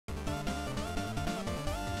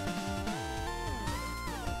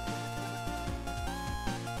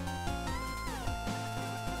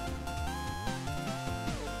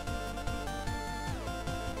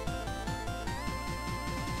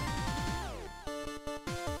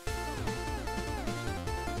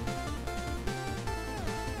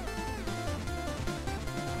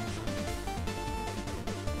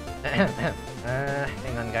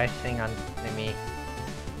Hang on guys, hang on. Let me...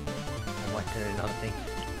 I'm watching another thing.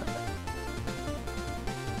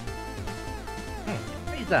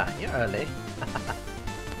 Lisa, you're early.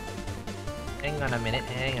 Hang on a minute,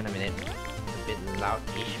 hang on a minute. It's a bit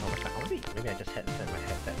loud-ish for my phone. Maybe I just had to set my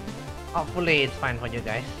headset. Hopefully it's fine for you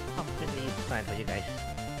guys. Hopefully it's fine for you guys.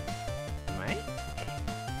 Right?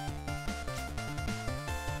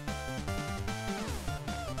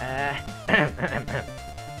 Okay.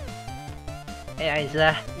 Hey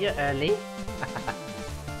Isa, you're early.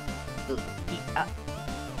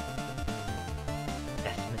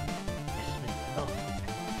 Desmond, oh.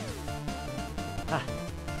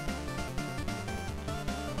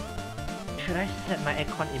 Should I set my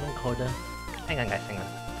aircon even colder? Hang on guys, hang on.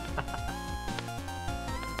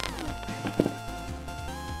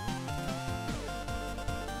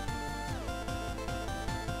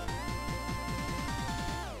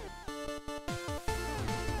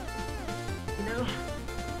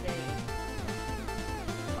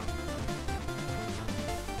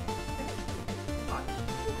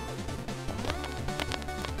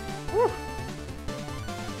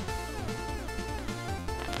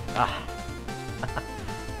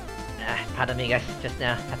 Pardon me guys, just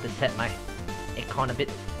now have to set my aircon a bit,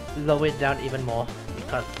 lower it down even more,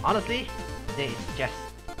 because honestly, today is just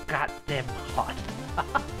goddamn hot.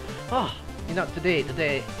 Oh, you know,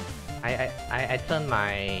 today, I turned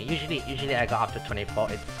my, usually I go up to 24,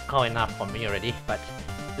 it's cold enough for me already, but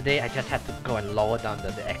today I just had to go and lower down the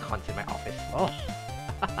aircons in my office. Oh.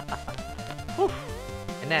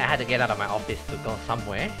 And then I had to get out of my office to go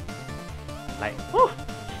somewhere. Like,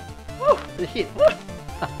 the heat,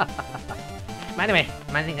 By the way,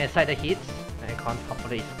 managing aside the heat, the aircon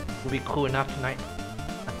hopefully will be cool enough tonight.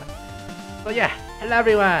 So yeah, hello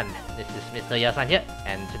everyone, this is Mr. Yasan here,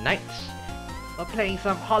 and tonight, we're playing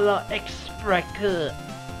some holoxbreak.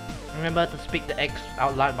 Remember to speak the X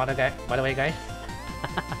out loud by the way guys.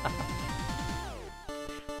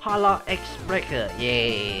 Holoxbreak,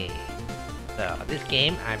 yay! So this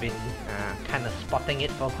game, I've been kind of spotting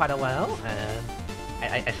it for quite a while.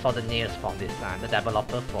 I saw the news from this the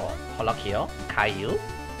developer for Holo, Caillou,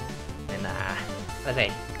 and let's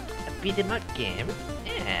say a beat 'em up game.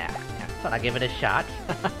 Yeah, thought I'd give it a shot.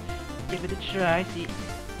 Give it a try, see,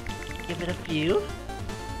 give it a feel.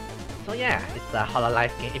 So yeah, it's a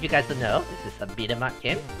Hololive game. If you guys don't know, this is a beat 'em up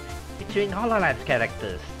game featuring Hololive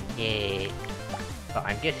characters. Yay! So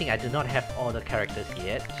I'm guessing I do not have all the characters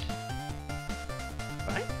yet.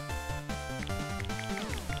 Right?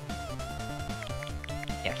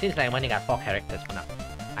 Yeah, since I only got 4 characters for now.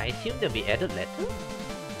 I assume they'll be added later?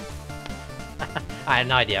 I have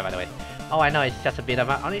no idea by the way. Oh, I know it's just a bit of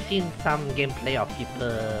I've only seen some gameplay of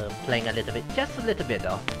people playing a little bit, just a little bit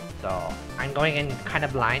though. So I'm going in kind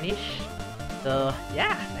of blindish. So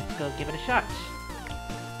yeah, let's go give it a shot.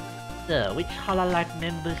 So which Hololive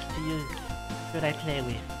members should I play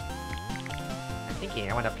with? I'm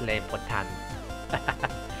thinking I want to play Potan.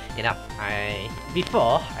 You know,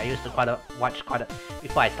 before I used to watch quite a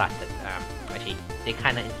before I started. Actually, they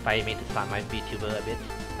kind of inspired me to start my Vtuber a bit.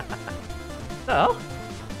 So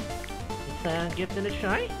let's give it a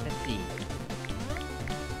try. Let's see.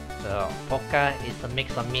 So Polka is a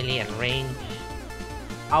mix of melee and range.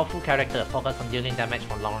 Powerful character, focus on dealing damage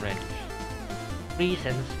from long range. Freeze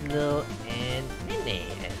and slow and melee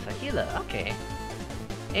as a healer. Okay.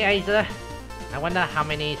 Hey Isa, I wonder how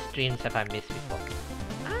many streams have I missed before.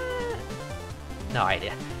 No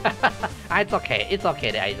idea. It's okay. It's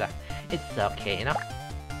okay, there, Isa. It's okay, you know.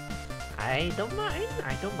 I don't mind.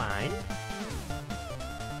 I don't mind.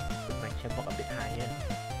 Put my chair box a bit higher.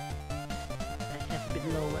 My chair a bit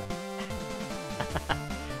lower.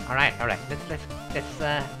 All right. Let's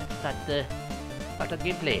start the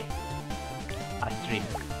gameplay. Stream.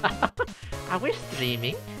 Are we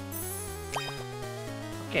streaming?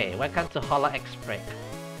 Okay, welcome to holoxbreak.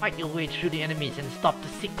 Fight your way through the enemies and stop the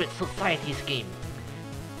secret society scheme.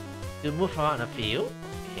 To move around the field.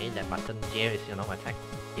 Okay, that button J is your normal attack.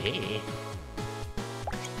 Okay.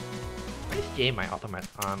 Why is J my automatic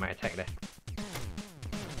my attack there?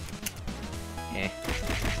 Okay.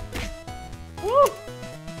 Woo!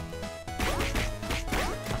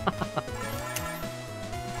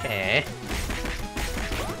 Okay.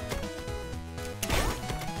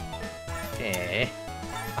 Okay.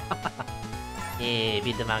 Yeah,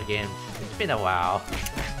 beat 'em up games. It's been a while.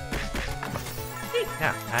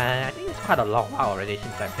 Yeah, I think it's quite a long while already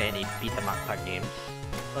since I played any beat 'em up type games.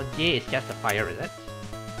 So J is just a fire, is it?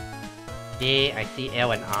 J, I see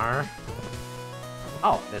L and R.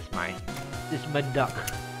 Oh, that's my duck.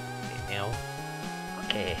 Okay, L.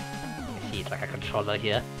 Okay. I see it's like a controller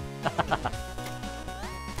here.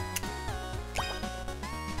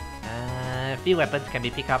 few weapons can be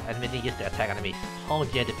picked up and immediately used to attack enemies.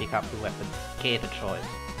 Hold J to pick up two weapons, K to throw it.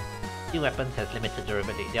 Few weapons has limited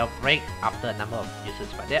durability. They'll break after a number of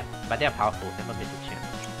uses, but they're powerful. Never miss a chance.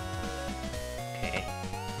 Okay.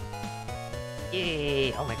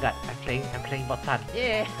 Yay! Oh my god, I'm playing Botan.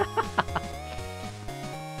 Yeah.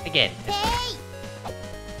 Again.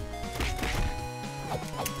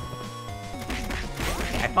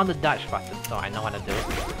 Okay, I found the dodge button, so I know what to do.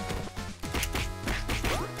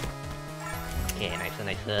 Okay,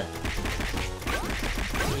 nicer.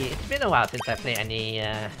 Yeah, it's been a while since I played any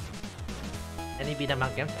beat 'em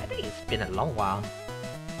up games. I think it's been a long while.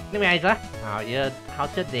 Anyway, Isa, how's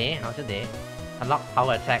your day? Unlock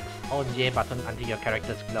power attacks. Hold J button until your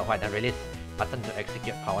character's glow white and release button to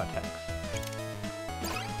execute power attacks.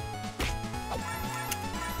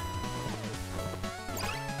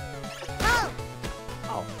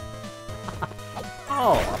 Oh.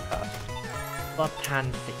 Oh, of course.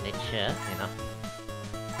 Botan signature, you know.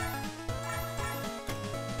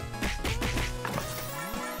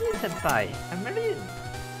 Senpai, I'm really...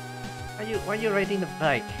 Why are you riding the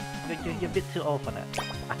bike? You're a bit too old for that.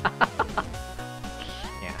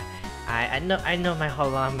 Yeah, I know my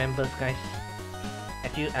Holo members, guys.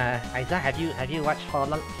 Have you, Isa, have you watched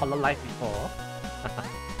Holo Live before?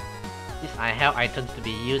 These are held items to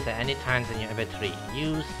be used at any times in your inventory.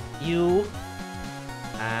 Use U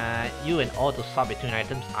and O to swap between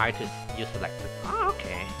items. I to use selected. Oh,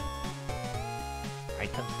 okay.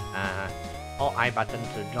 Items. Or I button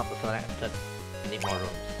to drop the selected. Need more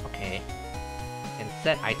rooms. Okay. And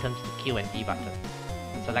set items to Q and E button.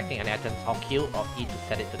 When selecting any items, or Q or E to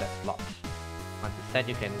set it to that slot. Once it's set,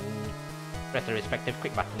 you can press the respective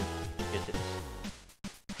quick button to use it.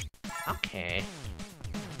 Okay.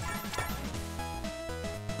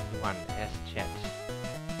 One S chat.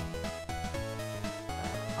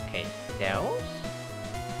 Okay, cells.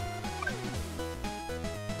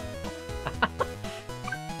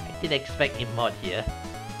 I didn't expect emote here.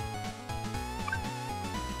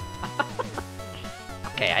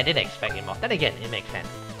 Okay, I didn't expect emote. Then again, it makes sense.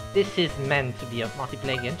 This is meant to be a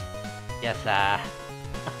multiplayer game. Yes, I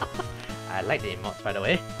like the emotes, by the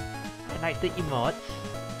way. I like the emotes.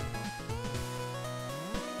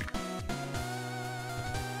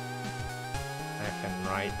 Left and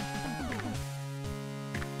right.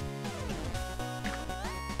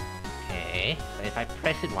 Okay, so if I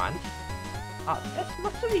press it once... Oh, that's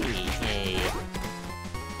Matsuri! Yay!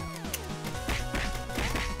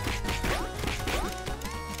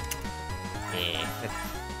 Okay, let's...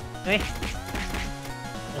 Okay.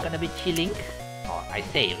 We're gonna be chilling. Oh, I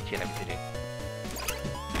say we're gonna be chilling.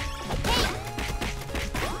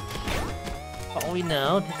 For all we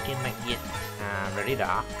know, this game might get very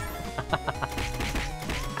dark.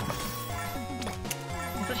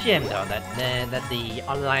 It's a shame though that the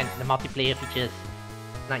online, the multiplayer features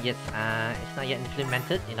not yet it's not yet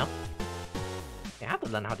implemented, you know. You have to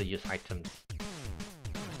learn how to use items.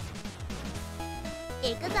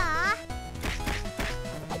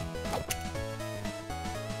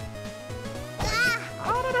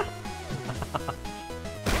 Oh, no, no.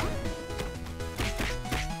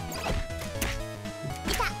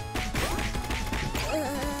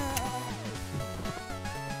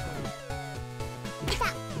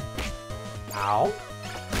 Ow.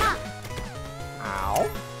 Ow.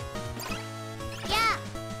 Yeah.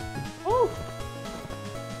 Ooh.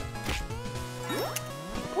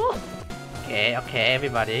 Ooh. Okay,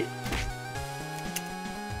 everybody.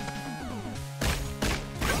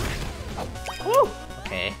 Ooh.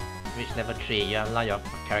 Okay. Reach level 3, you unlock your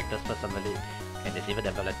character's personality and disable the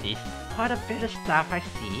abilities. Quite a bit of stuff I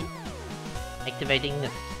see. Activating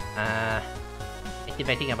this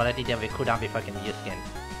activating ability that will cool down before it can be used again.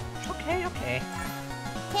 Okay. Okay.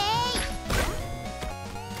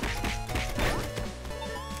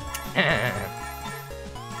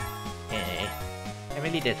 And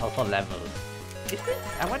really there's also levels. Is this,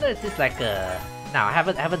 I wonder if this like a... Now I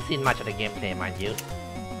haven't seen much of the gameplay, mind you.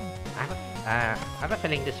 I have a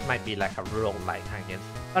feeling this might be like a roguelike, I guess.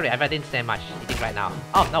 Sorry, I didn't say much eating right now.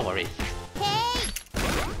 Oh, no worries.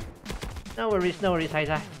 No worries,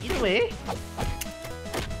 Isa. Either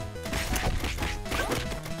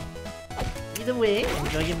way,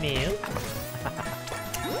 enjoy your meal.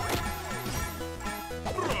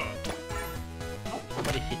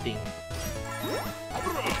 Somebody's sitting.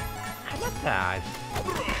 Hanata is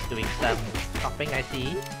doing some shopping, I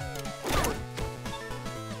see.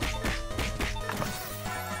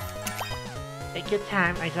 Take your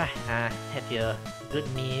time, Isa. Have your good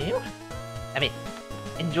meal. I mean,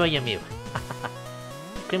 enjoy your meal.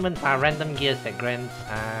 Equipment are random gears that grants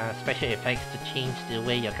special effects to change the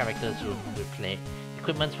way your characters will play.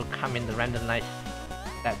 equipments will come in the randomized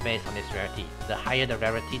stat based on its rarity. The higher the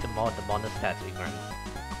rarity, the more the bonus stats it grants.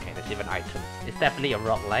 Okay, there's even items. It's definitely a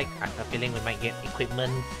roguelike. I have a feeling we might get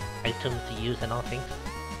equipment, items to use and all things.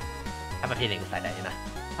 I have a feeling it's like that, you know.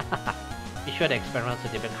 Be sure to experiment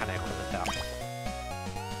with different kind of equipment setup.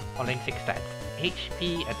 Following 6 stats.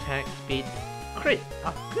 HP, attack, speed, crit.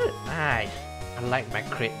 Oh, good, nice. I like my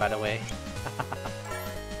crit, by the way.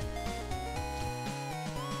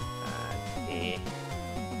 Okay.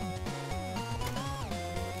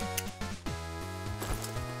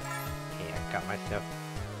 Okay, I got myself.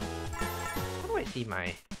 How do I see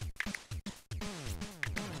my...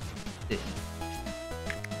 this?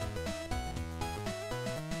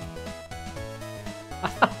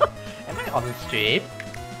 Am I on stream?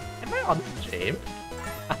 Am I on stream?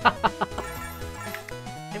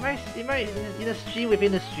 Am I in a stream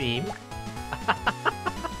within a stream?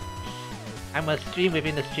 I'm a stream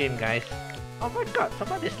within a stream, guys. Oh my god,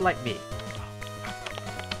 somebody disliked me.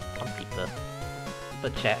 Some people.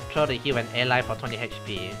 Super chat, throw the heal and air life for 20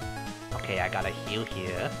 HP. Okay, I got a heal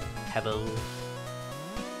here. Pebbles.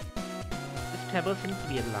 This pebble seems to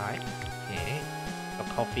be alive. Okay. For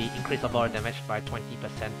coffee, increase overall damage by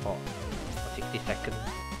 20% for 60 seconds.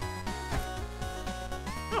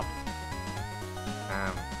 Oh.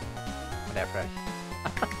 Whatever.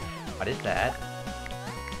 What is that?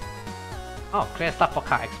 Oh, clear stuff for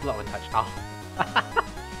car explode when touched. Oh.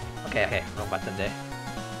 Okay, wrong button there.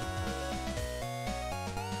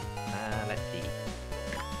 Let's see.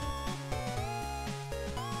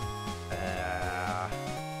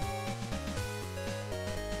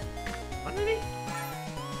 What really?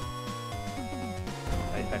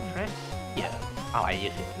 If I press? Yeah. Oh, I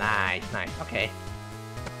use it. Nice. Okay.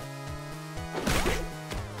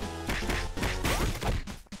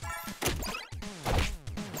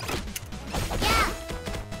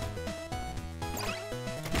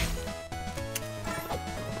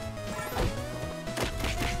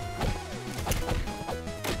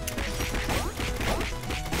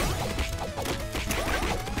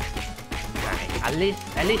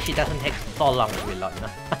 At least she doesn't take so long to reload, no?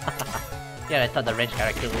 Yeah, I thought the range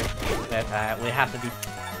character will have to be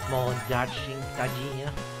more dodgy, you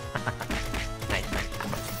know? Nice.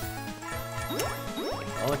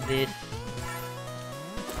 Oh, this.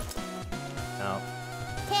 No.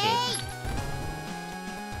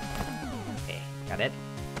 Okay, got it.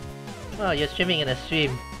 Oh, you're streaming in a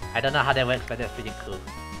stream. I don't know how that works, but that's pretty cool.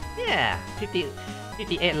 Yeah,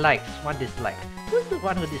 58 likes, 1 dislike. Who's the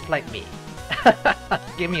one who disliked me?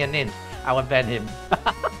 Give me a name, I will ban him.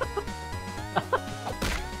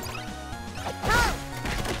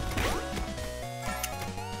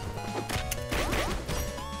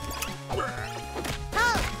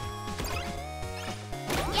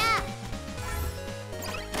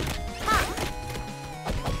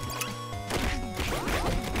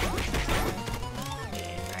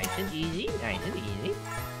 Nice and easy.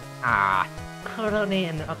 Ah,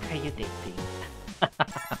 Coronel, okay, you did things.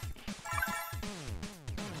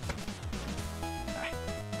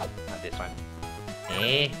 This one.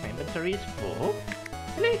 Hey, my inventory is full.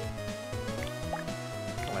 Really?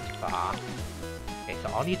 So much far. Okay, so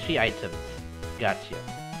only 3 items. Gotcha.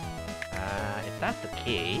 If that's the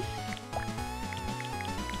case,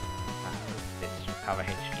 let's recover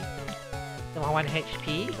HP. Someone want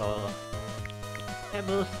HP or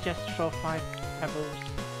pebbles? Just throw 5 pebbles.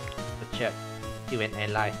 The check. You and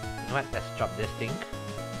ally. You know what? Let's drop this thing.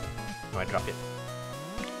 No, I drop it.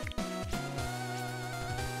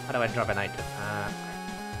 How do I drop an item?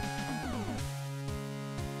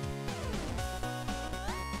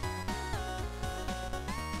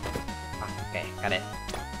 Okay, got it.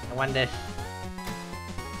 I want this.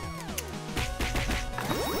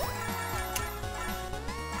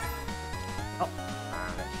 Oh,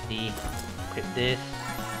 let's see. Equip this.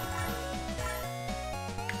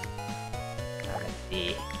 Let's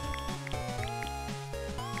see.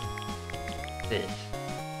 This.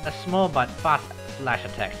 A small but fast slash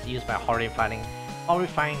attacks used by horrifying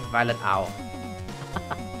violent owl.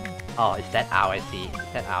 Oh, it's that owl I see.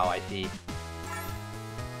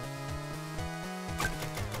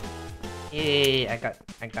 Yay, I got,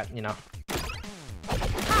 you know,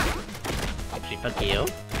 triple kill.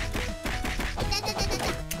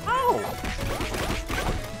 Oh!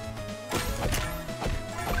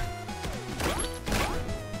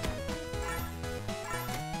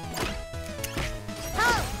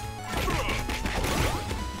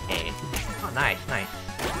 Nice.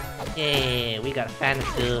 Yay, we got fans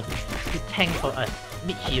to tank for us.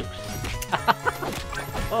 Meet you.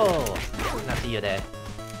 Oh, not see you there.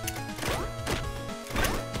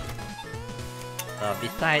 So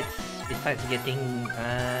besides besides getting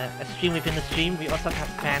a stream within the stream, we also have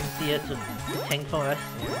fans here to tank for us.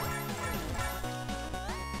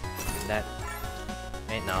 That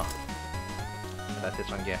ain't no. What does this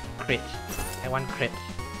one get? Crit. I want crit.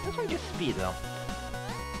 This one gets speed though.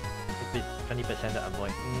 With 20% to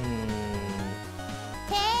avoid.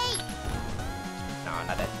 Hey! No,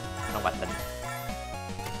 not that. No button.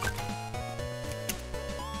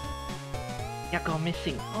 Yakko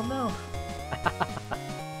missing. Oh no.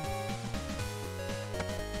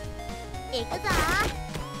 行くぞ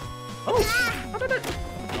Oh! How did it?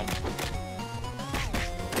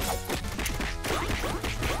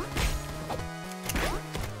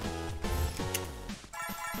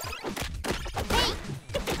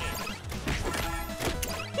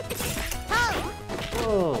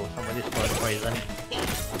 Oh, somebody's throwing poison.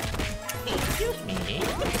 Excuse me,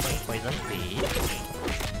 throwing poison, please.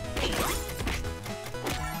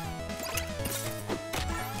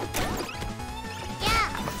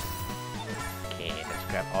 Okay, let's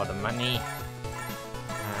grab all the money.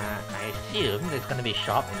 I assume there's gonna be a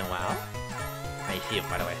shop in a while. I assume,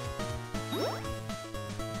 by the way.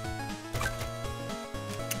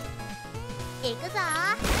 行くぞ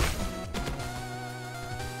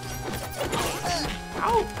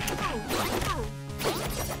Ow!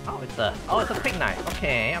 Oh, it's a quick knife.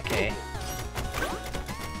 Okay, okay.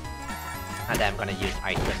 And I'm gonna use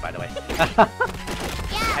item, by the way.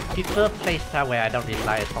 I prefer playstyle where I don't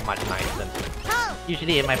rely so much on items.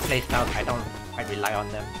 Usually in my playstyles, I rely on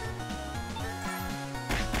them.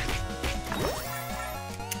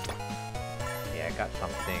 Okay, I got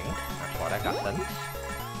something. That's what I got then.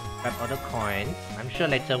 Grab other coins. I'm sure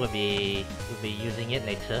later we'll be using it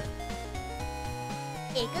later.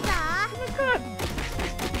 行くぞ Oh my god!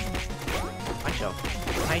 Bunch of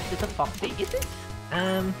nice little foxy, is it?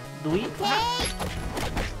 Louis perhaps?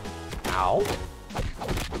 Ow!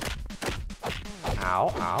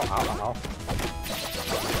 Ow, ow, ow, ow.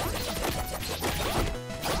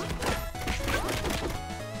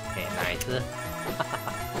 Okay, nice.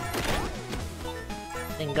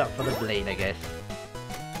 Thank God for the blade, I guess.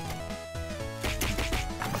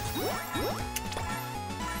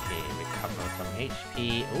 Some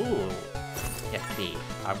HP. Ooh. Yes, please.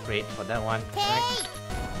 Upgrade for that one. Right.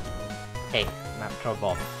 Hey, not throw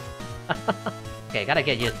bombs. Okay, gotta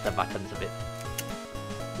get used to the buttons a bit.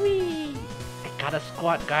 Whee! I got a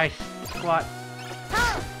squad, guys. Squad.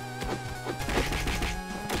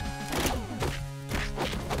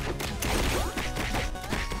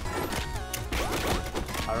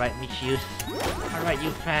 Alright, me shoes. Alright,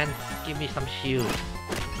 you fans, give me some shoes.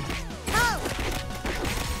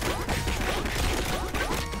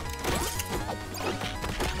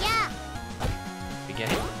 Get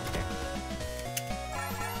it? Okay.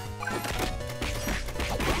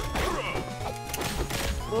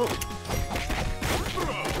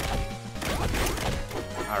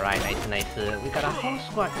 Alright, nice. We got a whole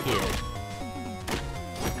squad here.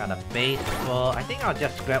 Got a base for... I think I'll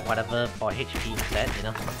just grab whatever for HP instead, you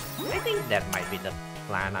know? I think that might be the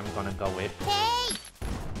plan I'm gonna go with.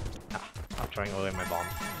 I'm throwing away my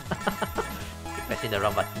bombs. Keep pressing the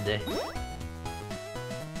wrong button there.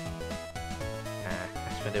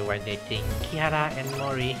 When they were dating Kiara and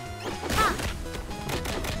Mori.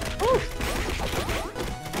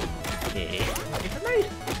 Okay, it's nice.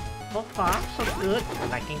 So far, so good.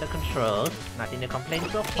 I'm liking the controls. Nothing to complain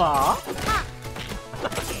so far.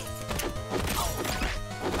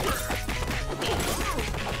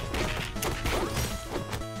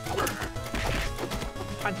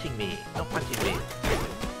 Punching me. No punching me.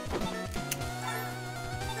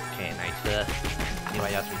 Okay, nice. See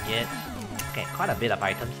what else we get. Okay, quite a bit of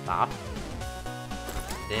item stuff.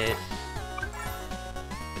 This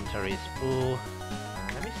inventory is full.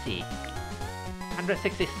 Let me see.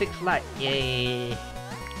 166 light. Yay!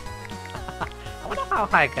 I wonder how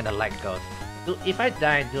high can the light goes. If I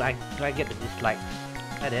die, do I get the dislikes?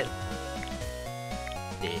 That it.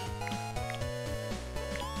 Yeah.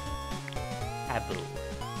 Pebble.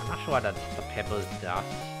 I'm not sure what the pebbles does.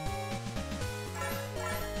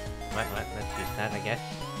 What? Let's use that, I guess.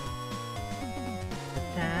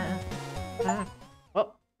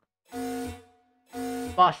 Oh!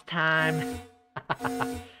 Boss time!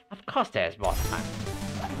 Of course there's boss time.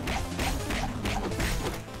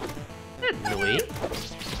 Good, Louis!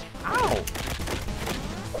 Ow!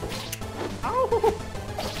 Ow!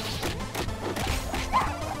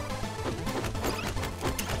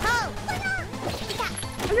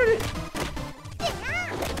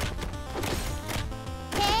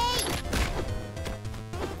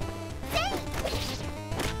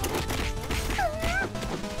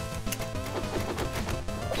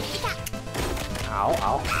 Ow,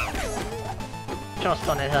 ow. Throw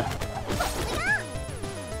stone at her.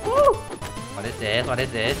 Woo! What is this? What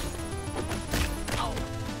is this?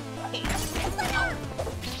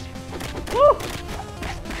 Woo!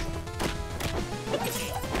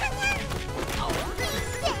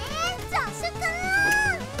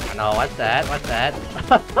 Oh no, what's that? What's that?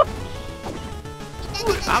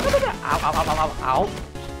 Ow, ow, ow, ow, ow, ow.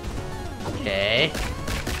 Okay.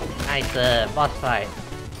 Nice boss fight.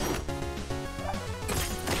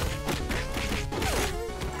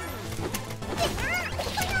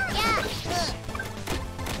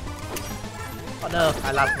 Oh no,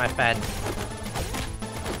 I lost my fan.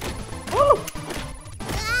 Woo!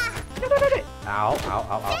 Ow, ow,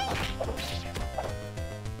 ow, ow.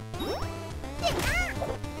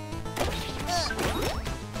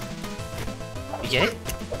 You get it?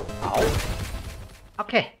 Ow.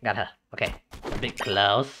 Okay, got her. Okay, a bit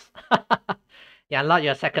close. You unlock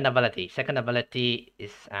your second ability. Second ability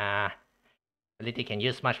is ability can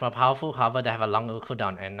use much more powerful, however they have a longer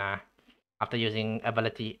cooldown, and after using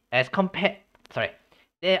ability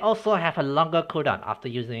they also have a longer cooldown after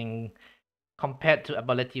using compared to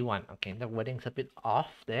ability 1. Okay, the wording's a bit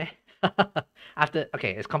off there.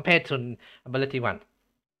 It's compared to ability 1.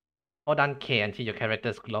 Hold down K until your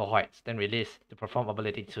character's glow whites, then release to perform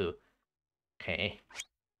ability 2. Okay.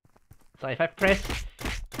 So if I press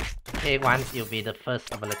K once, it'll be the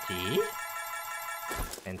first ability.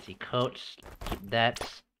 Fancy coach, keep that.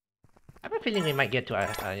 I have a feeling we might get to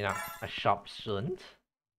a shop soon.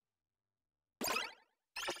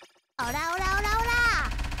 Ora, ora, ora, ora.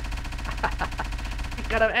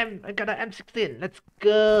 I got an M16. Let's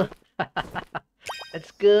go.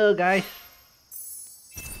 Let's go, guys.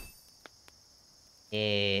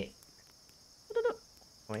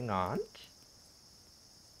 Going on.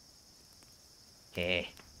 Okay.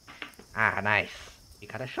 Nice. We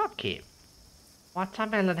got a shopkeep.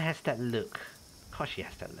 Watermelon has that look. Of course she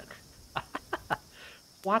has that look.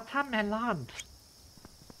 Watermelon.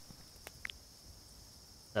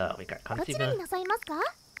 So we got どちら consumer. になさいますか？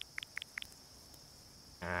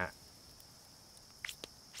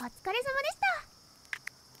お疲れ様でした。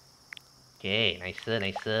Okay,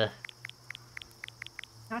 nicer.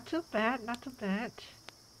 Not too bad, not too bad.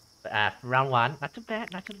 Round 1, not too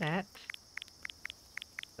bad, not too bad.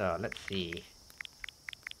 So let's see.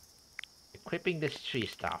 Equipping this tree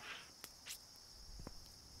stuff.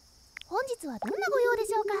 本日はどんなご用で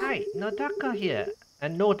しょうか？ Hi, Nodaka here.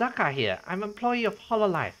 Nodaka here. I'm employee of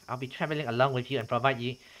Hololive. I'll be traveling along with you and provide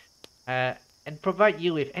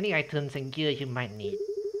you with any items and gear you might need.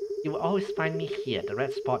 You will always find me here, the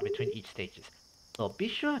red spot between each stages. So be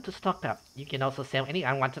sure to stock up. You can also sell any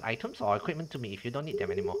unwanted items or equipment to me if you don't need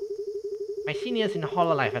them anymore. My seniors in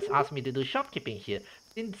Hololive has asked me to do shopkeeping here,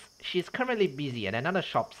 since she's currently busy at another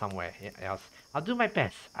shop somewhere else. I'll do my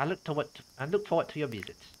best. I look forward to your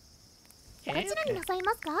visit. どちらになさい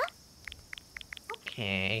ますか？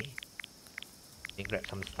 Okay. Let me grab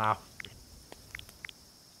some stuff.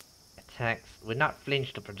 Attacks. Will not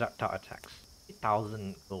flinch to projectile attacks.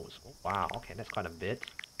 3,000 goals. Oh, wow. Okay, that's quite a bit.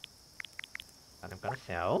 But I'm gonna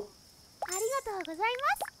sell. ありがとうございま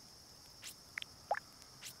す。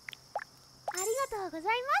ありがとうご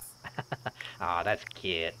ざいます。Oh, that's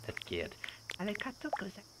cute. That's cute. ありがとうござ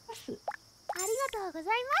います。ありがとうござい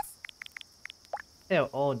ます。 Sell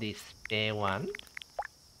all these spare one. あり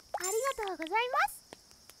がとうございます。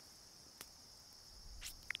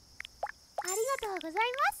ありがとうござい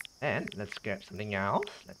ます。 And let's grab something else.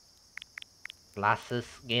 Glasses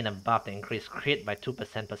gain a buff that increase crit by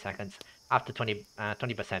 2% per second. After 20%,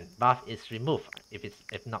 buff is removed if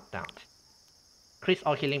knocked down. Increase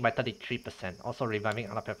all healing by 33%. Also reviving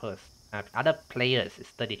other players is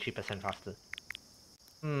 33% faster.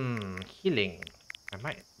 Healing. I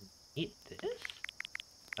might need this.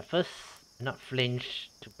 But first, not flinch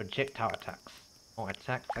to projectile attacks. More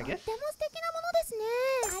attacks, I と guess. ても素敵なものですね。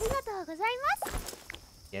ありがとうございます。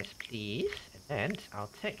 Yes, please. And I'll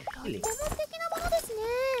take とて healing. も素敵なものですね。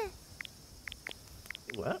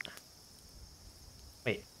 It work?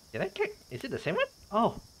 Wait, did I click? Is it the same one?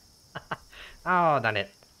 Oh. Oh, done it.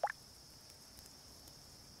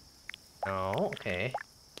 No, okay.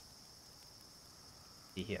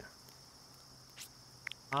 See here.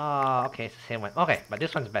 Ah, okay, it's the same one. Okay, but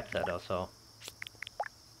this one's better though, so.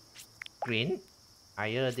 Green.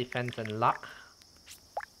 Higher defense and luck.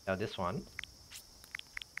 Now this one.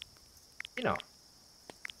 You know.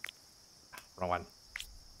 Wrong one.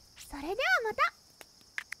 それではまた。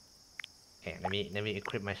 Okay, let me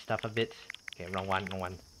equip my stuff a bit. Okay, wrong one.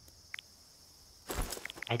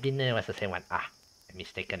 I didn't know it was the same one. I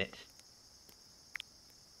mistaken it.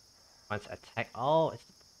 Once attack. Oh, it's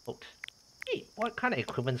booked. Hey, what kind of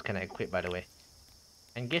equipments can I equip, by the way?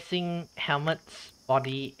 I'm guessing helmets,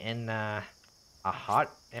 body, and a heart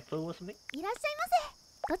apple or something. いらっしゃいませ。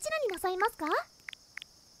どちらになさいますか？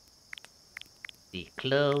 The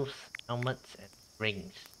clothes, helmets, and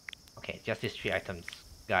rings. Okay, just these 3 items.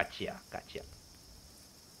 Gotcha, gotcha.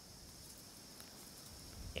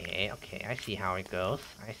 Okay, okay, I see how it goes.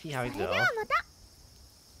 I see how it それで goes. はまた。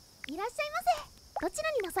いらっしゃいませ。どち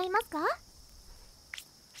らになさいますか？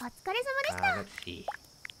お疲れ様でした。Let's see.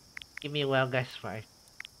 Give me a while, guys, while I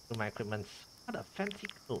do my equipment. What a fancy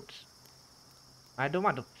coat. I don't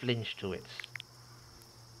want to flinch to it.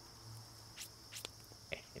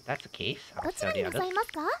 Okay, if that's the case, ど I'll ちら sell に the なさ others. いま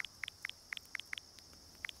すか？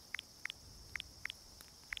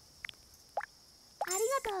あり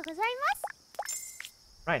がとうございます。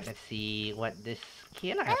 Right, let's see what this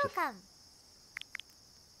Kayla has to say.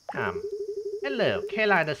 Welcome. Hello,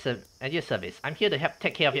 Kayla at your service. I'm here to help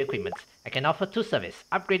take care of your equipment. I can offer 2 services,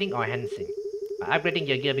 upgrading or enhancing. By upgrading,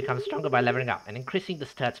 your gear becomes stronger by leveling up and increasing the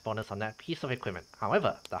stats bonus on that piece of equipment.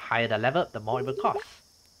 However, the higher the level, the more it will cost.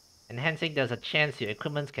 Enhancing, there's a chance your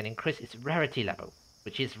equipment can increase its rarity level,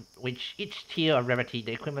 which each tier of rarity,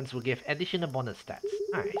 the equipment will give additional bonus stats.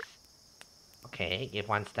 Nice. Okay, give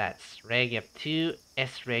 1 stats. Rare give 2,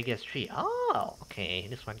 S rare gives 3. Oh, okay,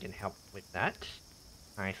 this one can help with that.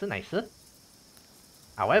 Nicer, nicer.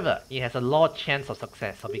 However, it has a low chance of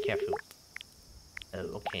success, so be careful.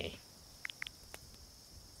 Oh, okay.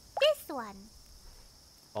 This one.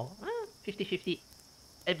 Oh, 50-50.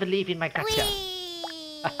 I believe in my gacha.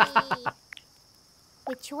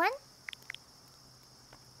 Which one?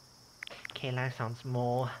 Kayla sounds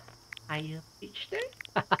more higher pitched there.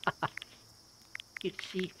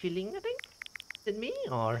 Cutesy feeling, I think, than me,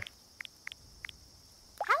 or?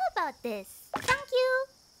 How about this? Thank you.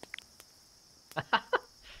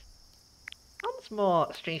 Sounds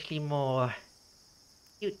more, strangely more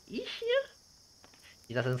cute-ish here.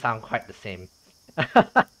 It doesn't sound quite the same.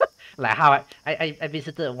 Like how I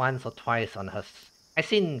visited once or twice on her. I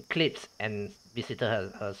seen clips and visited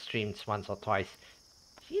her streams once or twice.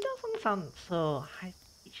 She doesn't sound so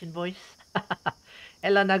high-pitched in voice.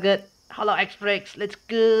 Hello Nugget, holoxbreak, let's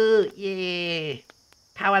go, yay!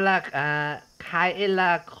 Kaela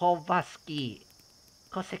Kovaski,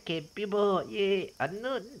 Koseke Bibo, yay!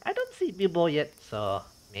 No, I don't see Bibo yet, so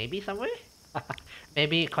maybe somewhere.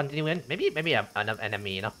 Maybe continuing. Maybe an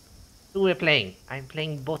enemy, you know. Who we're playing? I'm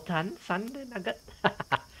playing Botan, Sunday Nugget.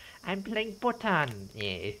 I'm playing Botan.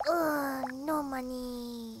 Yeah. No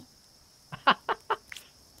money.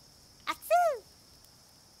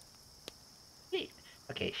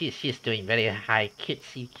 Okay, she's doing very high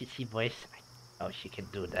kitsy voice. Oh, she can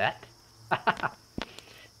do that.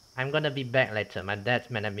 I'm gonna be back later. My dad's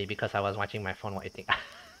mad at me because I was watching my phone while eating.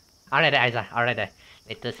 Alright, Isa. Alright,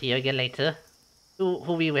 later. See you again later. Who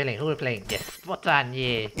we playing? Who we playing? Yes, Botan.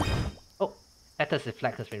 Yeah. Oh, Peter's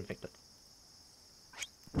reflex has been infected.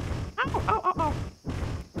 Ow! Ow! Ow! Ow!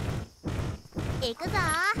 行くぞ。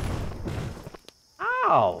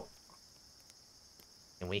 Ow!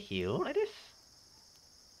 Can we heal like this?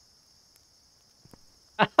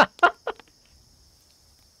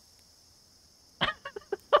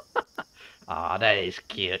 Oh, that is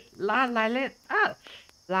cute. La lion.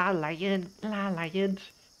 La lion. La lion.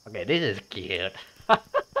 Okay, this is cute.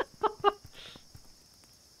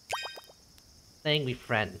 Playing with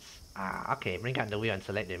friends. Okay. Bring out the wheel and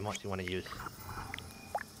select the emotes you want to use.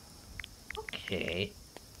 Okay.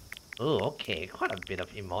 Oh, okay. Quite a bit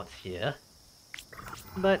of emotes here.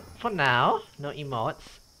 But for now, no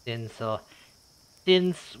emotes.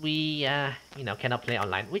 Since we, cannot play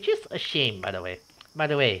online, which is a shame, by the way. By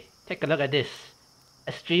the way, take a look at this.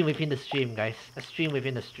 A stream within the stream, guys. A stream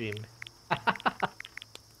within the stream.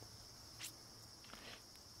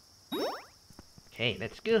 Okay,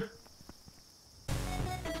 let's go.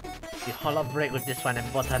 The holoxbreak with this one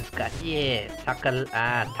and Botan's cut. Yeah,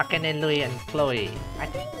 Taken and Louis and Chloe. I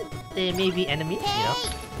think they may be enemies, you know.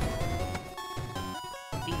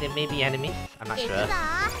 I think they may be enemies. I'm not 行く sure. ぞ。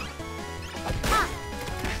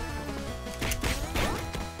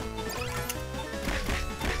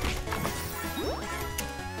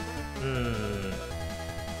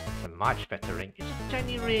It's a much better ring. It's a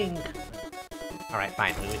tiny ring. Alright,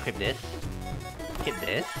 fine. We'll equip this. Keep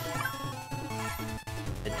this.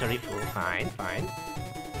 Inventory full. Fine.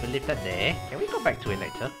 We'll leave that there. Can we go back to it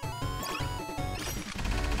later? I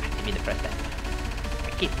didn't mean to press that. I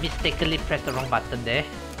keep mistakenly pressed the wrong button there.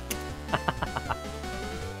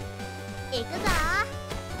 行くぞ。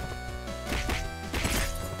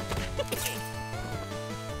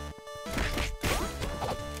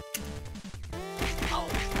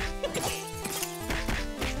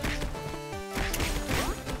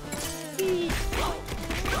 Whee!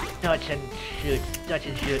 Dodge and shoot. Dodge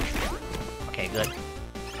and shoot. Okay, good.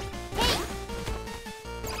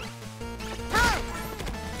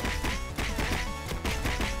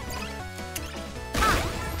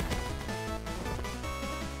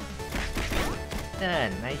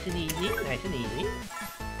 Done. Nice and easy. Nice and easy.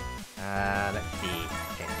 Let's see.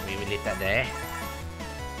 Okay, we will leave that there.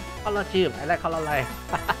 Holo tube. I like Holo Life.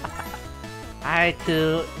 I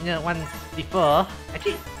too, once before,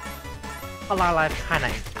 actually, Holo Life kinda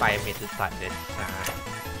inspired me to start this,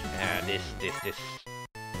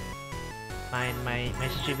 my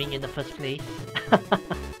streaming in the first place.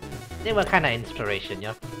 They were kinda inspiration,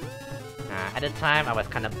 at the time, I was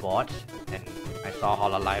kinda bored, and I saw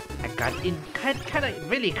Holo Life. I got in, kinda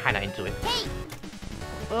into it.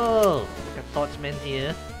 Oh, got swordsman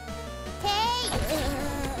here.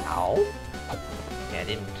 Ow. Yeah, I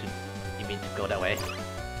didn't mean to go that way.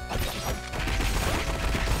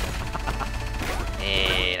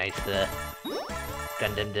 Hey, nice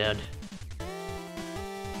gun them down.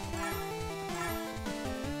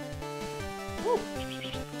 Woo.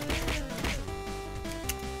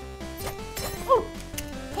 Woo.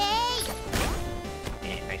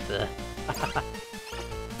 Hey, nice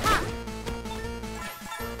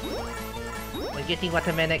We're getting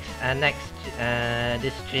Watame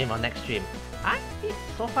this stream or next stream. I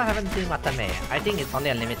so far haven't seen Watame. I think it's only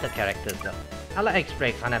unlimited characters though.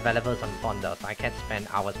 Holoxbreak unavailable on phone though, so I can't spend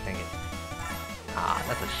hours playing it. Ah,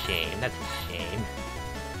 that's a shame. That's a shame.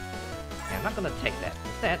 Yeah, I'm not gonna take that.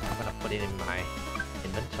 Instead, I'm gonna put it in my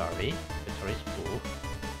inventory. Inventory's full.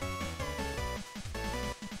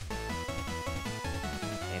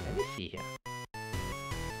 Okay, let me see here.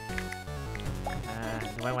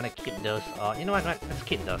 Do I want to keep those? Or you know what? Let's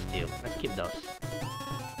keep those too. Let's keep those.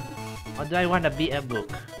 Or do I want to be a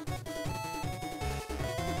book?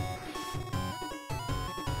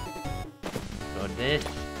 So this,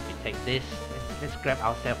 we take this. Let's grab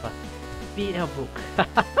ourselves a BL book.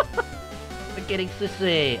 We're getting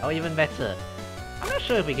Susui, or even better. I'm not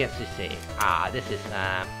sure if we get Susui. Ah, this is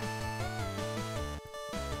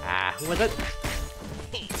who was it?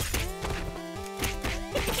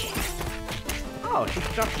 Oh, she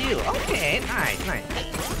dropped you. Okay, nice, nice.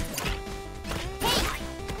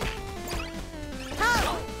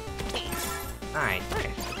 Nice,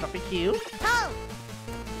 nice. Drop a Q.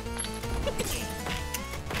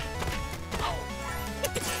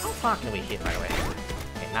 How far can we hit, by the way?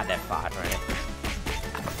 Okay, not that far, right?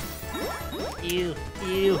 You,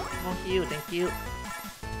 more you, thank you.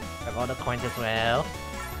 Grab all the coins as well.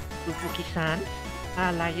 Fufuki-san,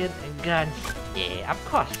 lion and guns. Yeah, of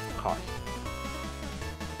course, of course.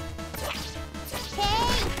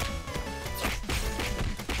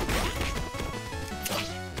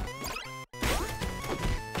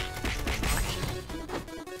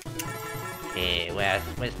 Okay,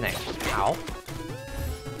 where's next? Ow.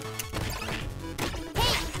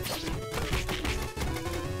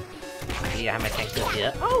 Okay, I have my tankers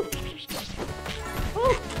here. Oh!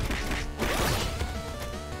 Oh!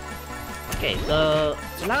 Okay, so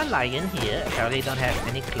lion here apparently don't have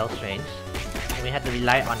any close range. So we have to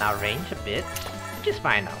rely on our range a bit. Which is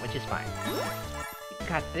fine now, which is fine. We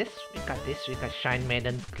got this, we got Shine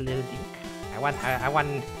Maiden clothing. I want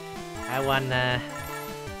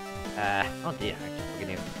oh dear, I keep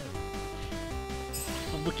forgetting.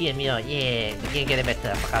 Fubuki and Mio, yeah, the game getting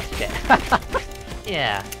better, fuck shit.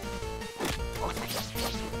 Yeah.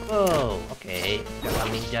 Oh, okay. Got some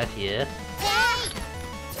ninjas here.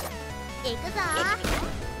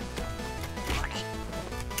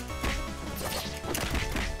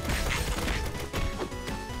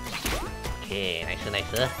 Okay,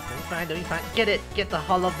 nicer. Doing fine. Get it! Get the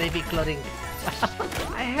Holo baby clothing.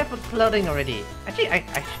 I have a clothing already. Actually,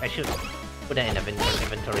 I should put that in the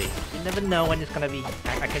inventory. You never know when it's gonna be.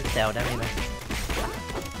 I can sell them, you know.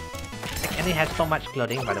 I only have so much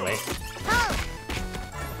clothing, by the way.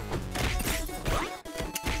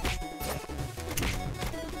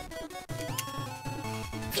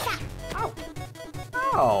 Oh!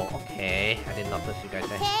 Oh, okay. I didn't notice you guys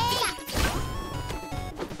there.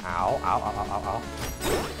 Ow.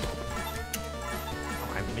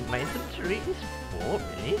 My inventory is full,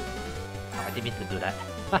 really? Oh, I didn't mean to do that.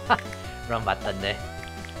 Wrong button there.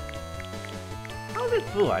 How is it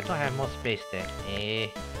full? I thought I had more space there. Eh.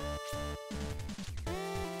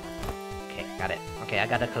 Okay, got it. Okay, I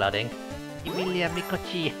got the clothing. Emilia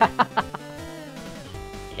Mikochi.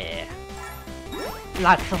 Yeah.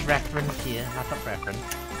 Lots of reference here. Lots of reference.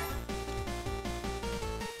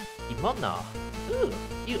 Kimono. Ooh.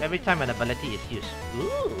 You every time an ability is used.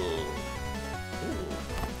 Ooh.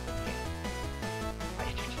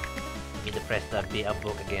 Need to press the BL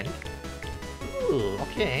book again. Ooh,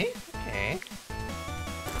 okay, okay.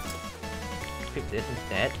 Equip this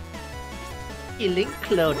instead. Healing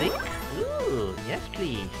clothing. Ooh, yes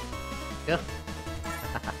please. Go.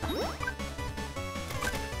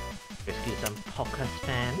 Rescue some poker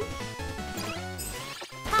fans.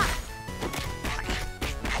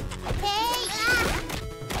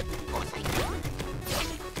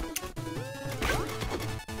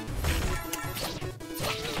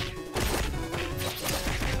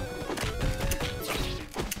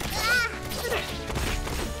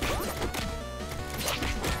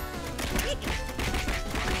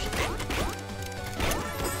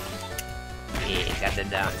 Got them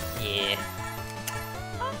down. Yeah.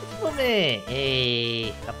 Oh, it's moving.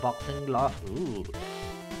 Hey, a boxing glove. Ooh.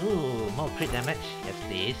 Ooh, more crit damage. Yes,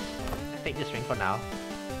 please. Let's take this ring for now.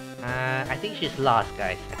 I think she's lost,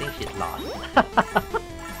 guys. I think she's lost.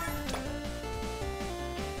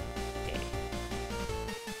 Okay.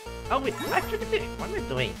 Oh, wait. Actually, what am I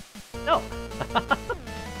doing? No. What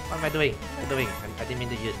am I doing? What am I doing? I didn't mean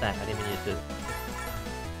to use that. I didn't mean to use it.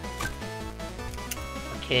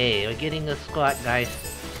 Okay, we're getting a squad, guys.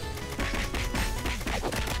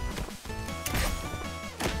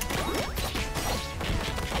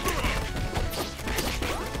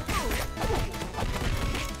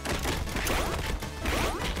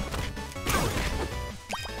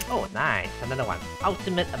 Oh, nice. Another one.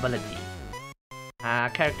 Ultimate ability.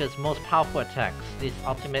 Character's most powerful attacks. This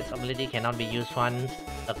ultimate ability cannot be used once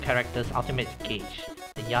a character's ultimate gauge.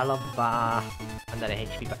 The yellow bar under the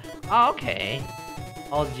HP bar. Oh, okay.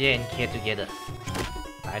 All J and K together.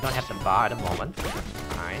 I don't have the bar at the moment.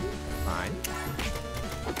 Fine, fine.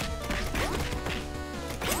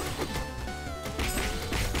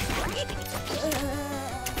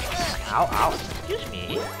 Ow, ow. Excuse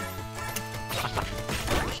me.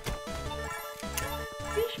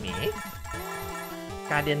 Excuse me.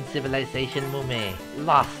 Guardian Civilization Mume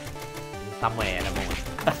lost in somewhere at the moment.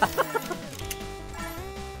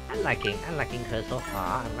 I'm liking her so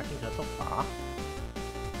far. I'm liking her so far.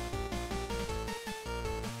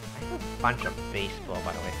 Bunch of baseball,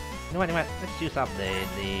 by the way. You know what? Let's use up the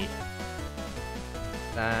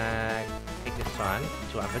take this one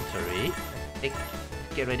to inventory.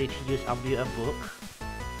 Get ready to use our viewer book.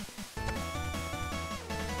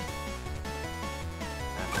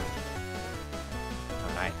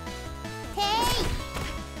 Alright. Hey!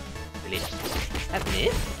 Release. That's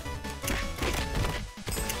it.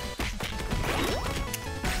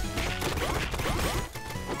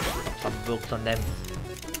 Some books on them.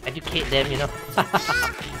 Educate them, you know.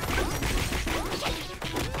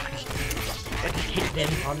 Educate them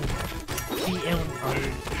on BL, on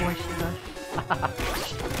voiceless.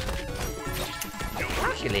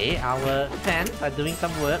 Actually, our fans are doing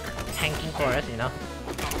some work, tanking for us, you know.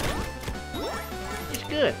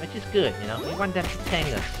 Which is good, you know. We want them to tank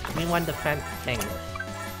us. We want the fans to tank us.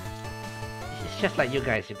 It's just like you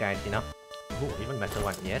guys, you know. Ooh, even better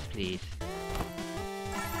one. Yes, please.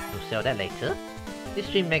 We'll sell that later. This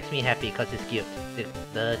stream makes me happy because it's cute.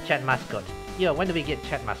 The chat mascot. Yo, when do we get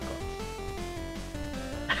chat mascots?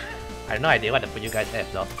 I have no idea what to put you guys as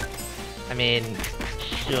though. I mean,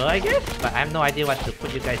 sure I guess, but I have no idea what to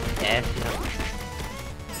put you guys as, you know.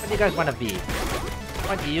 What do you guys want to be?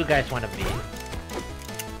 What do you guys want to be?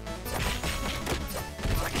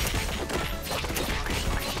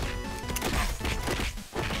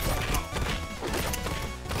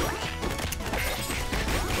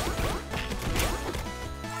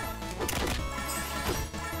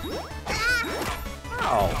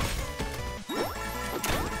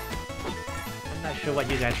 What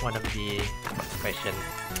you guys want to be? Question.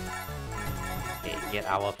 Okay, get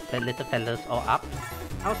our little fellas all up.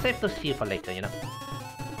 I'll save those here for later, you know.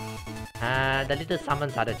 The little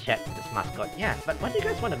summons are the chat, this mascot. Yeah, but what do you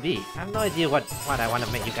guys want to be? I have no idea what I want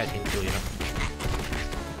to make you guys into, you know.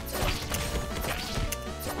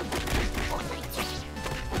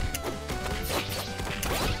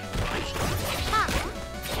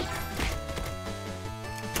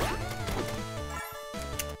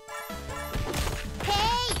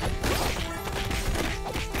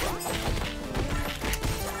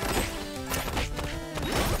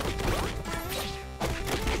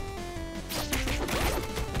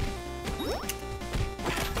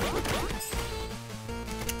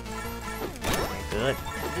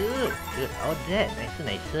 Good. Oh, that.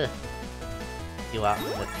 Nice. Heal out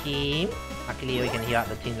the team. Luckily, we can heal out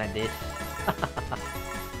the team like this.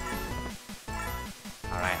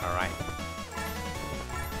 Alright.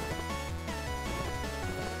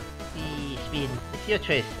 Spin. It's your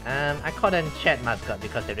choice. I call them chat mascot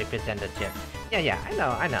because they represent the chat. Yeah,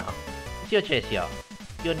 I know. It's your choice, yo.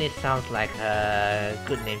 Your name sounds like a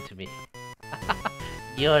good name to me.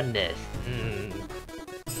 goodness.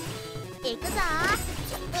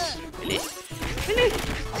 Really? Really?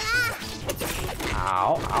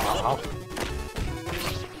 Ow, ow, ow, ow.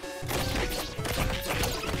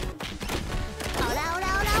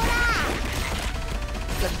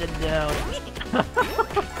 No.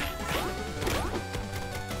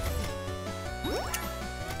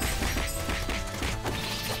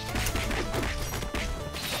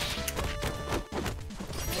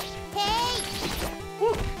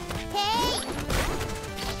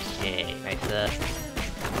 Okay, nice.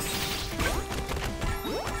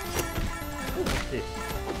 What's this?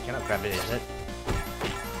 Cannot grab it, is it?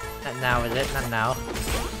 Not now, is it? Not now.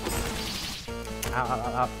 Ow, ow,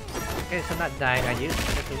 ow, ow. Okay, so not dying, are you?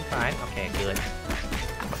 Everything fine? Okay, good.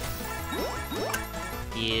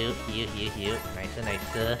 Heal. Nice.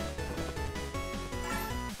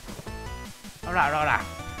 Alright.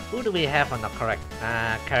 Who do we have on the correct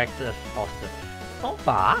character poster? So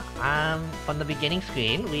far, from the beginning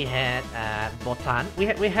screen, we had Botan. We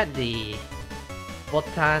had the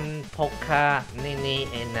Botan, Polka, Nini,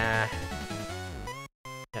 and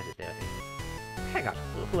hang on,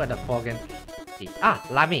 who are the four again?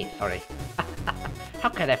 Lami, sorry. How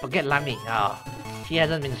can I forget Lami? Oh, she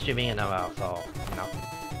hasn't been streaming in a while, so you know.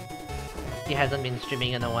 She hasn't been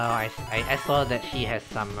streaming in a while. I saw that she has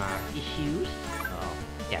some issues.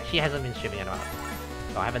 Yeah, she hasn't been streaming in a while.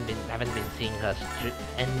 So I haven't been seeing her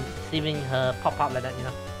and seeing her pop up like that, you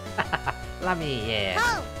know. Lami, yeah.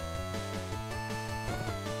 Oh.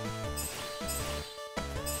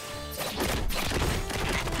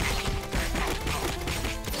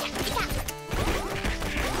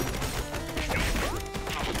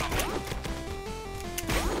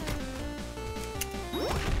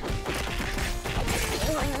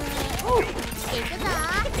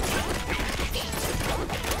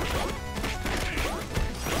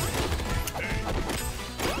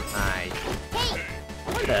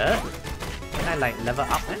 Can I like level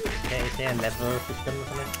up then? Is there a level system or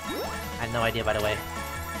something? I have no idea, by the way.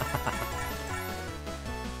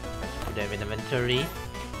 Let's put them in inventory.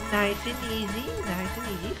 Nice and easy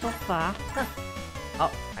so far.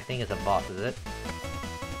 Oh, I think it's a boss, is it?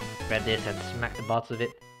 Grab this and smack the boss with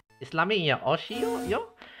it. Is Lami in your Oshio?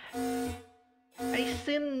 Yo? I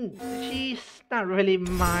think she's not really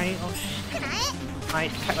my my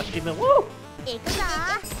type of streamer. Woo!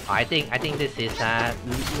 I think this is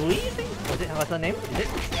Louis, I think? What's her name? Is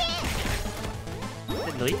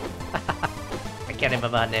it Louis? I can't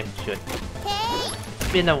remember her name. Shoot.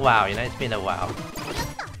 It's been a while, you know, it's been a while.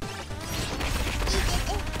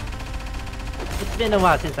 It's been a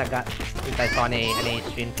while since I saw any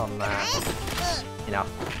stream from you know,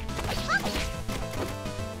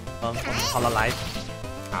 from Hololive.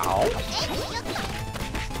 Ow.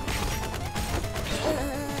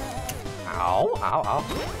 Ow.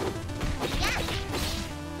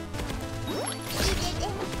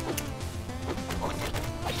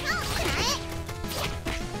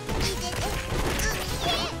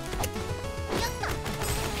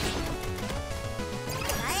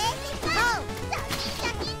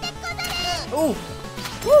 Ooh!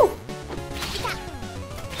 Woo!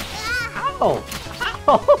 Ow!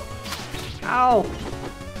 Ow!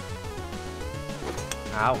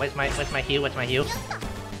 Ow! Where's my heal? Where's my heal?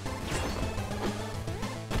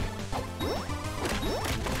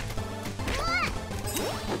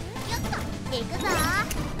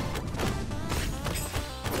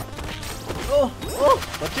 Oh!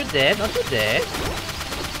 Don't you dare! Don't you dare!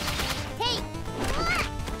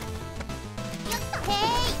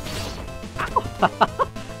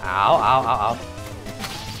 Ow!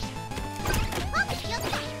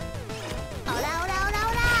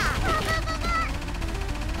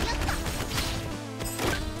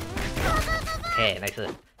 Okay, nice.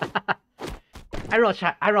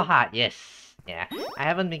 Arrow heart, yes. Yeah, I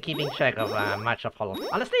haven't been keeping track of much of Holo.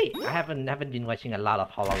 Honestly, I haven't been watching a lot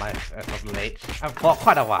of Hololive as of late. For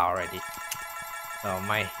quite a while already. So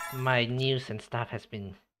my news and stuff has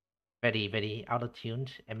been very out of tune,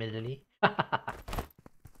 admittedly.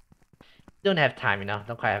 Don't have time, you know.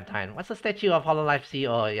 Don't quite have time. What's the statue of Hololive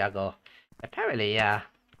CEO Yago? Apparently, yeah.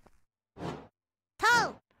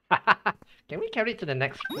 Can we carry it to the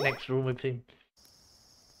next room with him?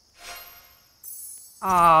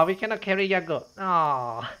 Oh, we cannot carry Yago.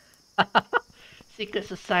 Oh. Secret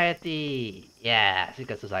Society. Yeah,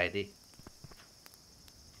 Secret Society.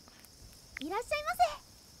 Yeah,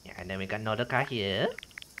 and then we got another guy here.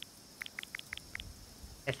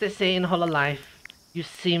 As they say in Hololive, you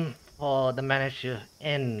sim for the manager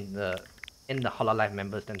and the Hololive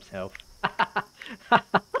members themselves.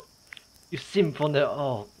 You sim for the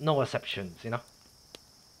no exceptions, you know.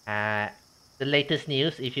 the latest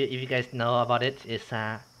news, if you guys know about it, is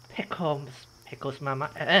Peko's mama.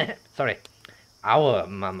 Sorry, our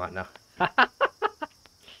mama. No,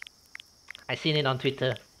 I seen it on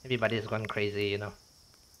Twitter. Everybody's gone crazy, you know.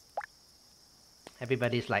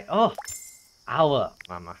 Everybody's like, oh, our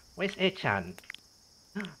mama. Where's A-chan?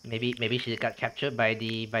 Maybe she got captured by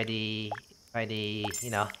the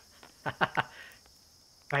you know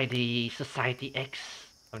by the Society X,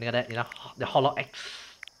 something like that, you know, the Holo X.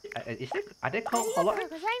 Are they called Holo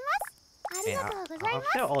X? Yeah, I'll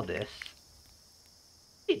sell all this.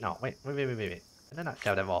 Wait, no, wait. I did not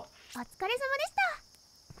sell them all.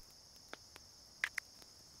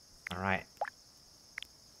 Alright.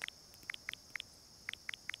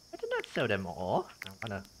 I did not sell them all. I'm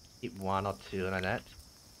gonna keep one or two like that.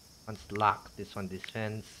 One's luck, this one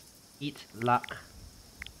defense. Eat luck.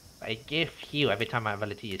 I gave heal every time my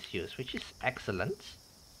ability is used, which is excellent.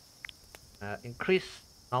 Increase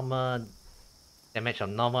normal damage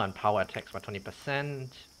on normal and power attacks by 20%.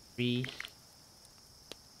 Freeze.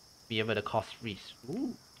 Be able to cause freeze.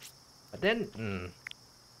 Ooh. But then,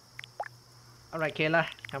 Alright, Kayla,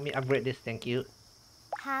 help me upgrade this, thank you.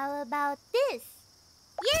 How about this?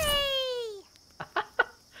 Yay!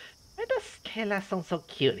 Why does Kayla sound so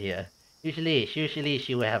cute here? Usually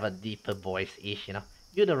she will have a deeper voice-ish, you know.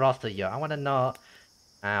 View the roster here. I wanna know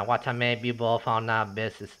Watame, Bilbo, Fauna,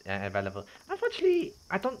 Abyss is available. Unfortunately,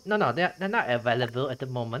 I don't no, they're not available at the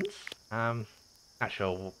moment. Not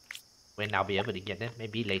sure when I'll be able to get them.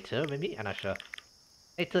 Maybe later, maybe? I'm not sure.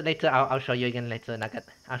 Later, I'll show you again later, Nugget.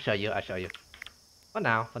 I'll show you. For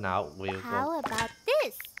now, we'll go. How about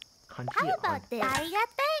this? Continue How about this?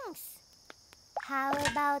 Thanks. How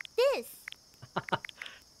about this?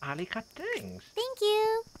 Alika, thanks. Thank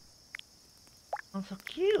you. Oh, so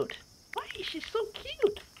cute. Why is she so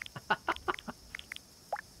cute?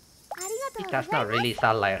 It does not really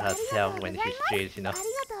sound like herself when she streams, you know.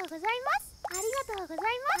 Let's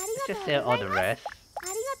just sell all the rest.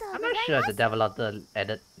 I'm not sure the developer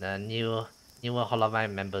added newer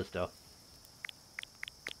Hololive members though.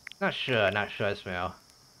 Not sure as well.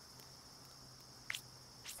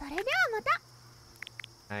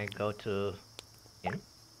 I go to him.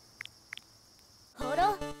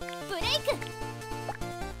 Holoxbreak.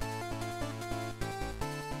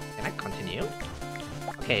 Can I continue?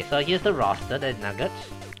 Okay, so here's the roster, the nuggets.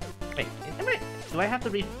 Wait, do I have to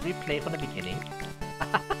replay from the beginning?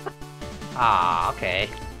 Okay.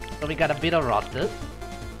 So we got a bit of rosters.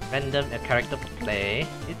 Random character to play.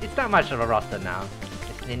 It's not much of a roster now.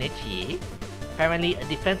 It's Nenechi. Apparently a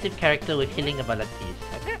defensive character with healing abilities.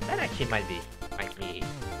 That actually might be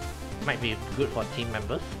good for team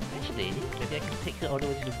members. Actually, maybe I can take her all the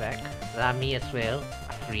way to the back. Rami as well.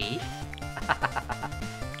 A freeze.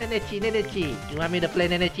 Nenechi. You want me to play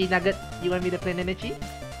Nenechi, Nugget? You want me to play Nenechi?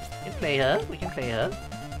 We can play her.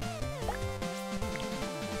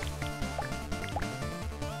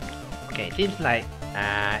 Okay, seems like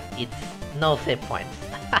it's no save points.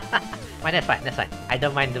 Well, that's fine. I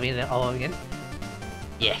don't mind doing it all again.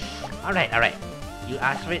 Yes. Alright. You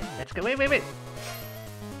asked for it. Let's go. Wait.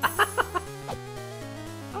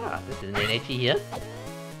 This is Nenechi here.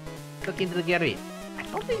 Look into the gallery. I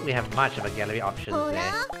don't think we have much of a gallery option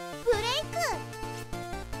there.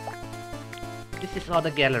 This is all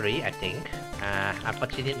the gallery, I think.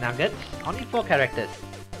 Unfortunate nuggets. Only 4 characters.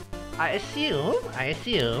 I assume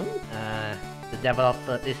the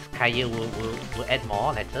developer, this Caillou, will add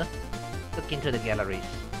more later. Look into the galleries.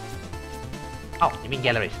 Oh, you mean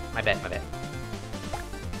galleries. My bad. The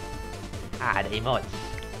emotes.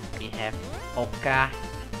 We have Oka.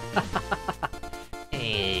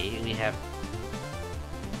 Hey, we have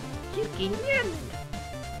Kyukinyan.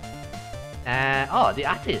 The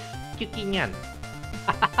artist. Kyukinyan.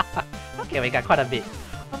 Okay, we got quite a bit.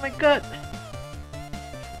 Oh my god!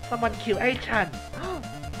 Someone killed A-chan!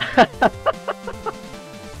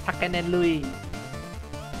 Taken and Louis.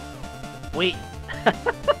 Wait.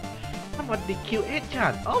 Someone did kill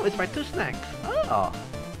A-chan. Oh, it's my 2 snacks. Oh.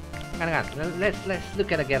 Hang on. Let's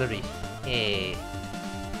look at the galleries. Hey.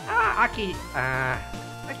 Aki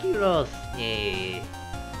Rose. Yay.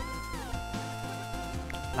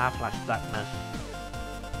 Love plus darkness.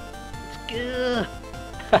 It's good.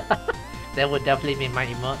 That would definitely be my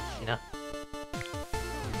emotes, you know.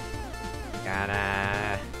 Got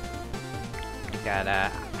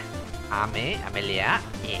Amelia.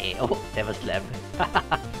 Yeah. Oh, Devil Slam.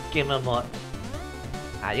 Gamer mode.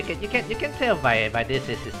 You can tell by this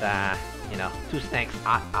is you know, 2 snacks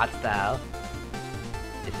art style.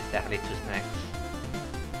 This is definitely 2 snacks.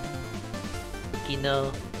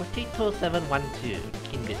 Kino Potato 712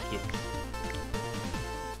 Kin Biscuits.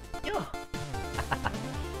 Yo.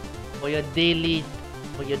 for your daily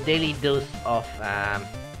dose of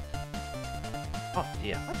oh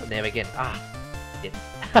dear, what's the name again? Ah, shit.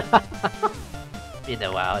 It's been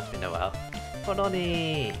a while.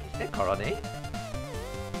 Korone. Is that Korone?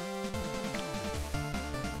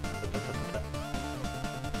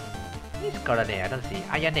 It's Korone. I don't see.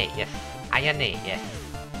 Ayane. Yes. Ayane. Yes.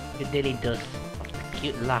 Your daily dose of the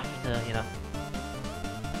cute laughter. You know.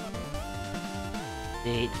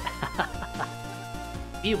 Date.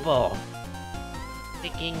 People.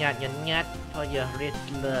 Taking out your nut for your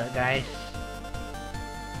regular guys.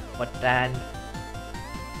 What then?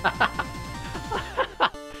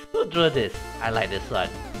 Who drew this? I like this one.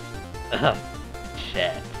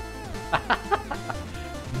 Chat.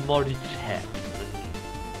 Mori chat.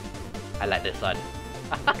 I like this one.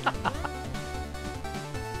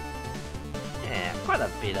 Yeah, quite a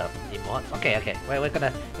bit of emotes. Okay. We're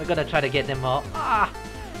gonna try to get them all. Ah,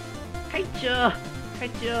 Kaicho,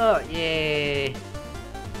 yay!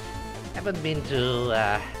 Haven't been to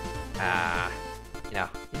you know,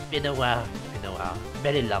 it's been a while,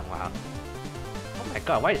 very long while. Oh my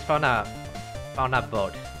god, why is fauna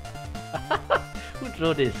boat? Who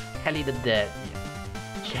drew this? Kelly the Dead.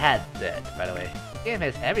 Chad Dead, by the way. Game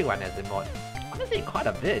has everyone as emote. Honestly, quite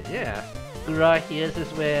a bit, yeah. Gura here's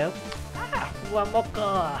as well. Ah,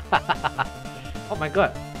 Wamoko. Oh my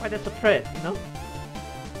god, why that's separate, you know?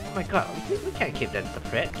 Oh my god, we can't keep them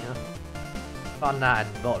separate, you know? Fauna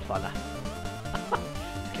and boat fauna.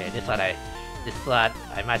 Okay, this one I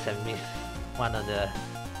must have missed one of the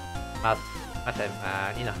must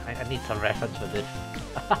have you know, I need some reference for this.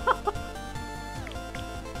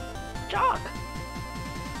 Shark!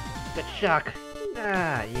 Good shark!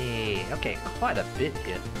 Ah, yeah. Okay, quite a bit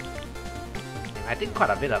here. And I think quite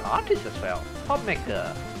a bit of artists as well.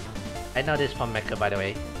 Homemaker. I know this Homemaker, by the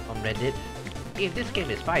way, from Reddit. If this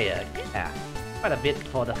game is fire, yeah, quite a bit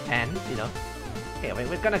for the fans, you know. Okay,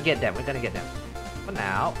 we're gonna get them. For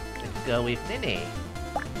now, let's go with Nene.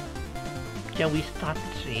 Can we start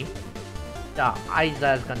the stream? The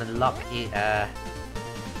Aiza's gonna log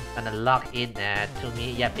in to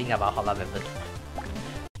me yapping about Holo members.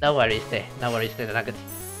 No worries there, the nuggets.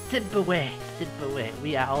 Simp away.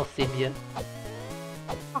 We are all simian.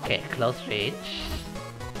 Okay, close range.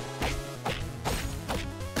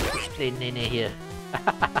 Play Nene here.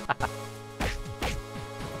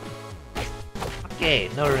 Okay,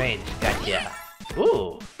 no range, gotcha.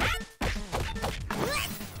 Ooh,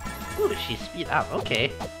 she speed up,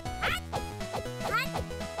 okay.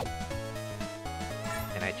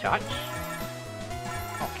 Can I charge?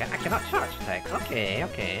 Oh, I cannot charge attacks,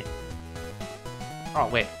 okay. Oh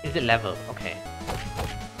wait, is it level? Okay.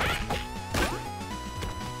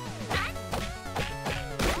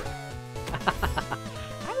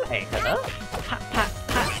 I like her. Ha.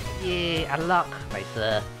 Yeah, unlock,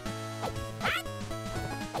 nicer.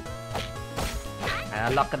 I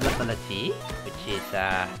unlock an ability, which is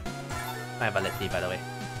my ability, by the way.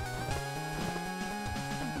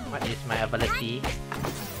 What is my ability?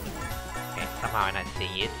 Okay, somehow I'm not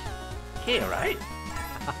seeing it. Okay, right?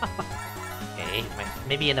 Okay,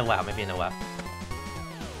 maybe in a while.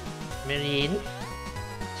 Marine.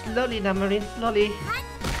 Slowly now, Marine, slowly.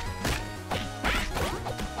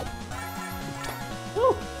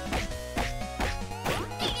 Woo!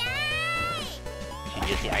 Should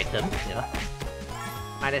use the items, you know?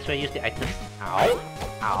 Might as well use the items. Ow!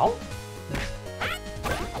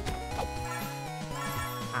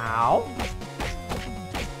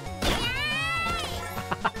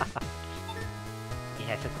 He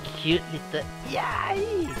has a cute little...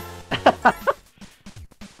 Yay!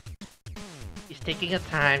 She's taking her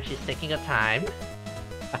time.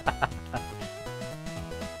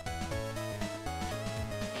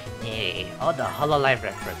 Yeah, all the Hololive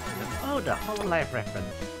reference.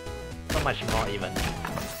 So much more even.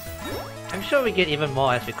 I'm sure we get even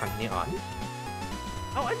more as we continue on.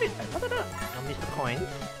 Oh, I missed the coins.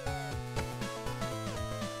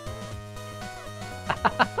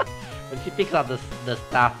 When she picks up the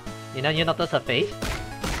stuff, you notice her face?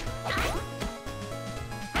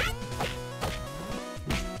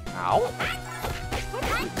 Ow!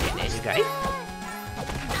 Hey, you guys.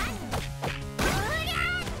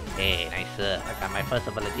 Hey, nice. I got my first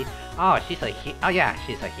ability. Oh, she's a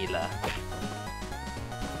healer.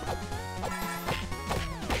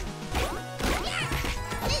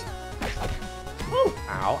 Ooh,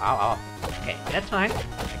 ow. Okay, that's fine.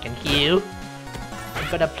 I can heal. I'm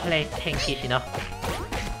gonna play tankish, you know.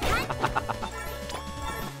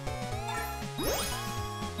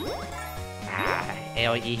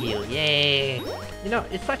 AoE heal, yay! You know,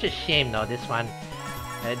 it's such a shame though, this one.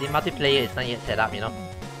 The multiplayer is not yet set up, you know.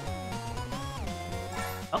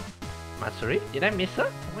 Oh, Matsuri? Did I miss her?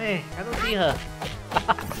 Wait, I don't see her.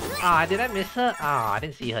 Ah, did I miss her? Ah, I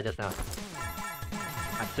didn't see her just now.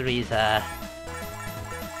 Matsuri is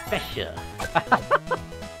special.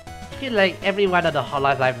 I feel like every one of the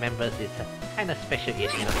Hololive members is kind of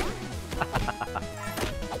special-ish, you know?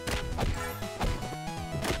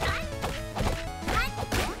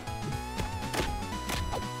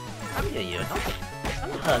 Come here, you.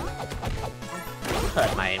 Don't hurt. Don't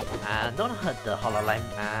hurt my. Don't hurt the Hololive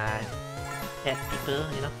dead people,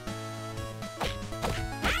 you know?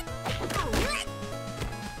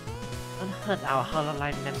 Don't hurt our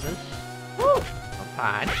Hololive members. Woo! One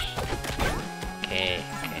punch. Okay,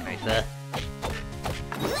 nicer.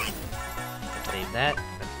 Let's save that.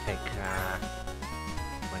 Let's take,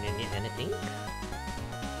 when you need anything.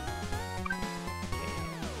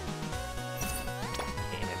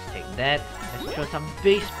 Okay, let's take that. Let's throw some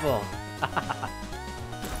baseball.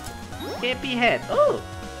 KP head. Oh!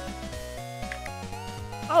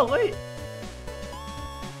 Oh, wait!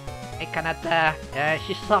 Hey, Kanata.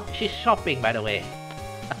 She's shopping, by the way.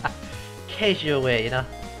 Casual way, you know?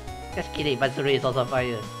 Just kidding, Matsuri is also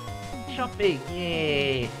fire. Shopping,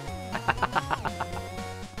 yay!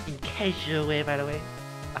 In casual way, by the way.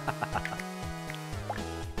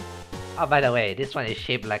 Oh, by the way, this one is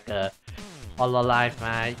shaped like a Hololive,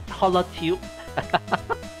 Holotube.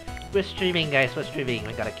 We're streaming, guys, we're streaming.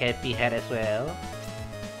 We got a KP head as well.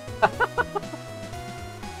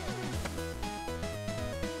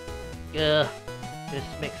 Yeah, just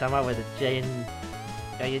make someone with a giant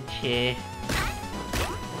chair.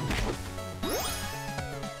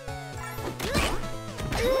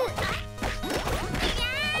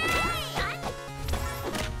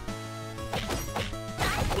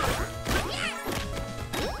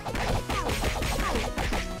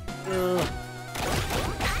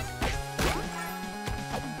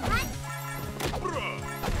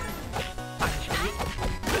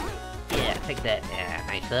 Yeah, take that. Yeah,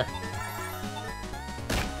 nicer.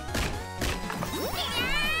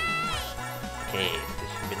 Okay, this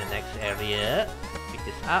should be the next area. Pick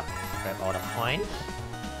this up, grab all the coins.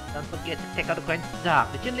 Don't forget to take out the coins.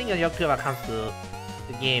 Dark, did you link your Pure accounts to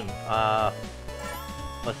the game?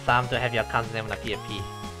 For some to have your account's name on the PFP?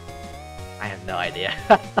 I have no idea.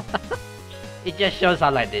 It just shows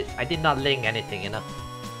up like this. I did not link anything, you know.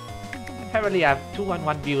 Apparently I have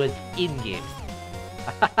 211 viewers in-game.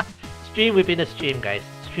 Stream within a stream, guys.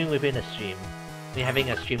 Stream within a stream. We're having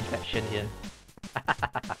a stream section here.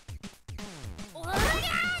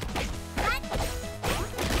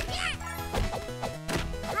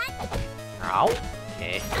 Ow.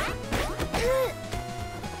 Okay.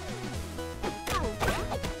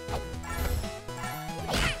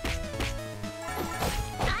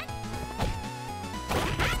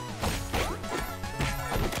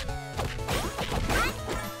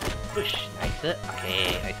 Push. Nicer.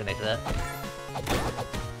 Okay. Nicer.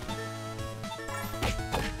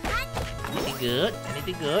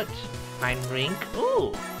 Anything good? Time ring.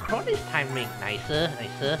 Ooh. Chronis time ring. Nicer.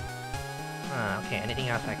 Okay, anything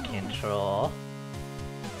else I can throw?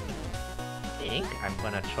 I think I'm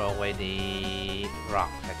gonna throw away the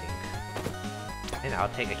rocks, I think. And I'll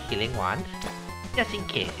take a healing wand. Just in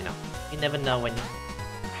case, you know. You never know when...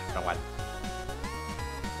 Wrong one.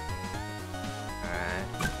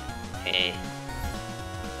 Okay.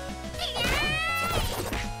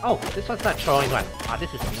 Oh, this one's not throwing one. Oh,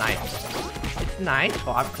 this is nice. It's nice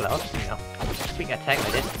for up close, you know. Quick attack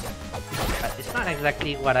like this. But it's not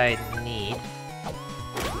exactly what I need.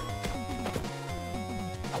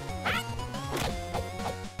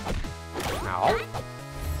 Ow.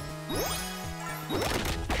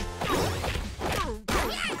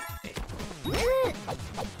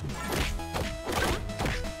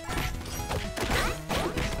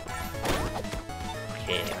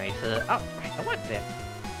 Okay, nice. Oh, I don't want that.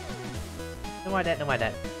 Don't want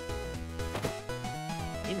that.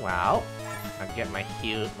 Meanwhile, I'll get my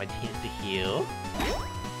teams to heal.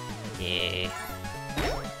 Yeah.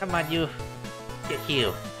 Come on, you. Get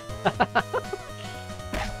healed.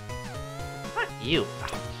 Not you.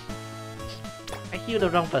 I healed the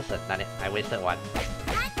wrong person. Damn it. I wasted one.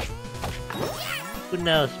 Who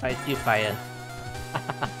knows if I still fire.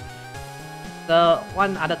 So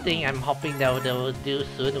one other thing I'm hoping they will do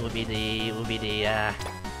soon will be the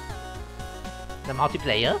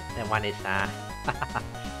multiplayer. That one is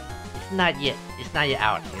it's not yet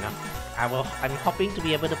out, you know. I'm hoping to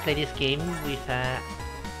be able to play this game with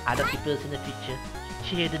other people in the future.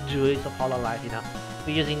 Share the joys of Hololive, you know.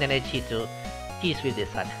 We're using the energy to tease with this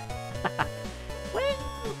one. Well,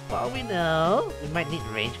 for all we know, we might need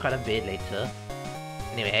range quite a bit later.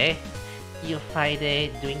 Anyway, you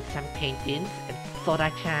Friday doing some paintings and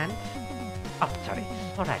Soda-chan. Oh, sorry.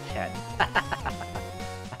 Alright, chat.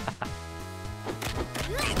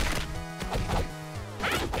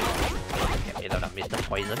 Get rid of Mr.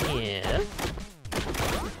 Poison here.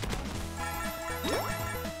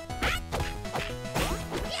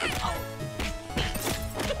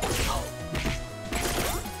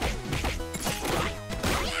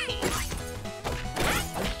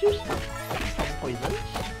 Poison.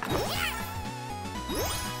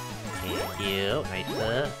 Okay, heal.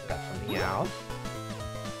 Nicer. Got something else.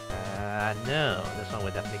 No. This one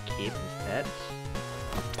we'll definitely keep instead.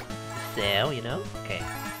 Sell, you know? Okay.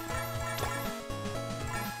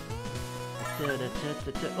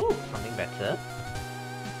 Oh, something better.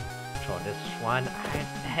 Throw this one.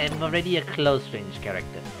 I'm already a close range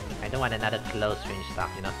character. I don't want another close range stuff,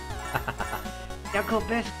 you know? Yako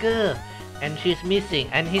best girl! And she's missing,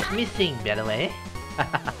 and he's missing, by the way.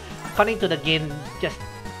 According to the game, just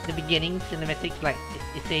the beginning cinematics, like,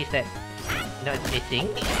 it says that, you know, it's missing.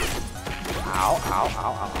 Ow, ow,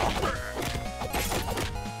 ow, ow, ow.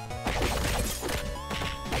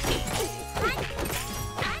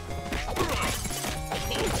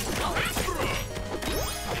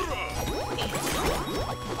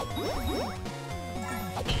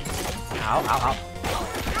 Ow, ow, ow.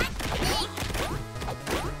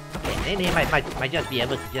 Okay, they might just be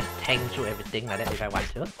able to just tank through everything like that if I want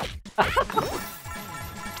to.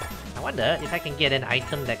 I wonder if I can get an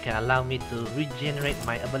item that can allow me to regenerate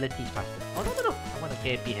my abilities faster. Oh no, I want a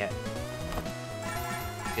KP head.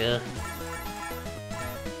 Good.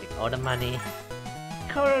 Take all the money.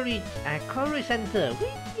 Coral Center.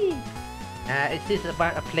 Whee! Is this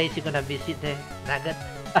about a place you're gonna visit there, Nugget?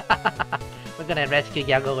 We're gonna rescue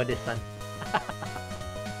Yago with this one.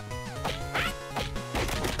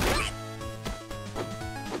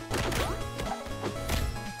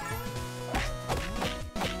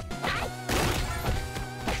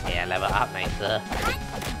 Yeah, level up nicer.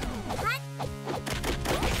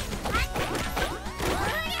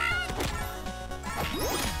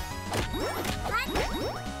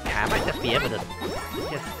 Yeah, I might just be able to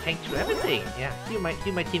just tank through everything. Yeah, see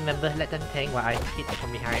my team member, let them tank while I hit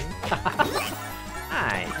from behind.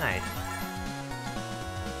 Nice.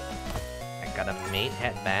 I got a mate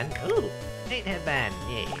headband. Ooh, mate headband,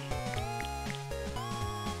 yay.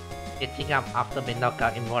 Hitting up after being knocked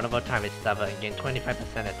out, invulnerable time is stubborn and gain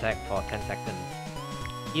 25% attack for 10 seconds.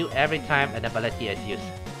 Heal every time an ability is used.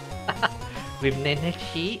 With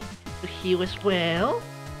Nenechi to heal as well.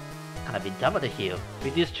 Gonna be double the heal.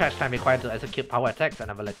 Reduce charge time required to execute power attacks and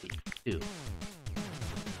ability. 2.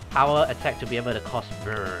 Power attack to be able to cause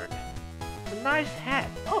burn. It's a nice hat.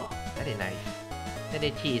 Oh, very nice.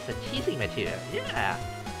 Nenechi is a cheating material. Yeah.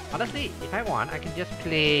 Honestly, if I want, I can just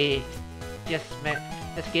play...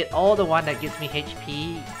 Let's get all the one that gives me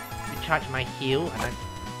HP, recharge my heal, and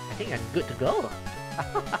I think I'm good to go.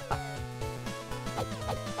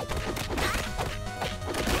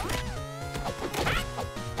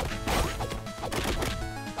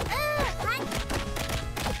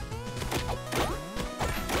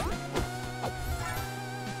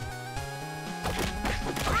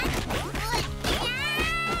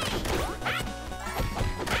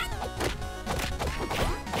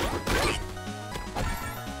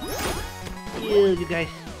 You guys,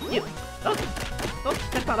 you don't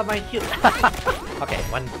step out of my queue. Okay,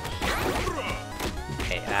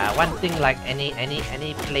 one thing like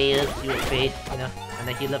any players you face, you know, and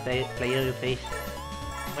the healer player you face,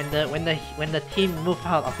 when the team move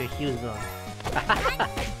out of your heal zone.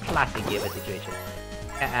 Classic gamer situation.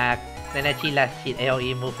 Nenechi last hit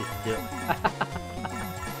AoE move is due.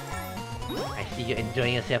 I see you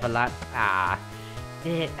enjoying yourself a lot.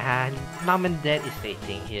 Mom and Dad is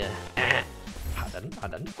facing here.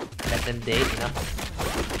 Pardon. Let them date, you know.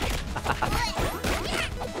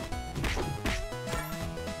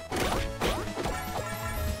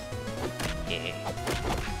 Okay.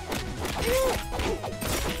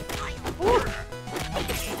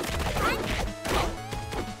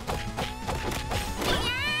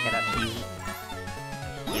 Cannot see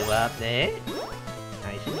you up there.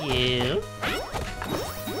 Nice and you.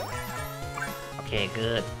 Okay,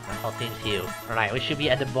 good. The whole team's healed. Alright, we should be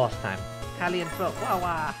at the boss time. Italian folk,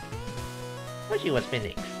 wow. Wish it was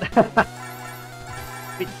Phoenix.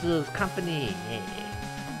 Pitsu's company. Yeah.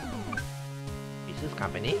 Pitsu's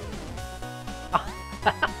company? Oh,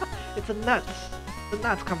 it's a nuts. The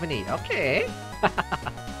nuts company. Okay.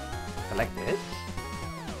 Collect this.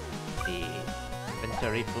 The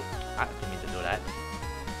inventory book. I didn't mean to do that.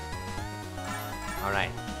 Alright.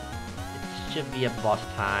 It should be a boss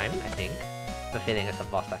time, I think. The feeling it's a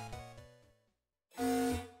boss time.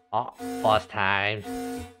 Oh, boss time.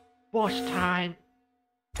 Boss time.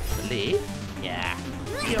 Believe? Yeah.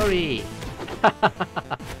 Fury!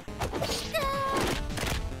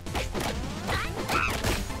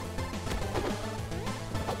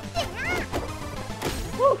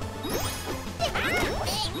 Woo!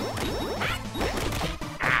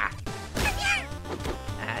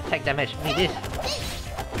 Attack damage, me this.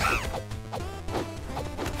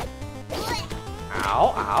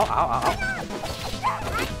 Ow, ow, ow, ow, ow.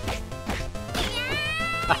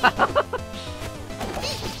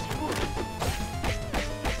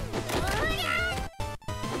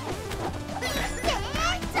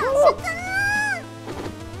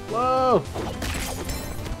 Whoa!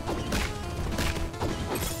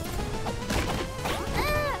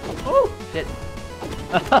 Oh, shit.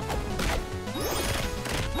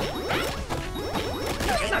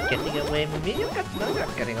 You're not getting away with me. You're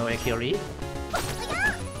not getting away, Kyori.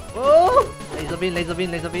 Oh! Laser beam, laser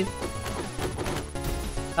beam, laser beam.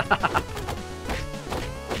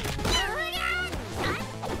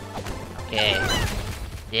 Okay.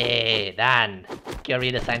 Yay, done.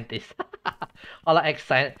 Kyori the scientist. Holo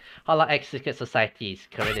X Secret Society is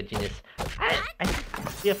Kyori the genius.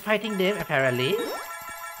 We are fighting them apparently.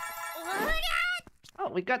 Oh,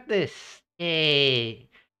 we got this. Yay.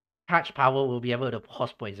 Charge power will be able to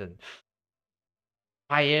cause poison.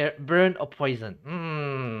 Fire, burn, or poison.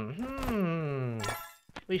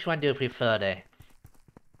 Which one do you prefer there?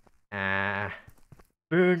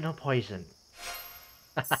 Burn or poison?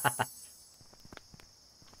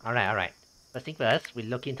 Alright. First thing first, we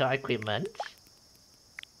look into our equipment.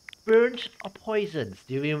 Burns or poisons?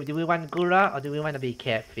 Do we want Gura or do we want to be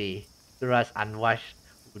carefree? Gura's unwashed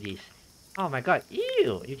hoodies. Oh my god,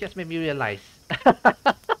 ew! You just made me realize.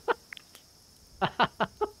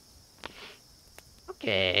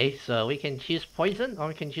 Okay, so we can choose poison or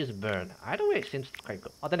we can choose burn. Either way it seems quite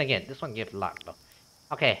good. Oh, then again, this one gives luck though.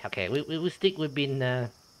 Okay, we will stick with being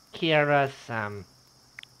Kiara's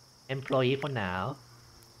employee for now.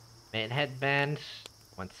 Made headbands,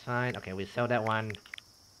 one's fine. Okay, we sell that one.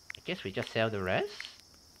 I guess we just sell the rest.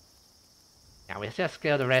 Yeah, we just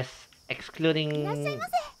sell the rest, excluding.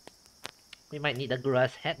 We might need the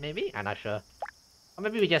Gura's head, maybe. I'm not sure. Or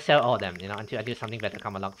maybe we just sell all of them, you know, until something better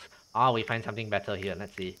comes along. Oh, we find something better here.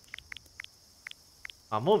 Let's see.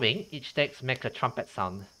 While moving, each text makes a trumpet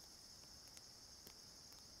sound.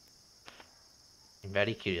 I'm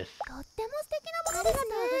very curious.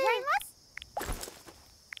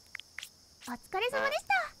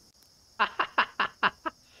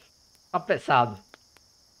 Trumpet sound.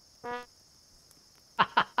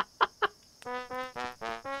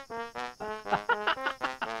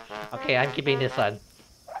 Okay, I'm keeping this one.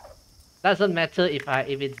 Doesn't matter if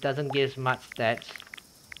it doesn't give much stats.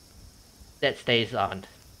 That stays on.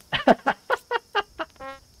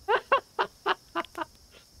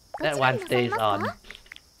 That one stays on.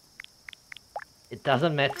 It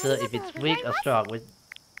doesn't matter if it's weak or strong, with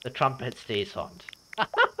the trumpet stays on.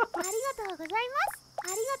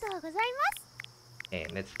 Okay,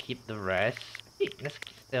 let's keep the rest. Hey, let's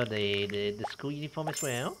sell the school uniform as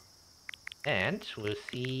well. And we'll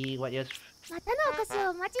see what else.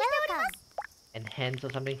 Enhance or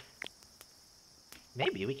something.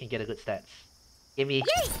 Maybe we can get a good stats. Give me.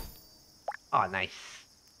 Oh, nice.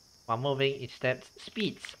 While moving, each step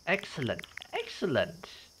speeds. Excellent. Excellent.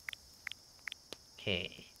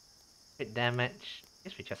 Okay. Crit damage.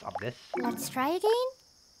 Guess we just up this. Let's try again.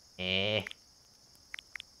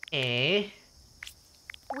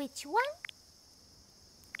 Which one?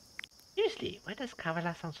 Seriously, why does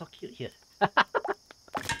Kavala sound so cute here?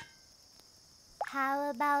 How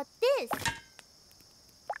about this?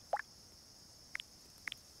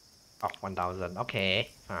 Oh, 1000. Okay,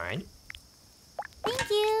 fine. Thank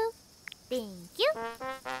you. Thank you.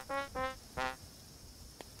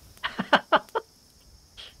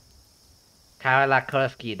 Kavala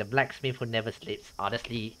Kurosky, the blacksmith who never sleeps.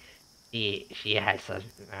 Honestly, she has a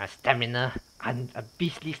stamina, a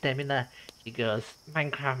beastly stamina. She goes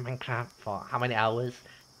Minecraft for how many hours?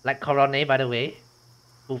 Like Corone, by the way,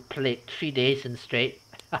 who played 3 days in straight.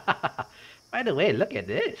 By the way, look at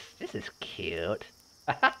this. This is cute.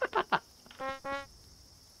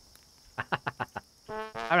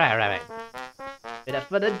 Alright. Without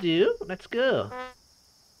further ado, let's go.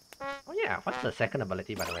 Oh yeah, what's the second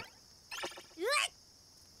ability, by the way?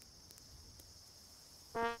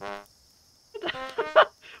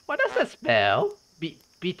 What does that spell?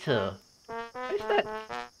 Bitter. What is that?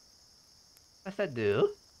 What does that do?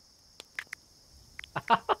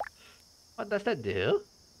 What does that do?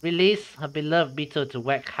 Release her beloved beetle to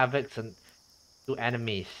wreak havoc to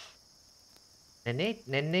enemies.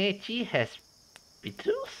 Nenechi has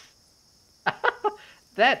beetles?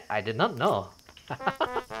 That I did not know.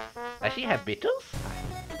 Does she have beetles?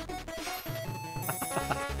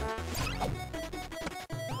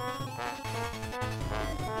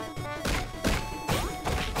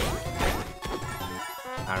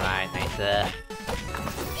 Alright, nice.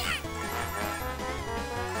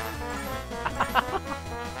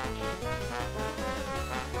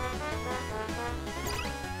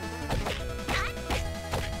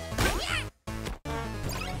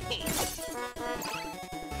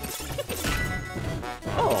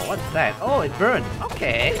 Oh, what's that? Oh, it burned.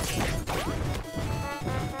 Okay.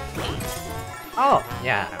 Oh,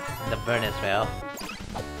 yeah, the burn as well.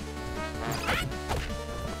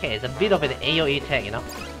 Okay, it's a bit of an AoE tag, you know?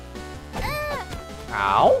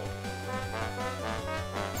 Ow!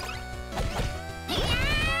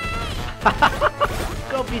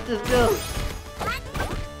 Go, Beatles, go!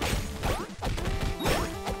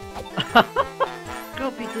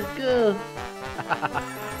 Go, Beatles, go!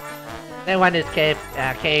 That one is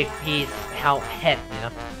KFP's head, you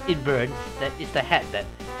know? It burns. That is the head that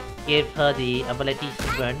gave her the ability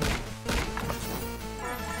to burn.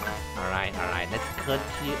 Alright, let's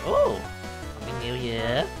continue. Oh! Something new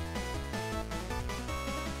here.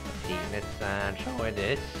 Let's see, let's throw away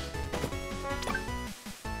this.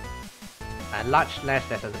 A large slash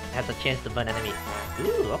that has a chance to burn enemy.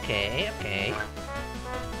 Ooh, okay.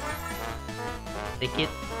 Take it.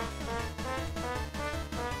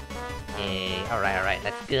 Okay, alright,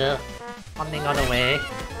 let's go. Running all the way.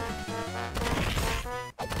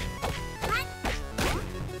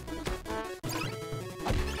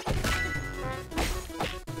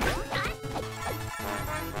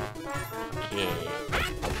 Okay.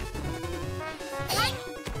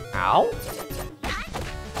 Ow!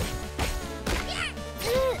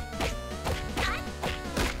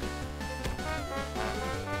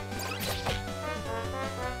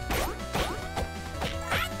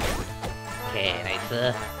 Okay,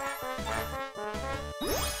 nice.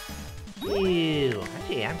 Ew.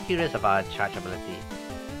 Actually, I'm curious about charge ability.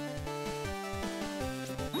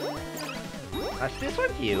 Is this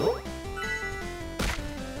one you?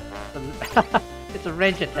 It's a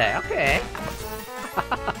range attack, okay.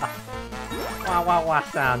 Wah wah wah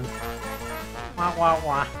sound. Wah wah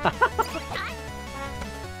wah.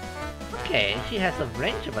 Okay, she has a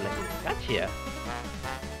range ability. Gotcha.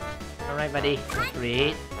 Alright, buddy. Let's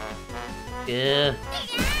read. Good.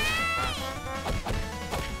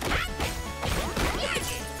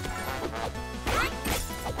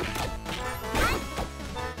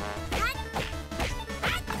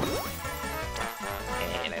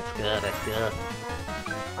 Okay, let's go.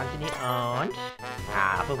 Continue on.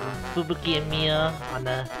 Fubuki meal on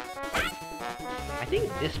the... I think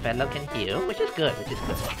this fellow can heal, which is good.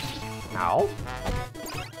 Ow.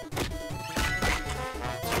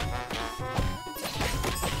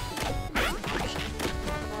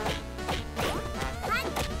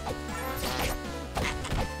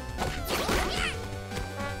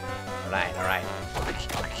 Alright.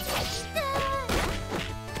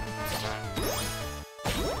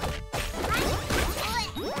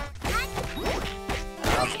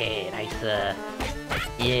 Okay, nice.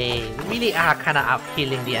 Yay, we really are kinda out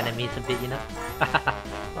killing the enemies a bit, you know?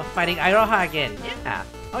 We're fighting Iroha again, yeah!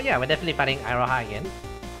 Oh yeah, we're definitely fighting Iroha again.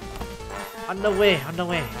 On the way,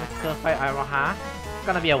 let's go fight Iroha. It's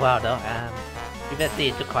gonna be a while though, previously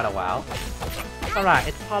it took quite a while. Alright,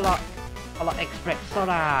 it's holoxbreak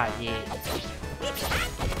Sora, yeah!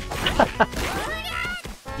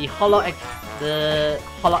 The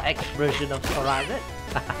holox version of Sora, is it?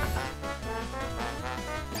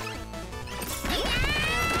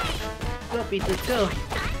 Go, Beatles, go!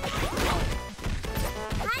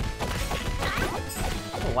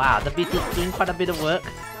 Oh, wow, the Beatles doing quite a bit of work.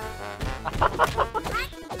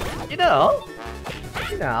 You know,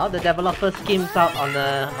 the developer schemes out on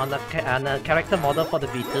the character model for the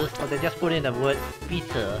Beatles, so they just put in the word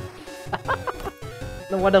Beater.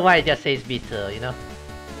 No wonder why it just says Beater, you know.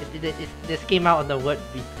 They scheme out on the word.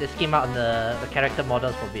 They scheme out on the character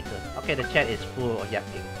models for Beater. Okay, the chat is full of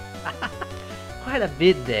yakking. Quite a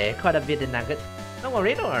bit there, the nuggets. Don't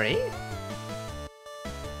worry.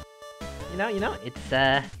 You know, it's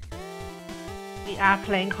we are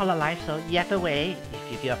playing Hololive, so yak away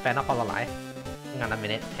if you're a fan of Hololive. Hang on a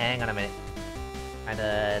minute. And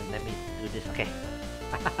let me do this. Okay.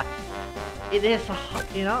 It is,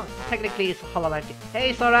 you know, technically it's a Hololive.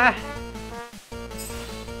 Hey, Sora.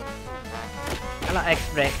 Hello,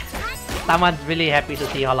 X-Break. Someone's really happy to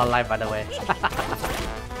see Hololive, by the way.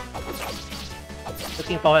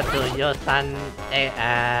 Looking forward to your son,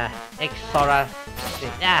 X-Sora.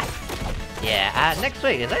 Yeah, next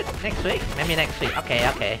week, is it? Next week? Maybe next week.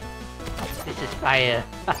 Okay. This is fire.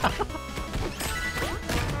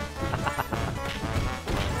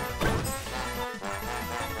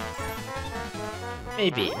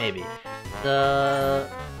 Maybe. The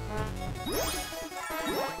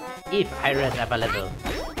if iron available.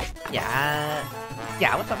 Yeah.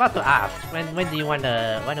 I was about to ask when do you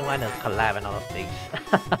wanna collab and all those things.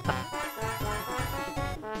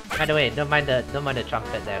 By the way, don't mind the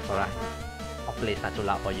trumpet there, Sora. Hopefully it's not too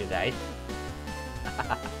loud for you guys.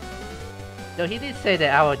 So he did say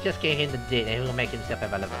that I will just give him the date and he will make himself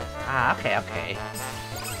available. Ah, okay.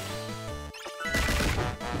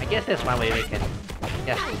 I guess that's one way we can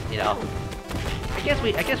just, you know. I guess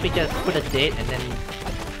we just put a date and then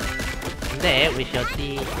from there we shall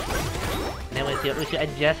see. And then we should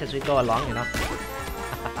adjust as we go along, you know.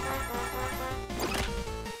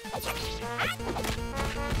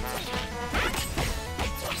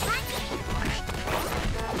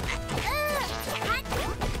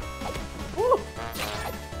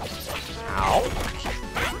 Ow.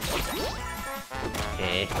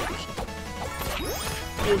 Okay.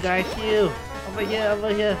 You guys, you! Over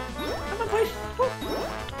here! Come on, boys! Woo.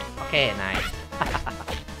 Okay, nice.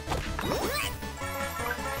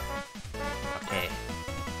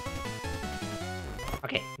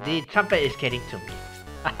 Okay, the trumpet is getting to me.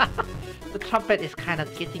 The trumpet is kind of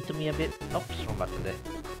getting to me a bit. Oops, wrong button there.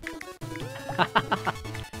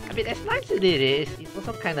 I mean, as nice as it is, it's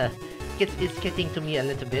also kind of it's getting to me a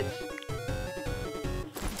little bit.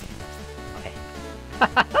 Okay.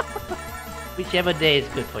 Whichever day is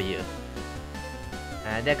good for you.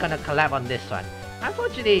 They're gonna collab on this one.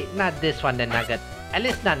 Unfortunately, not this one, the nugget. At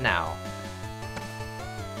least not now.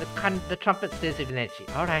 The trumpet stays with energy.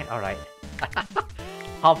 Alright.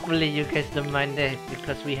 Hopefully you guys don't mind it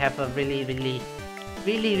because we have a really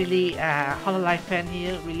Hololive fan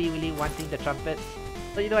here, really wanting the trumpet.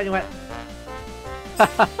 So you know what?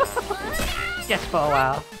 Just for a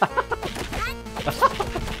while.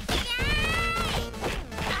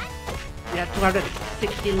 Yeah,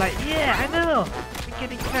 260 likes. Yeah, I know. We're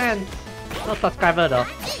getting fans. No subscriber though.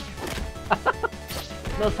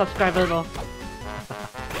 No subscriber though.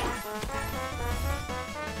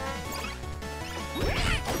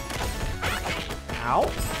 Ow.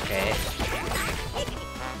 Okay.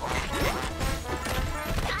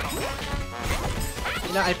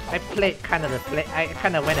 You know, I played I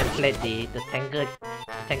kind of went and played the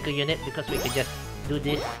tanker unit because we could just do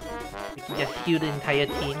this. We can just heal the entire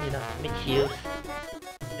team, you know, make heals.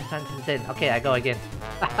 It sounds insane. Okay, I go again.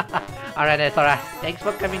 Alright, that's alright. Thanks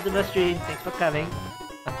for coming to the stream. Thanks for coming.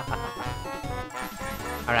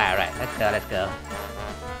 Alright, let's go.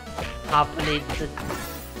 Hopefully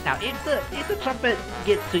now if the trumpet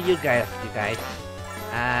gets to you guys,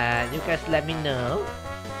 you guys let me know.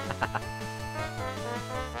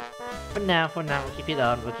 For now, we'll keep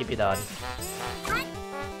it on.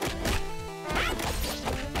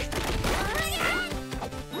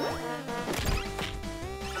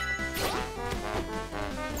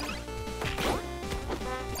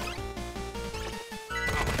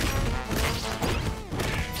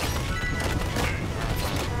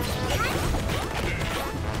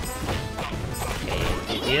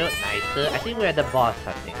 Nicer. I think we're the boss.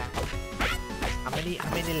 I think.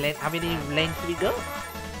 How many lanes we go?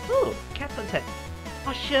 Ooh, Captain's head.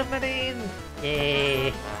 Oh, Shermanin!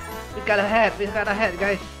 Yay! We got a head,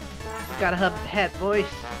 guys. We got a head, boys.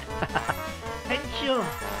 Thank you.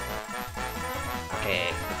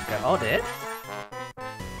 Okay, let's grab all this.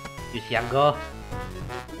 Use Yago.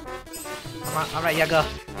 Come on, alright, Yago.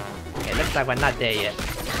 Okay, looks like we're not there yet.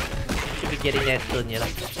 Should be getting there soon, you know.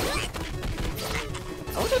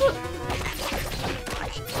 Oh, no.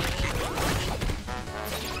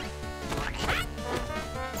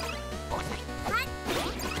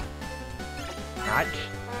 Notch.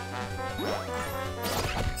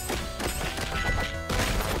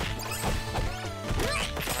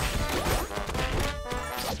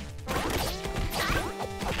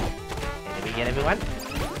 Did we get everyone?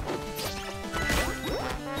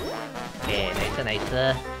 Okay,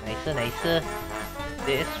 nicer.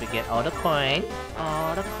 This, we get all the coins.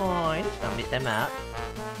 Don't miss them out.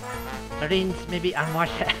 Marines maybe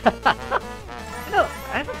unwashed. No,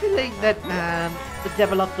 I have a feeling that the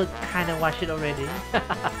developer kind of watched it already.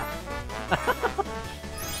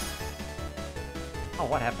 Oh,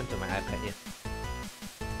 what happened to my iPad here?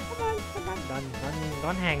 Come on,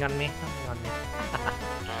 don't hang on me.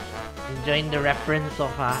 Enjoying the reference so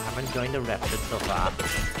far. I'm enjoying the reference so far.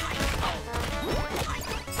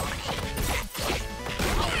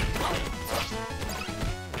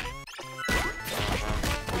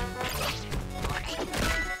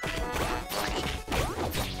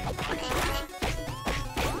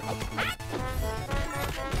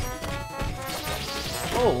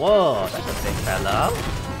 Oh, whoa, that's a big fellow.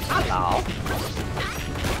 Hello.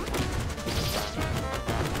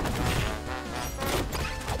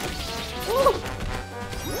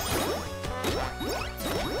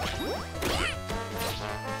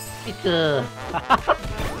 beater.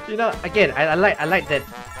 You know, again, I like that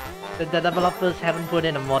the developers haven't put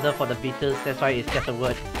in a model for the beaters. That's why it's just a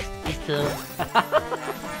word, beater.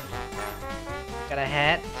 Got a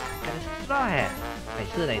hat, got a straw hat.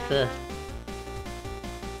 Nicer.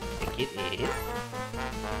 Take it in.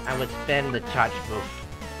 I would spend the charge booth.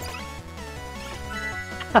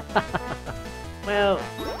 Well,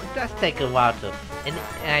 it does take a while to,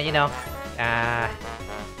 and you know,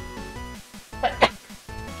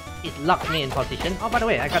 it locked me in position. Oh, by the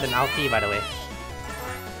way, I got an LT, by the way.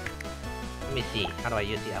 Let me see, how do I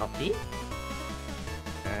use the LT?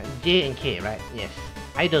 J and K, right? Yes.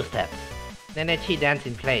 Idle steps. Then Chi dance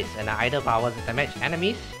in place, and the idle powers damage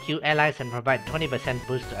enemies, heal allies, and provide 20%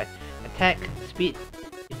 boost to attack, speed,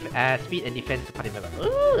 and defense to party member.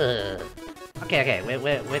 Ooh. Okay,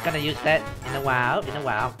 we're gonna use that in a while,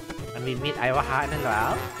 when we meet Iroha in a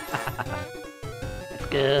while. Let's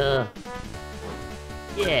go.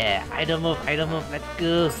 Yeah, idle move, let's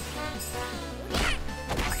go.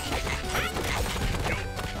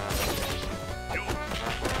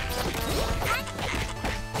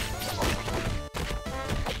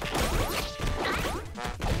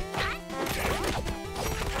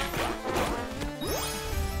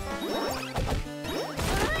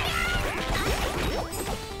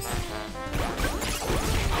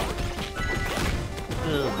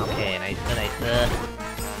 Okay, nice.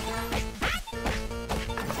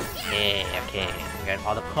 Okay. Grab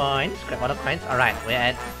all the coins. Alright, we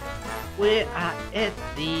are at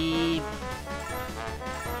the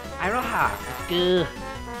Iroha. Let's go.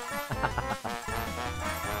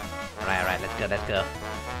 Alright, let's go.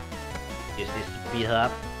 Use this to beat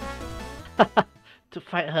her up. To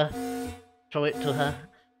fight her. Throw it to her.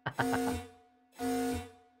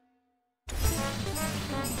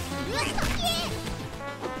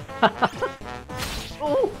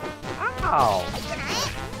 Ooh! Ow!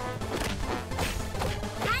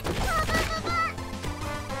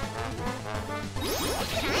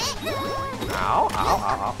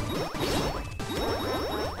 Ow.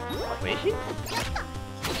 Where is she?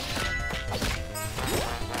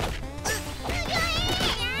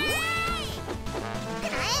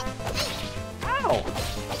 Ow!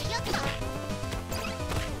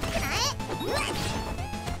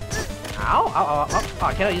 Ow. Oh,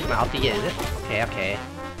 I cannot use my ulti yet, is it? Okay.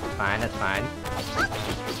 Fine, that's fine.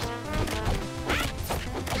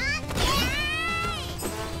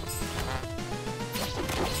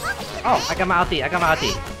 Oh, I got my ulti.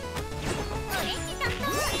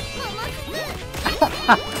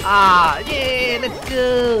 Ah, yeah, let's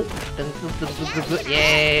go.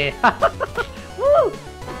 Yeah. Woo.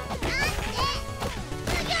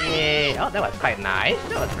 Yeah. Oh, that was quite nice.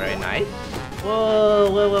 That was very nice.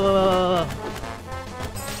 Whoa.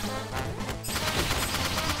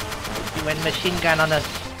 He went machine gun on us.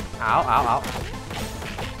 Ow.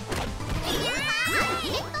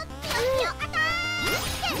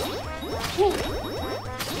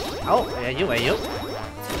 Oh, where are you?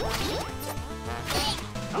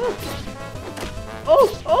 Oh!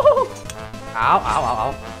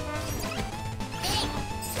 Ow.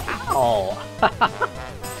 Ow!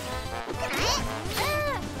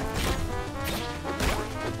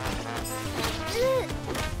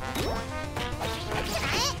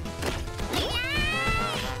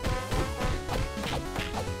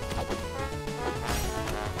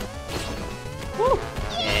 Woo!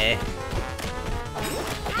 Yeah.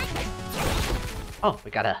 Oh,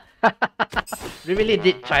 we got her. We really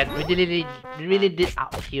did try. We really did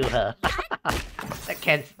out-heal her.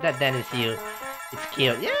 That then is you. It's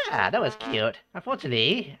cute. Yeah, that was cute.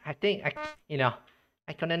 Unfortunately, I think I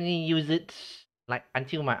can only use it like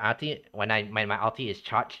until my ulti when my ulti is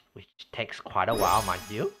charged, which takes quite a while, mind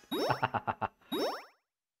you.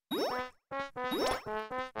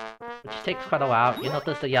 Which takes quite a while. You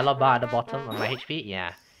notice the yellow bar at the bottom of my HP?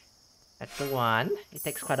 Yeah. That's the one. It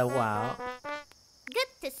takes quite a while.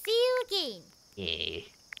 Good to see you again. Yeah.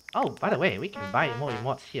 Oh, by the way, we can buy more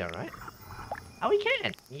emotes here, right? Oh, we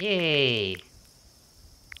can! Yay!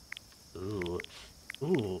 Ooh,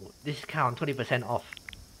 discount 20% off.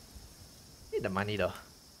 Need the money though.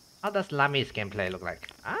 How does Lami's gameplay look like?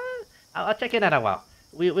 I'll check it out a while.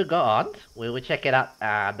 We'll go on. We'll check it out,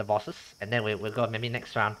 the bosses, and then we'll go maybe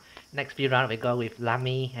next round. Next few rounds we go with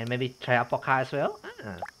Lami and maybe try out Poka as well.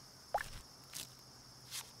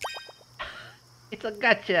 It's a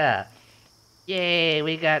gacha! Yay,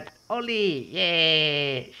 we got Oli!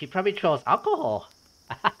 Yay! She probably throws alcohol.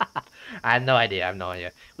 I have no idea.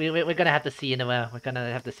 We're gonna have to see in a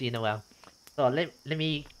while. So let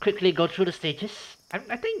me quickly go through the stages.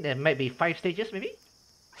 I think there might be 5 stages maybe.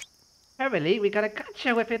 Apparently we got a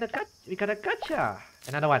gacha within a gacha. We got a gacha.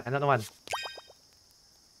 Another one, another one.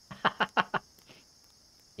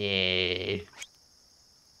 Yay.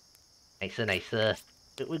 Nicer, nicer.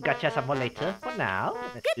 We'll gotcha some more later. For now,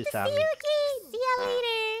 let's do some... See ya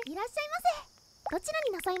later. いらっしゃいませ。どちら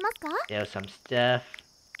になさいますか? Sell some stuff.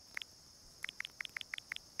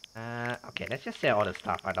 Okay, let's just sell all the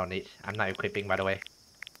stuff I don't need. I'm not equipping, by the way.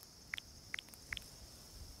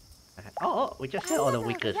 Oh, we just sell all the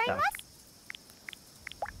weaker stuff.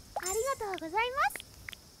 ありがとうございます。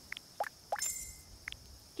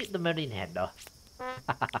 Keep the marine head though.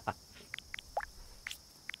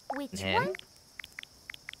 Which And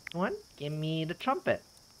one? Give me the trumpet.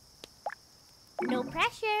 No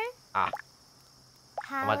pressure. Ah.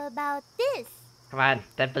 How about this? Come on,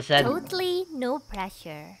 10%. Totally no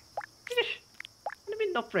pressure. What do you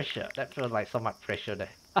mean no pressure? That feels like so much pressure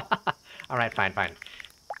there. Alright, fine, fine.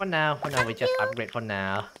 For now, we just upgrade for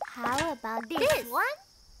now. How about this one?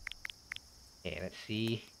 Okay, let's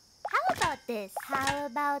see. How about this? How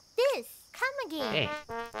about this? Come again. Hey.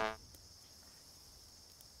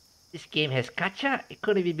 This game has gacha. It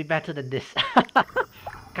couldn't even be better than this.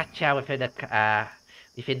 Gacha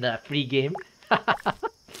within the free game.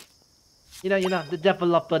 You know, the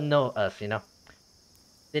developer know us, you know.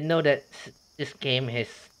 They know that this game is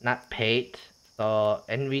not paid, so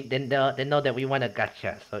they know that we want a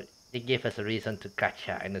gacha, so they gave us a reason to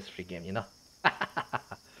gacha in this free game, you know.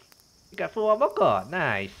 You got full Woko,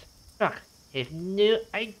 nice. Fuck, I have no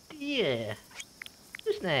idea.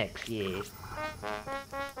 Who's next? Yeah.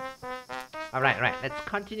 Alright, right, let's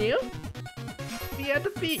continue. We are at the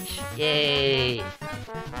beach. Yay!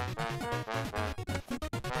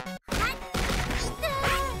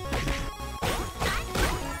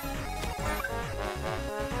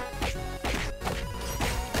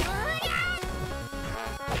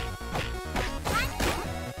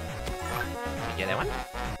 You get that one?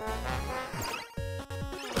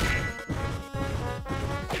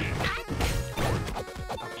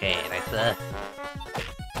 Okay, nice.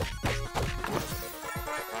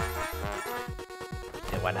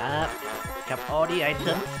 Get one up. Pick up all the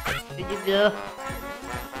items. There you go.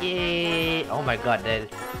 Yay! Oh my god, they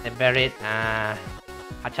buried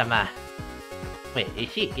Hachama. Wait, is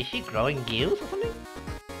she growing gills or something?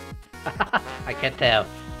 I can't tell.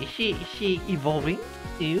 Is she evolving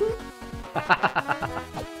still?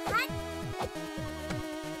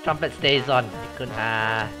 Trumpet stays on. You could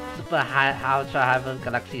super high ultra heaven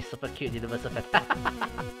galaxy super cute universe of it.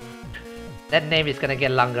 That name is gonna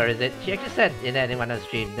get longer, is it? She actually said in anyone on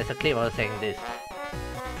stream. There's a clip of her saying this.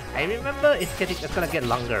 I remember it's gonna get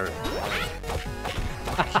longer.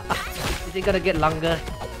 Is it gonna get longer?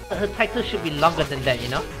 Her title should be longer than that, you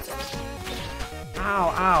know?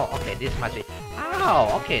 Ow, ow. Okay, this must be.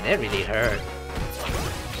 Ow. Okay, that really hurt.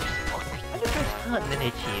 Why do you guys hurt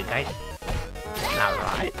Nenichi, you guys? That's not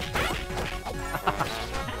right.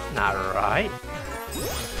 That's not right.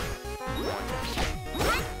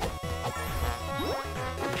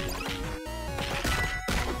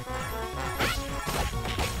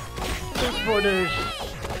 Borders.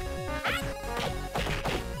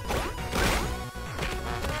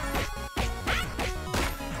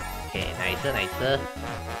 Okay, nicer, nicer.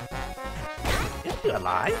 You're still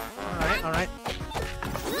alive? Alright, alright.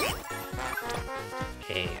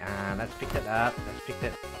 Okay, let's pick that up. Let's pick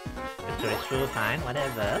that. Victory is true, fine,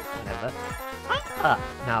 whatever, whatever. Ah,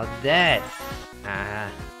 now that's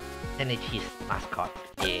Nenichi's mascot.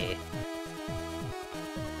 Yeah.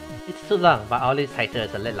 It's too long, but all these titles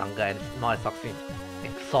is a little longer and it's more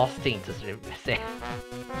exhausting to say.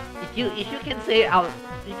 If you can say out,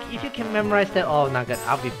 if you can memorize that all nugget,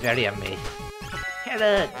 I'll be very amazed.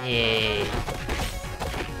 Carrot, yay!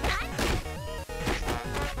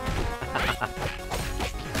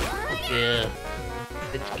 Let's go.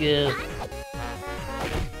 Let's go.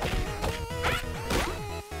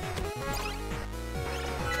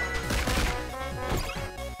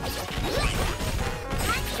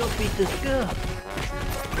 Go Peters, go!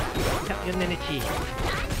 Tap your Nenichi.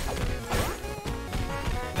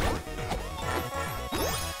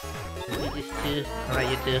 This two. Alright,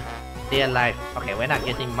 you two. Stay alive. Okay, we're not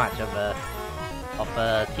getting much of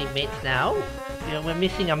teammates now. You know, we're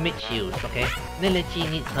missing our mid shields, okay? Nenichi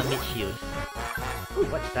needs her mid shields. Ooh,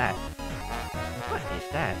 what's that? What is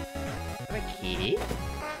that? Is that a key?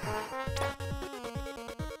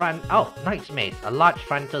 Front. Oh, nice mace. A large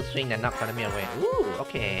frontal swing that knocks enemy away. Ooh,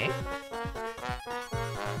 okay.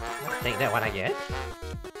 Let's take that one, I guess.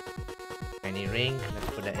 Tiny ring. Let's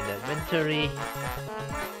put that in the inventory.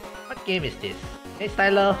 What game is this? Hey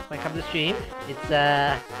Stylo, welcome to stream. It's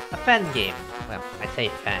a fan game. Well, I say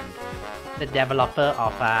fan. The developer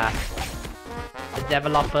of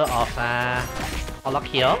Holo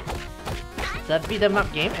kill. It's a beat 'em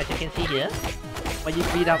up game, as you can see here. Where you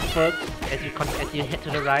beat up folks as you head to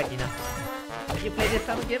the right, you know. Have you played this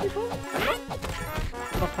type of game before?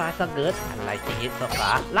 So far so good. I'm liking it so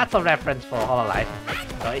far. Lots of reference for Hololive.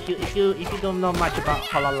 So if you don't know much about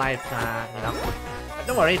Hololive, you know,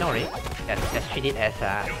 don't worry. Just treat it as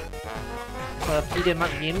a beat 'em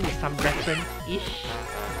up game with some reference-ish,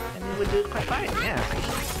 and it will do quite fine. Yeah.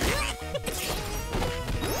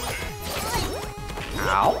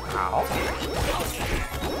 Ow.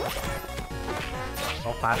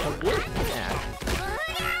 So far so good. Yeah.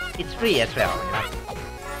 It's free as well, you know.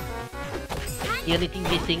 The only thing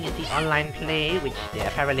missing is the online play, which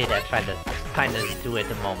apparently they're trying to do at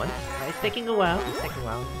the moment. But it's taking a while.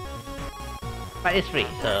 But it's free,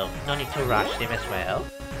 so no need to rush them as well.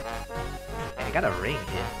 And I got a ring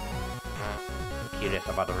here. I'm curious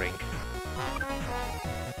about the ring.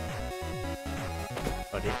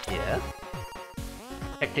 For this here.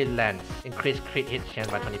 Protected lens. Increase crit hit chance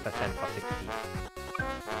by 20% for 60.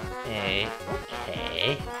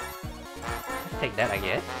 Okay. Let's take that, I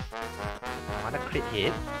guess. Another crit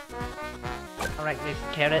hit. Alright, Miss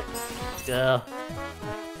Carrot. Let's go.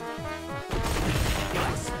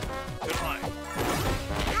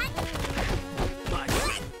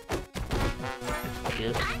 That's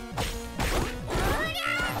good.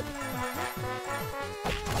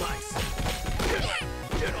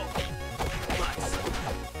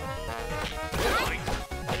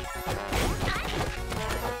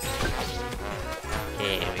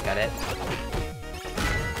 Okay, we got it.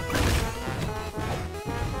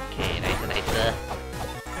 Okay, nice.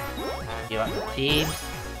 Give up the team.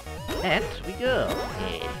 And we go.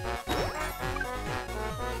 Okay.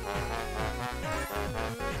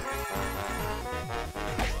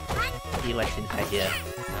 See what's inside here.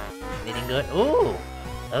 Anything good? Ooh!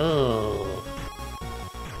 Oh!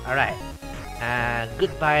 Alright.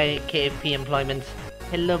 Goodbye KFP employments.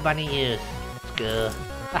 Hello bunny ears. Let's go.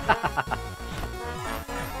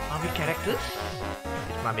 Mommy characters?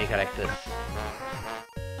 It's mommy characters.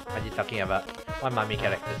 What are you talking about? What mommy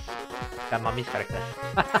characters? The mommy's characters.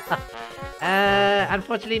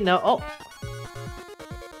 Unfortunately no. Oh!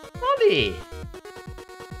 Mommy!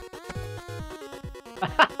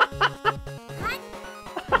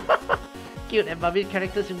 Cute and mommy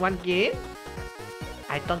characters in one game?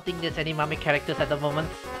 I don't think there's any mommy characters at the moment.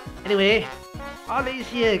 Anyway, Ollie's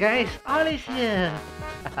here, guys. Ollie's here.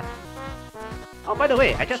 Oh, by the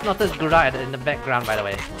way, I just noticed Gura in the background, by the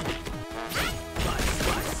way.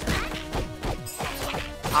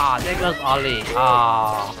 Ah, there goes Ollie.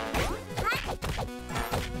 Ah.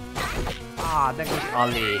 Ah, there goes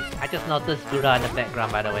Ollie. I just noticed Gura in the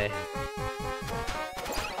background, by the way.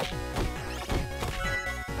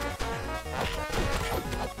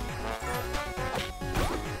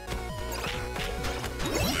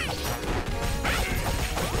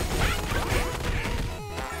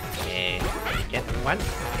 One.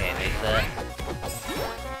 Okay, nice.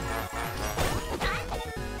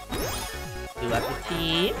 You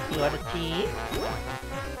are the team.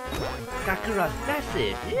 Kakura's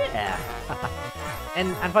massive, yeah.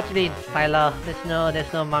 And unfortunately in Styler,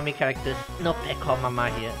 there's no mommy characters, no Peko Mama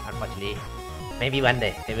here, unfortunately. Maybe one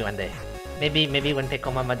day. Maybe when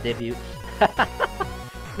Peko Mama debuts.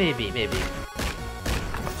 maybe.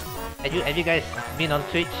 Have you guys been on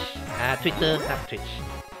Twitch? Twitter, not Twitch.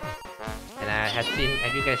 And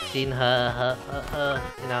have you guys seen her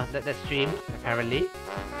you know, that stream, apparently?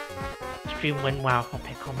 Stream went wow for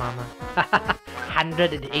Peko Mama.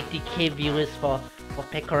 180k viewers for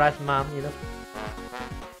Pekora's mom, you know?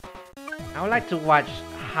 I would like to watch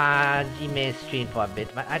Hajime's stream for a bit,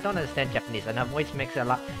 but I don't understand Japanese, and her voice makes it a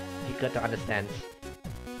lot difficult to understand.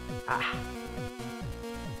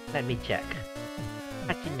 Let me check.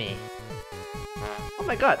 Hajime. Oh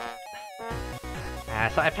my god!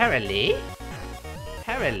 So apparently,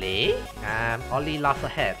 Ollie lost her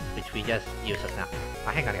head, which we just used now.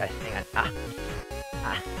 Hang on guys, hang on.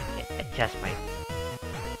 Adjust my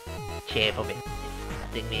chair for a bit.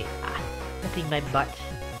 Nothing my butt.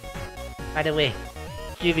 By the way,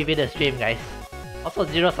 GV video stream guys. Also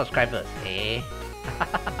 0 subscribers, eh?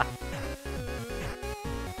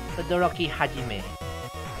 Todoroki Hajime.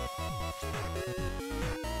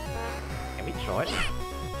 Can we throw it?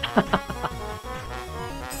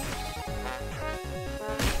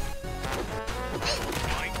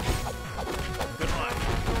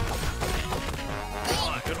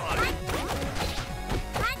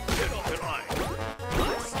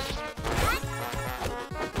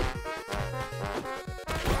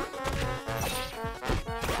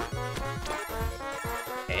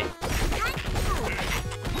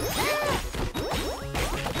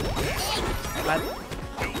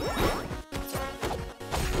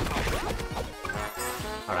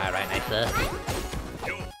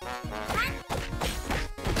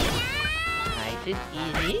 Nice and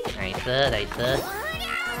easy. Nicer.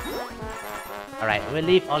 Alright, we'll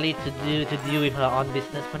leave Ollie to deal with her own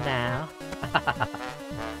business for now.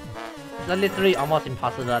 It's literally almost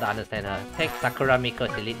impossible to understand her. Take Sakura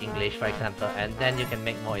Miko's Elite English for example, and then you can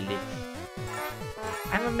make more elites.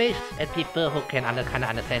 I'm amazed at people who can kinda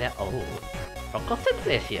understand that. Oh, Rocco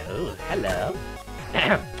Sensei is here. Oh, hello.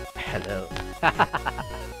 Hello.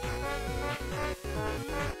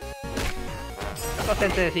 Rocco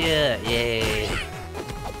Sensei is here. Yay.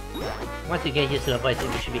 Once you get used to her voice,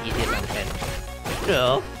 it should be easier to understand.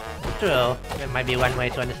 True. There might be one way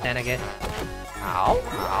to understand, I guess. Ow.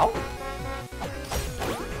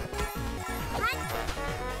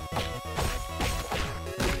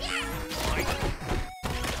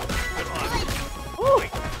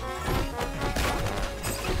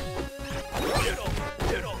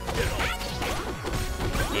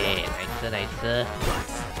 Nicer.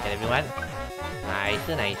 Get everyone.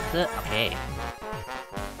 Nicer. Okay.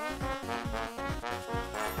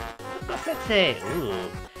 Sensei. Ooh.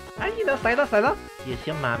 You know, Silo. Use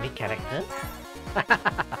your mommy character.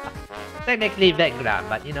 Technically background,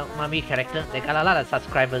 but you know, mommy character. They got a lot of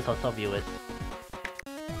subscribers, also viewers.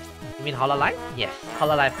 You mean Hololive? Yes,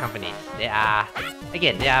 Hololive companies. They are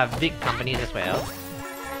big companies as well.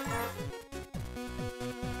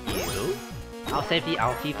 I'll save the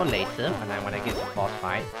ulti for later when I want to get to boss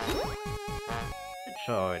fight.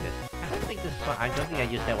 Sure, this. I don't think this one. I don't think I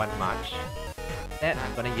use that one much. Then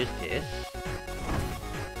I'm gonna use this.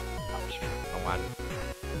 Ouch, wrong one.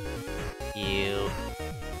 You.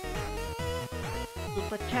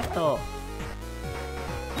 Super Chato.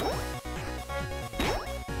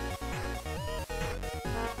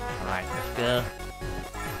 Alright, let's go.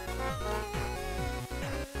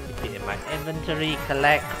 Keep it in my inventory.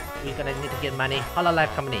 Collect. We're gonna need to get money.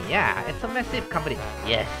 Hololive company. Yeah, it's a massive company.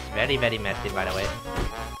 Yes, very massive by the way.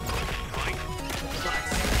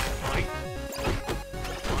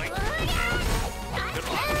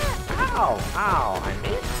 Ow, I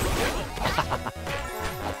missed.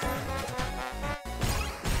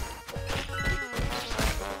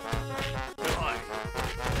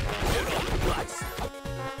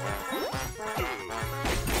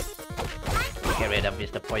 Get rid of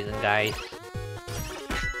Mr. Poison, guys.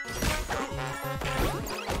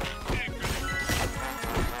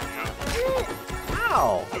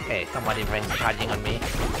 Ow! Okay, somebody ran charging on me.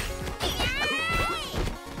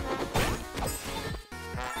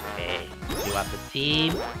 Okay, you up the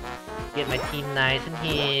team. Get my team nice and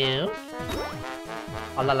healed.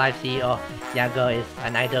 Hololive CEO Yago is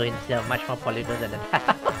an idol himself, much more popular than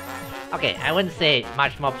that. Okay, I wouldn't say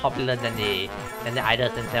much more popular than the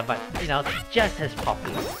idols themselves, but you know, just as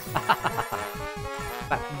popular.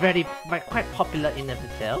 but quite popular in of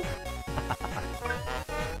itself.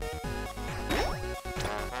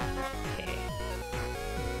 Okay.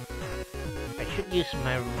 I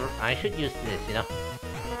should use this, you know.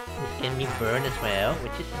 This can be burned as well,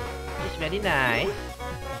 which is very nice.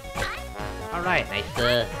 Alright,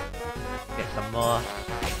 nicer. Get some more.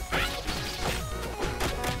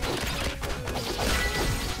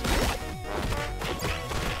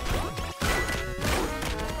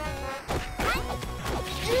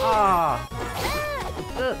 Oh,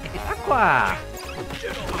 look, it's Aqua!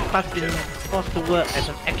 Aqua's been supposed to work as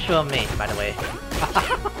an actual mate, by the way.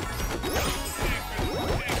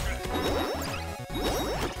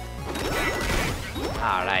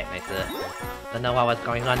 Alright, nicer. Don't know what was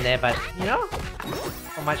going on there, but you know,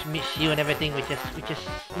 so much meat shield and everything, we just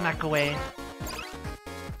snuck away.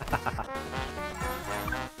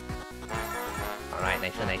 Alright,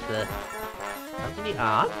 nicer. Come to the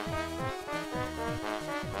art.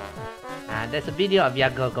 And there's a video of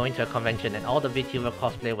Yago going to a convention and all the Vtuber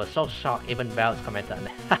cosplay was so shocked, even Bells commented on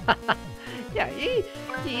it. Yeah, he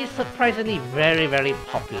is surprisingly very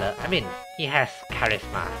popular. I mean, he has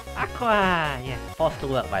charisma. Aqua! Yeah, forced to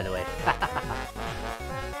work by the way.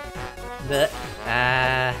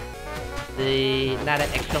 Not an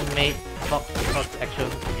actual mate, Fox actual,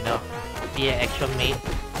 you know, be an actual mate.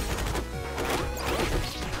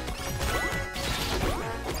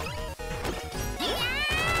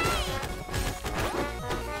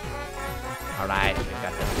 Alright, we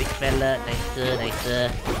got the big fella, nicer.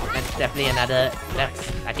 That's definitely another,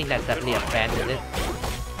 I think that's definitely a fan, is it?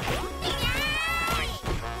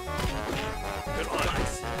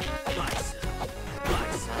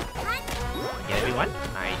 Okay, everyone,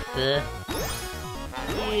 nice.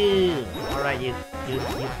 You, alright, you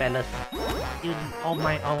fellas, all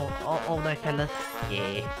my fellas,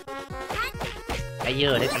 yeah. Hey you,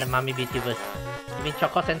 they're gonna mommy VTubers. You mean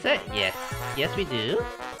Choco Sensei? Yes we do.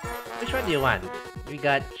 Which one do you want? We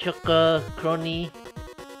got Choco, Crony.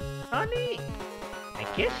 Crony? I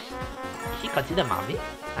guess. Is she considered mommy?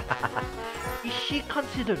 Is she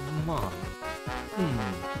considered mom?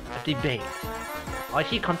 A debate. Or is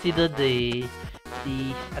she considered a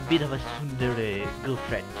bit of a tsundere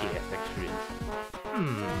girlfriend GS experience?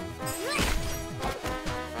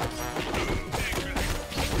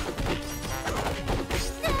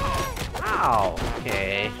 Ow,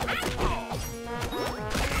 okay.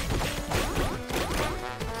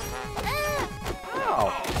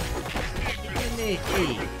 Ow. Okay.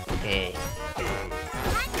 Okay.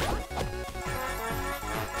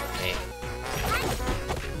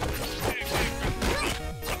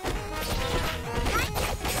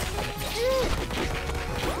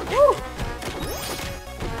 Woo!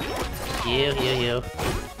 Heal.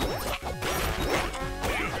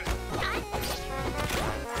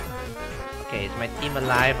 Okay, is my team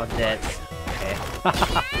alive or dead? Okay.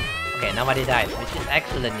 Okay, nobody died, which is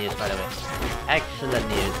excellent news, by the way. Excellent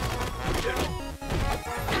news.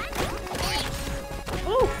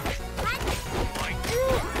 Ooh!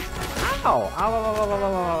 Ow!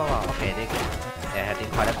 Okay, they're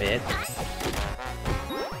hurting quite a bit.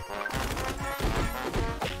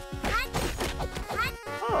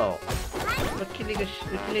 Oh! We're killing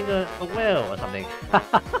a whale or something.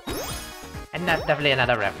 And that's definitely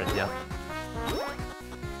another reference, yeah.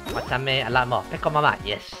 Watame, a lot more. Peko Mama,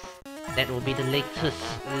 yes. That will be the latest.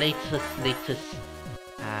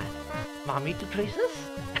 Mommy to places?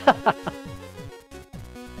 Okay,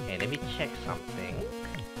 let me check something.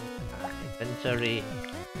 Inventory.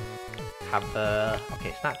 Cover. Okay,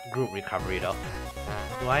 it's not group recovery though.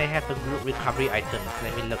 Do I have the group recovery items?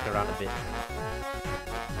 Let me look around a bit.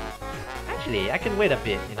 Actually, I can wait a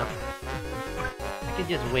bit, you know? I can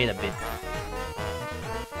just wait a bit.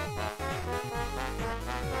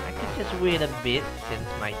 Just wait a bit since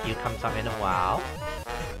my heal comes up in a while.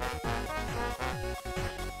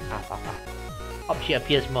 Hope she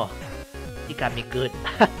appears more. He got me good.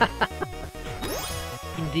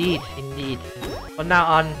 Indeed. From now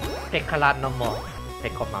on, Pekkalat no more.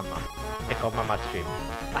 Peko Mama stream.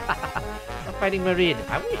 I'm fighting Marine.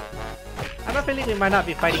 I have a feeling we might not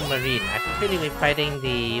be fighting Marine. I have a feeling we're fighting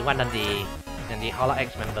the one of the Holo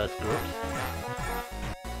X members groups.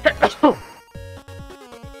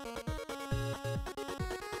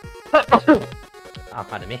 Oh,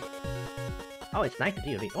 pardon me. Oh, it's nice to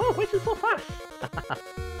do it. Oh, why is it so fast?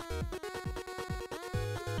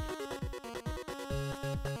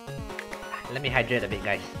 Let me hydrate a bit,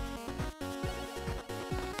 guys.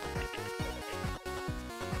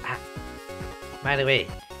 By the way,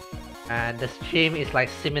 the stream is like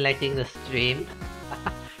simulating the stream.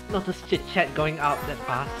 Not the chit chat going out that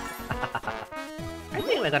fast. I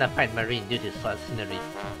think we're gonna find Marine due to such scenery.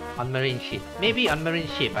 On Marine ship. Maybe on Marine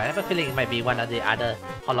ship. I have a feeling it might be one of the other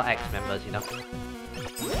Holo X members, you know.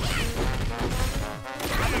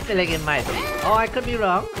 I feel like it might be. Oh, I could be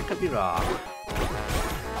wrong.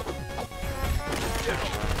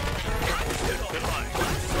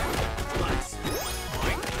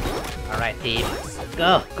 Alright team.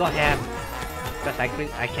 Go ham. Because I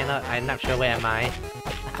cannot, I'm not sure where am I.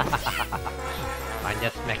 I'm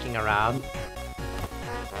just smacking around.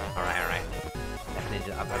 Alright.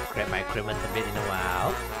 Definitely upgrade my equipment a bit in a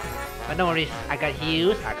while. But no worries, I got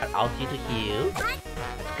heals, I got ulti to heal.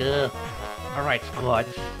 Let's go. Alright squad.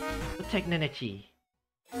 Protect energy.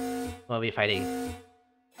 Who are we fighting?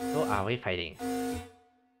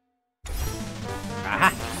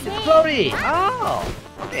 Aha! It's Glory! Oh!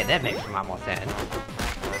 Okay, that makes a lot more sense.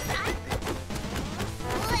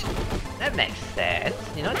 That makes sense.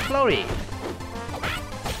 You know, it's Glory.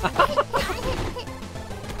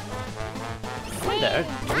 I wonder,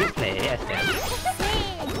 do we play as them?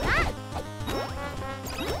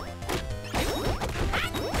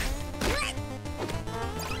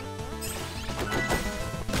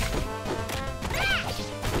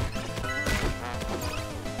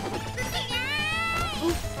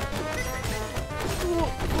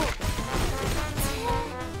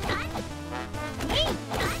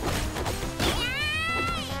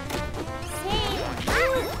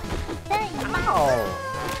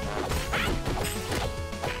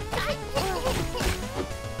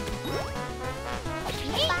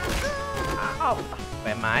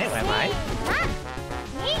 Where am I?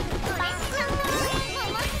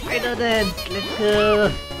 I know then! Let's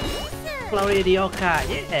go! Glory Dioka,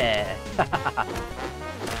 yeah!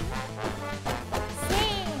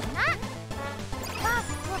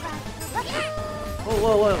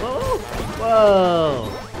 Whoa!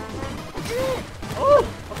 Oh!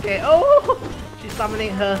 Okay, oh! She's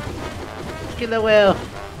summoning her killer whale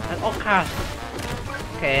and Okas.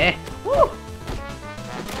 Okay.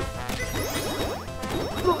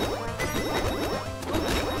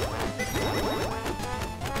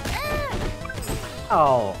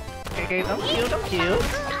 Oh, okay, don't kill, don't kill.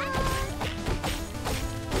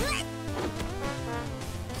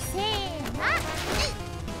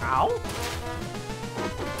 Ow.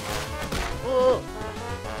 Oh.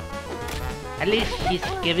 At least she's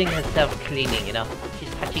giving herself cleaning, you know. She's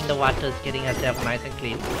touching the waters, getting herself nice and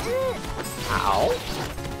clean. Ow.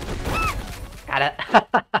 Got it.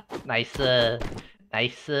 Nicer.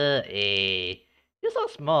 Nicer. Eh. You're so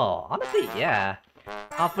small. Honestly, yeah.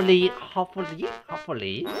 Hopefully,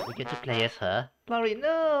 we get to play as her. Glory,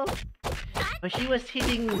 no! But she was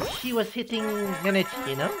hitting Nenechi,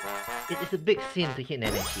 you know? It is a big sin to hit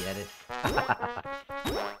Nenechi, that is.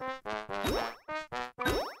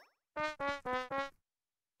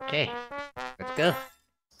 Okay, let's go.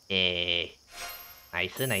 Eh,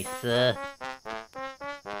 nicer, nicer.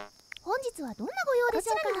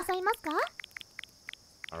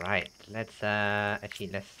 Alright, let's actually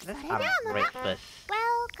let's upgrade first.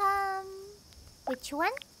 Welcome. Which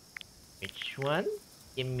one? Which one?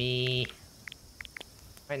 Give me.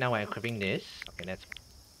 Right now I'm equipping this. Okay, that's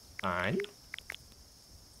fine.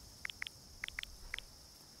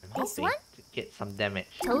 I'm This hoping one? to get some damage.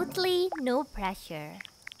 Totally no pressure.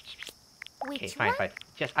 Okay, Which fine, one? fine.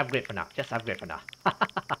 Just upgrade for now. Just upgrade for now.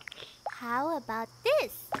 How about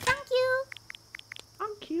this? Thank you.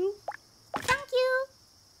 Thank you. Thank you.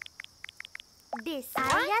 This one?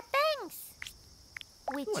 Yeah, thanks.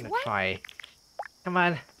 Which I wanna one? try. Come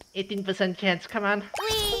on. 18% chance. Come on.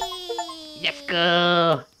 Whee! Let's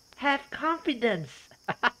go. Have confidence.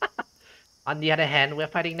 On the other hand, we're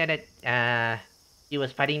fighting he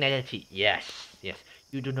was fighting Nenechi. Yes, yes.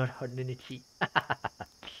 You do not hurt Nenechi.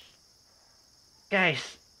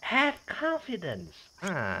 Guys, have confidence.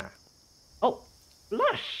 Oh,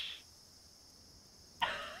 blush.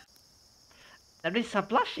 There is a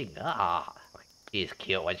blushing. Ah, she's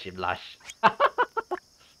cute when she blush.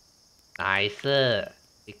 Nice.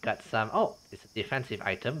 We got some. Oh, it's a defensive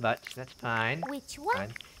item, but that's fine. Which one?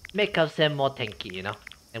 Fine. Make ourselves more tanky, you know,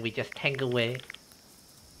 and we just tank away.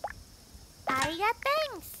 Yeah,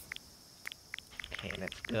 thanks. Okay,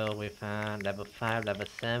 let's go with level 5, level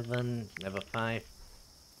 7, level 5.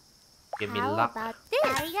 Give me How luck. about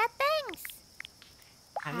this? Yeah, thanks.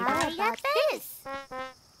 How about this?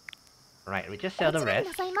 Right, we just sell the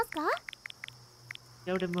rest.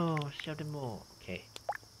 Show them more, show them more. Okay.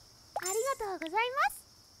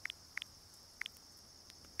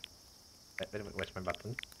 Where's my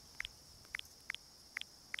button?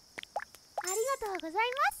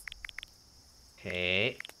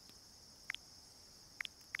 Okay. Okay.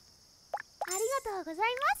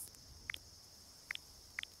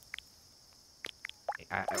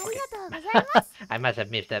 I must have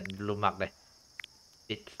missed that blue mark there.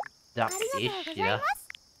 It's dark-ish, you know.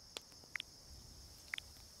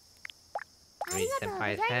 Read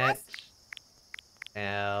Senpai's hat.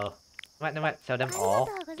 Sell. What? Sell them all.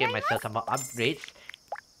 Get myself some more upgrades.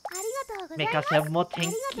 Make ourselves more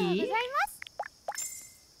tanky.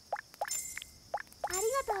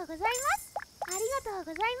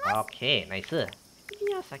 Okay, nicer.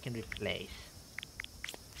 Anything else I can replace?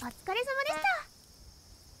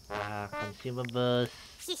 Consumables.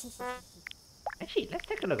 Actually, let's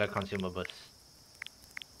take a look at consumables.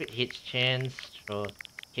 Crit hits chance, throw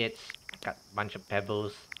hits. I got a bunch of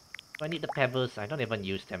pebbles. Do I need the pebbles? I don't even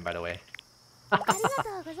use them, by the way.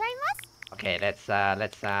 Okay, let's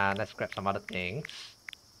grab some other things.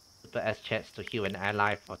 Super S chest to heal an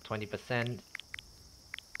ally for 20%.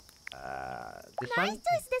 This one?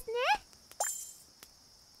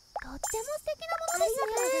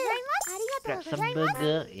 Grab some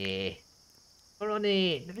burger. Yeah.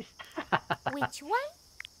 Coroni. Which one?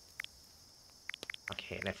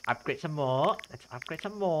 Okay, let's upgrade some more. This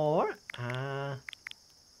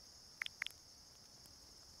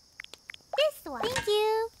one. Thank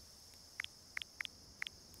you.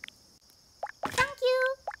 Thank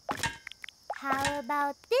you. How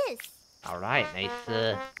about this? Alright,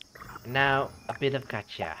 nice. Now, a bit of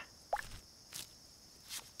gacha.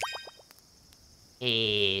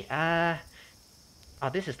 Hey, oh,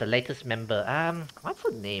 this is the latest member. What's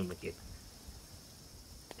her name again?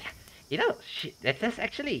 You know, that's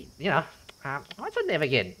actually, you know, what's her name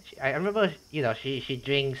again? I remember, you know, she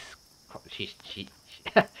drinks,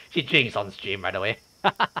 she drinks on stream, by the way.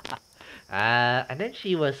 And then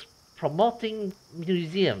she was promoting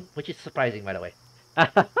museum, which is surprising, by the way.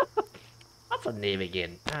 What's her name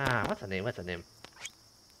again? What's her name?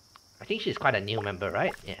 I think she's quite a new member,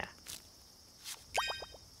 right? Yeah.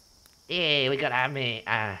 Yay, we got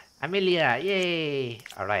Amelia, yay!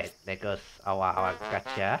 Alright, there goes our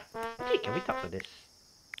gacha. Actually, can we talk to this?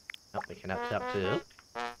 No, we cannot talk to.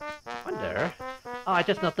 Wonder. Oh, I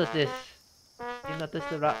just noticed this. You notice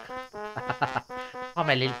the rock?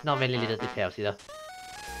 Not many little details, you know.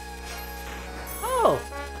 Oh!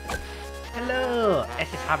 Hello!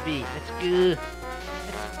 S is hubby. Let's go.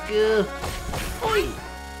 Let's go. Oi!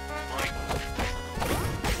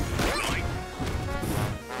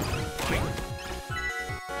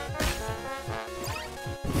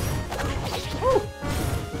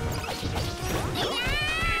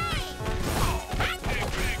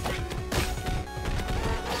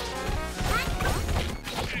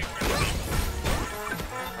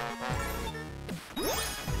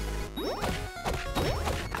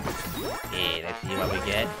 Okay, let's see what we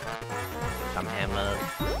get. Some hammers.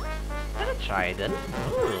 And a trident.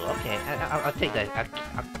 Ooh, okay. I'll take that.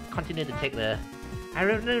 I'll continue to take the... I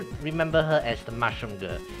really remember her as the mushroom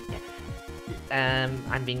girl. Yeah.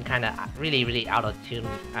 I'm being kind of really out of tune.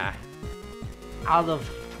 Out of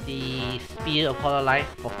the sphere of Holo life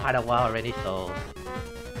for quite a while already, so...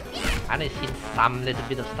 I've only seen some little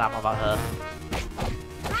bit of stuff about her.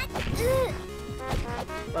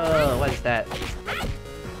 Oh, what is that?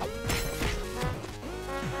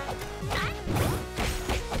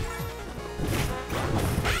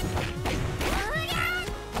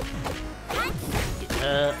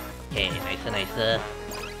 Okay, nicer.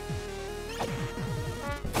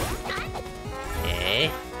 Okay.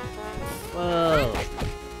 Whoa.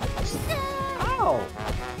 Ow!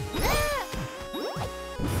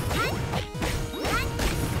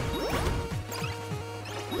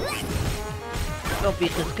 Go,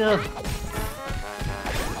 Beatus, go!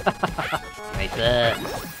 Nicer.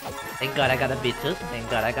 Thank God I got a Beatus.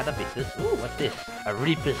 Ooh, what's this? A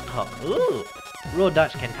Reaper's Cock. Ooh! Roll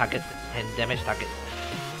dodge can damage targets.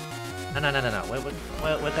 No.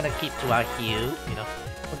 We're gonna keep to our heal, you know.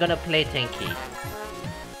 We're gonna play tanky.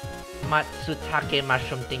 Matsutake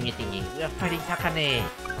mushroom thingy. We are fighting Takane.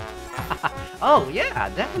 Oh yeah,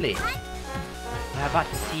 definitely. We're about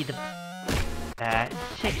to see the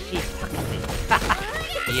sexy Takane.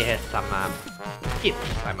 He has some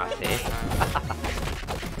gifts, I must say.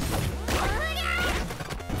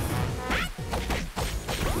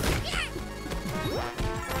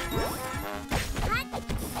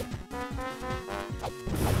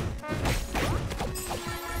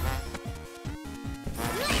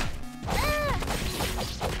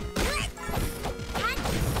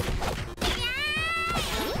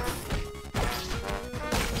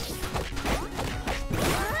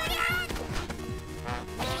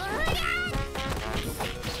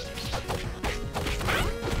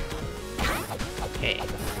 Okay,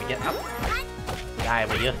 let me get up. Die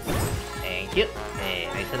over you. Thank you. Hey,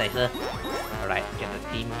 nicer. Alright, get the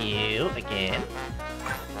team heal again.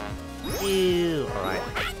 Heal. Alright.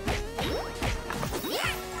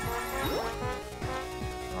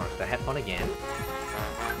 Alright, the headphone again.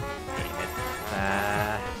 Okay, let's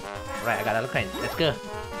Alright, I got a look in. Let's go.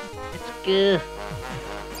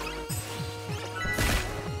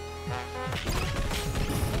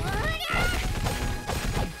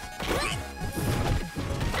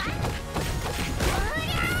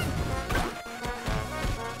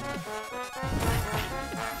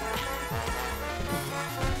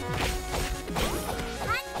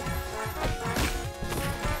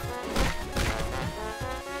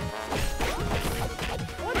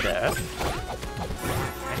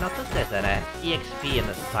 I noticed there's an EXP on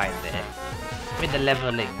the side there. I mean the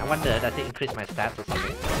leveling. I wonder, does it increase my stats or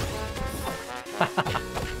something?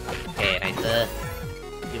 Okay, nicer.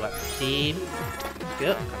 You up team.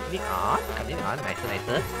 Good. Continue on.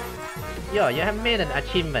 Nicer. Yo, you have made an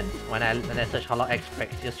achievement when I search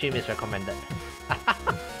holoxbreak. Your stream is recommended.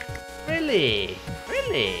 Really?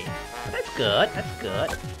 That's good.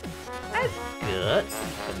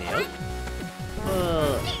 Continue.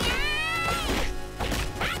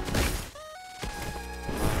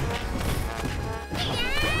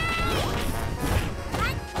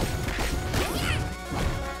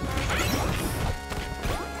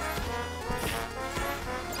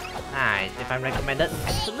 Nice, if I'm recommended,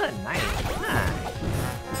 excellent, nice.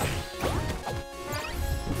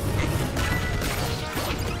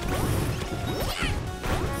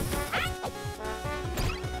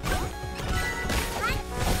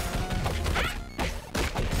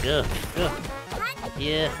 Good.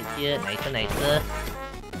 Here, nicer.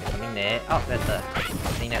 Something there. Oh, that's I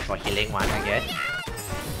think that's for healing one, I guess.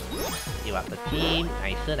 You up the team,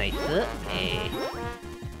 nicer. Hey.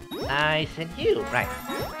 Nice and you, right.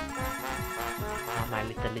 Oh, my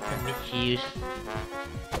little misuse.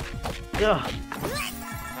 Go.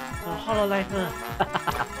 Oh, Hololifer.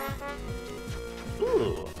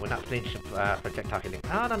 Ooh, we're not playing projectile healing.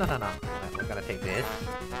 Oh, no. We're gonna take this.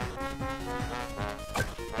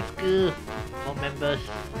 Let's go. More members.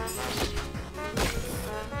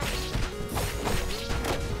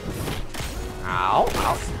 Ow,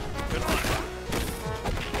 ow.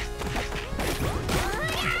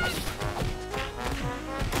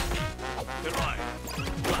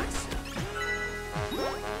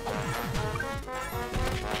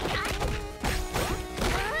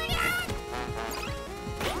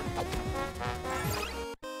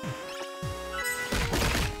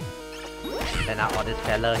 Send out all this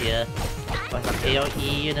fella here. For some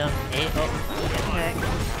AoE, you know? AoE attack.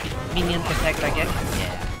 Minions attack, I guess.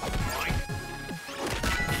 Yeah.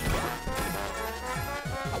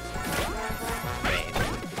 Great.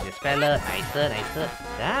 This fella, nicer, nicer.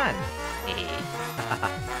 Done.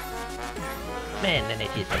 Man, the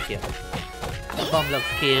net is so cute. The bomb looks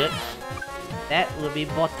cute. That will be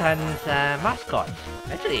Botan's mascot.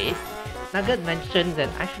 Actually, Nugget mentioned that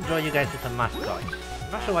I should draw you guys as a mascot.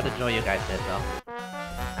 I'm not sure what to draw you guys as though.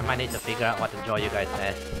 I might need to figure out what to draw you guys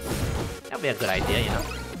as. That'll be a good idea, you know.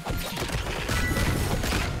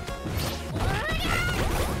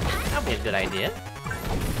 That'll be a good idea.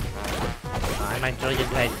 I might draw you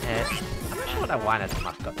guys as... I'm not sure what I want as a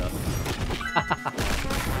mascot though.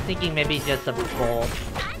 Thinking maybe just a ball.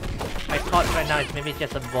 My thought right now is maybe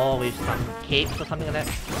just a ball with some capes or something like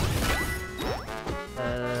that.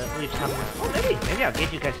 With some... Oh, maybe I'll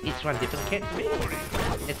give you guys each one different capes. Maybe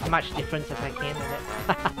as much difference as I can with it.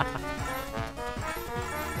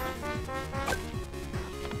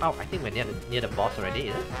 Oh, I think we're near the boss already,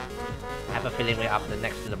 is it? I have a feeling we're up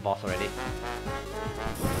next to the boss already.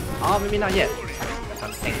 Oh, maybe not yet. Got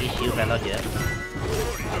some tanky shield fellow here.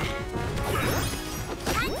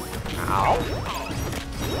 Ow!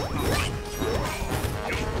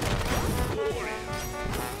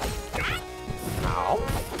 Ow!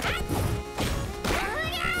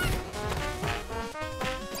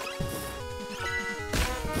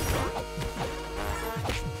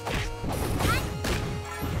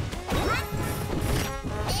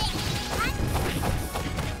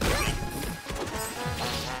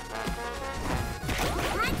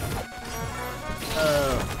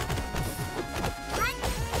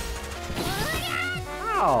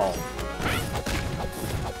 Ow!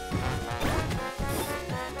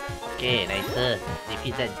 Okay, nicer.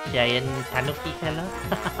 Defeat that giant tanuki fella.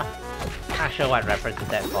 Not sure what reference is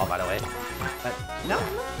that for, by the way. But no,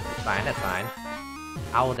 it's fine, that's fine.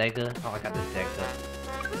 Owl dagger. Oh, I got the dagger.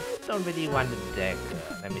 Don't really want the dagger.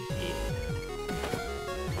 Let me see.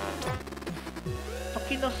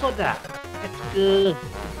 Tokino soda. Let's go.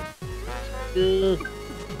 Let's go.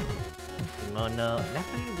 Mono.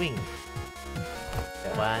 Leopard wings.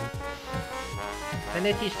 That one. The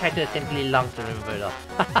Netty's title is simply long to remember though.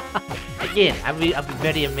 Again, I'll be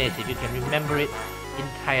very amazed if you can remember it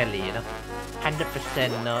entirely, you know.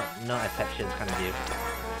 100% no exceptions kind of deal.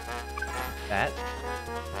 That.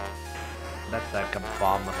 That's like a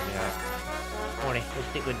bomb or something like that. Alright, we'll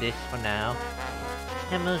stick with this for now.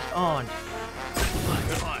 Hammers on.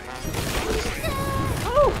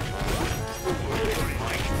 Oh!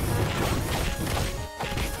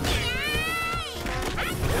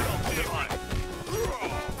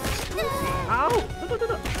 Ow! No.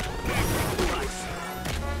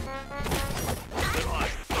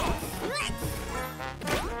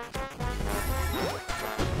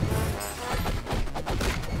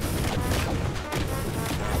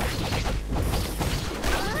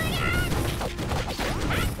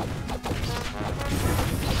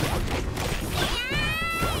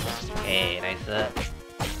 Okay, nicer.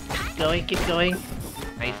 Keep going.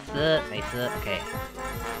 Nicer. Okay.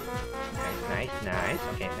 Nice.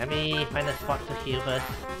 Okay, let me find a spot to heal first.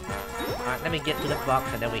 Let me get to the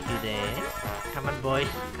box and then we heal there. Come on, boys.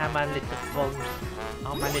 Come on, little bombs.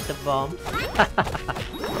 Oh, my little bombs.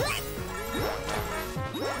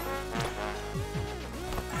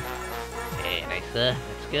 Okay, nicer.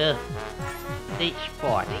 Let's go. Stage 4.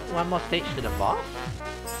 I think one more stage to the boss.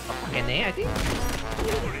 Okay, I think.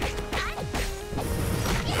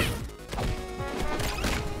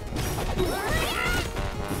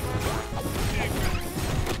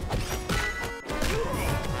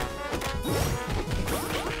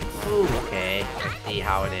 Ooh, okay. Let's see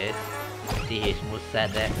how it is. Let's see his moveset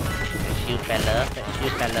there. That shield fella.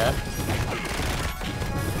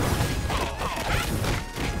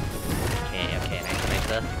 Okay,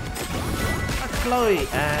 nicer. Chloe.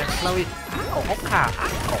 Chloe. Ow, Oka.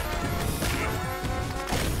 Ow.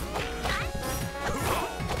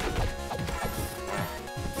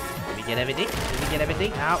 Did we get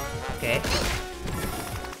everything? Ow. Okay.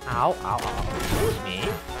 Ow. Excuse me.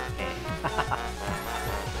 Okay.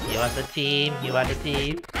 You are the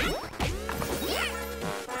team.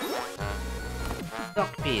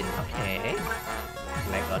 Dogpin, okay.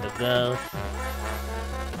 Like all the girls.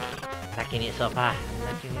 Knocking it so far.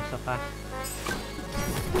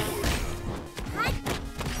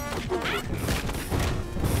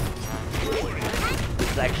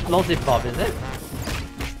 It's an explosive bomb, is it?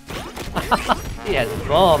 He has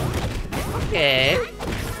bomb. Okay.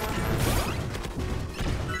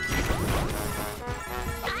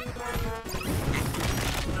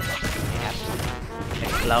 Yes.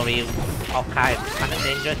 Exploding all kinds kind of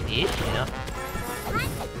dangerous-ish, you know?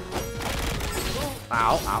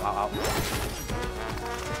 Ow, ow, ow, ow.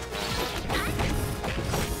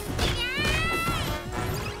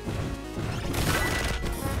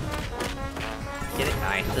 Get it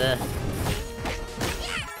nicer.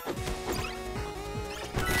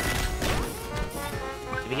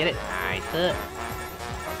 Did we get it nicer?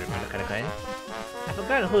 Don't remember the kind. I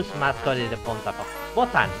forgot whose mascot is the bomb type of.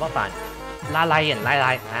 Botan. La Lion,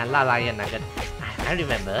 nugget. I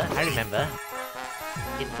remember.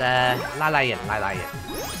 It's La Lion.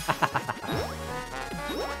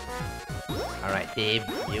 Alright, team,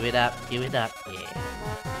 give it up, yeah.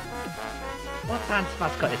 Botan's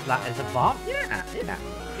mascot is a bomb? Yeah.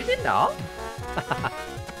 You didn't know?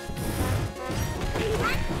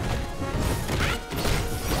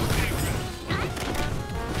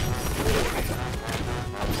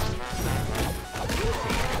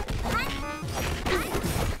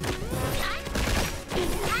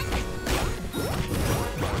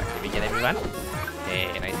 Did we get everyone?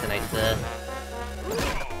 Okay, nice.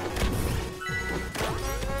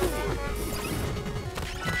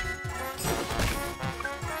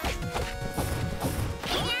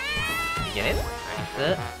 Get it?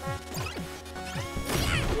 Nice.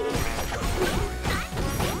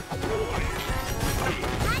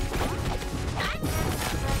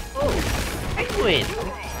 Oh! Penguin!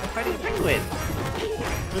 I'm fighting a penguin!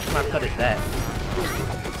 Whose mascot is that?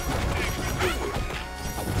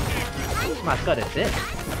 Whose mascot is this?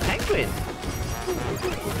 A penguin!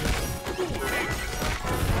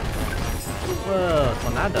 Whoa!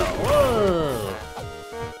 Tornado! Whoa!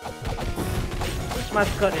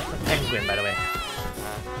 Mascot is a penguin, by the way.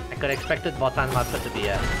 I could expected Botan mascot to be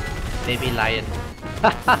a baby lion.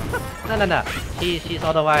 No. She's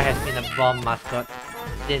otherwise has been a bomb mascot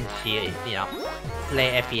since she, you know,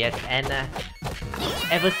 play FPS, and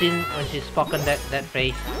ever since when she's spoken that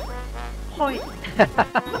phrase, hoi.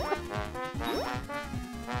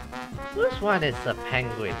 Whose one is a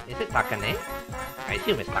penguin? Is it Takane? I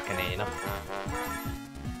assume it's Takane, you know.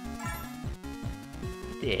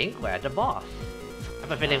 I think we're the boss. I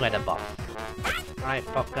have a feeling we're the boss. Alright,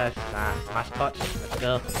 focus, mascots, let's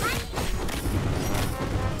go.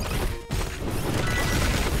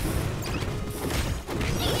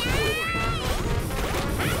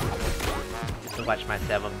 To watch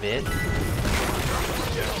myself a bit.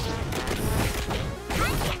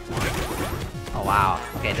 Oh wow,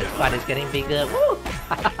 okay, the squad is getting bigger. Woo!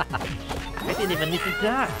 I didn't even need to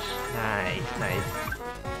dodge. Nice.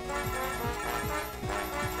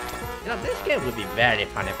 You know, this game would be very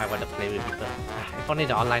fun if I were to play with people. If only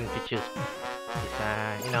the online features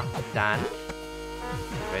is, you know, done.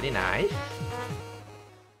 Very nice.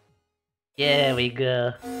 Here we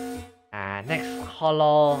go. Next,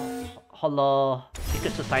 Holo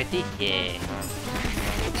Secret Society. Yeah.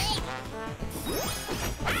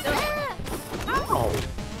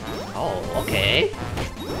 Oh, okay.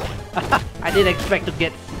 I didn't expect to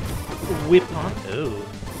get whipped on. Ooh.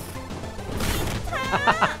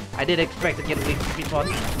 I didn't expect to get whipped on.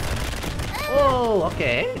 Oh,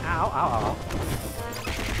 okay. Ow.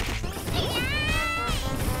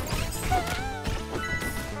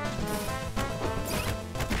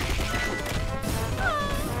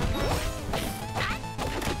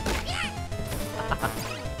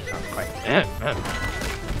 Sounds quite...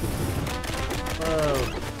 Whoa.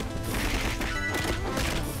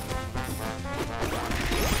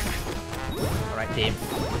 Alright, team.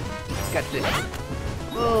 Catch this.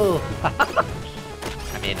 Oh!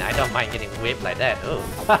 I mean, I don't mind getting whipped like that. Oh!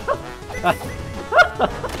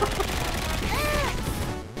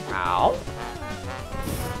 Ow!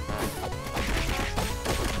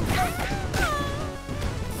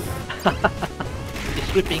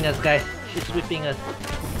 She's whipping us, guys. She's whipping us.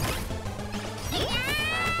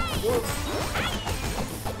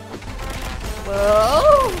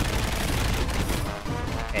 Whoa!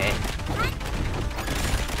 Okay.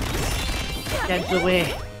 Dance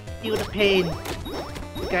away. Feel the pain.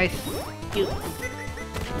 Guys, you.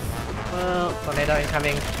 Whoa, tornado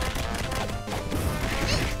incoming.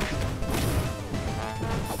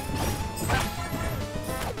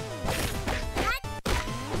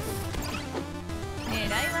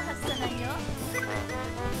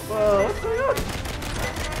 Whoa, what's going on?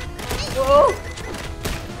 Whoa!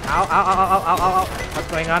 Ow. What's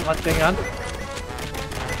going on?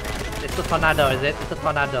 It's a tornado, is it? It's a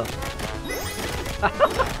tornado.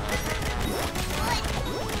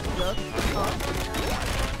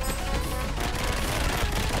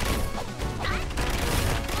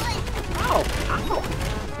 Ow! Ow!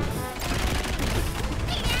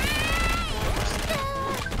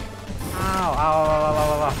 Ow! Ow! Ow!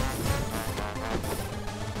 Ow! Ow!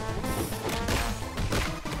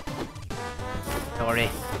 Don't worry.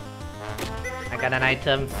 I got an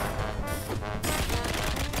item.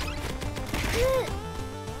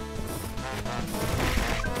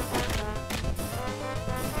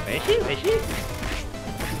 Where is she? Where is she?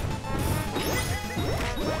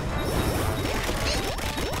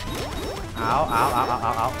 Ow, ow, ow, ow,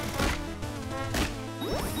 ow, ow.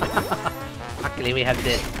 Luckily we have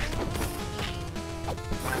this.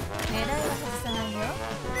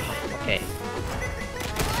 Okay.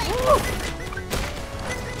 Woo.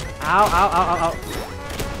 Ow, ow, ow, ow, ow.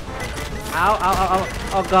 Ow, ow, ow, ow.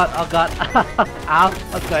 Oh god, oh god. Ow,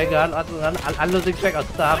 what's going on? What's going on? I'm losing track of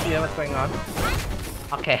stuff here. What's going on?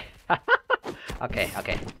 Okay. Okay,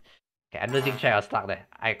 okay. Okay, I'm losing track of stuff there.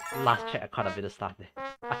 I lost track of quite a bit of stuff there.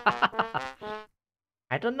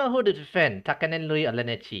 I don't know who to defend, Takanen Lui or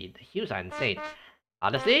Lenechi. The heals are insane.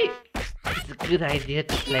 Honestly, it's a good idea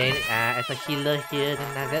to play as a healer here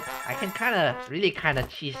in Nugget. I can really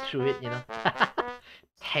cheese through it, you know.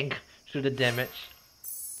 Tank through the damage.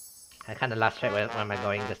 I kinda lost track where am I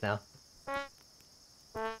going just now.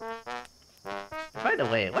 By the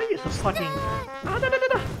way, why are you supporting? Oh, no, no, no,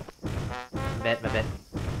 no! My bad.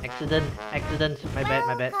 Accident, my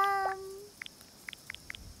bad.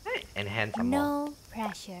 Hey, enhance some more. No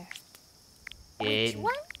pressure. Which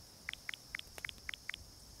one?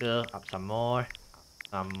 Go up some more.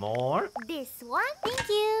 Some more. This one? Thank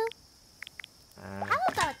you. How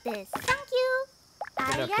about this? Thank you.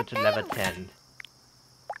 Go up to level 10.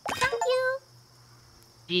 Thank you.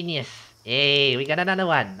 Genius. Yay, we got another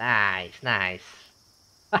one. Nice.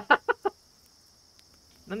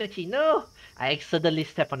 Nenechi, no! I accidentally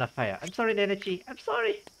stepped on a fire. I'm sorry, Nenechi. I'm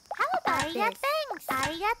sorry. How about this? Thanks.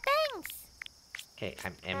 Okay,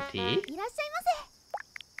 I'm empty.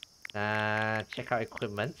 Check out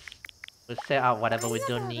equipment. We'll sell out whatever we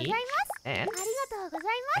don't need. And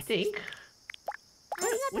I think...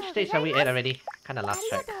 Which stage are we at already? Kinda lost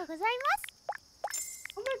track. Oh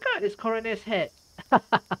my god, it's Coroner's head.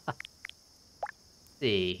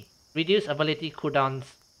 See. Reduce ability cooldowns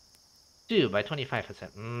 2 by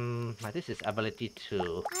 25%. But this is ability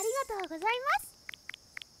 2.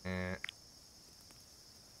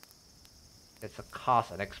 It's a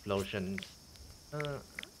cost and explosions.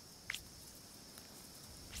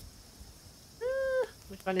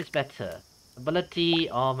 Which one is better? Ability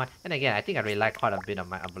or my... And again, I think I rely quite a bit on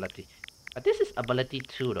my ability. But this is ability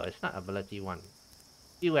 2 though, it's not ability 1.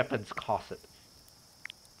 Few weapons cost it.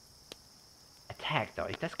 Attack though,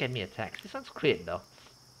 it does get me attack. This one's crit though.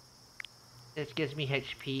 This gives me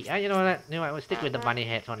HP. You know what? We'll stick with the bunny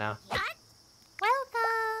head for now.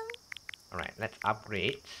 Welcome. Alright, let's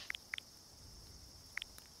upgrade.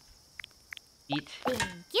 Eat.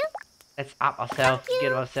 Thank you. Let's up ourselves,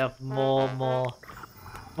 get ourselves more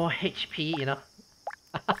HP, you know.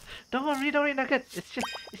 Don't worry, Nugget.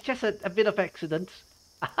 It's just a bit of accident.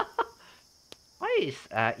 Why is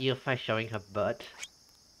Earfy showing her butt?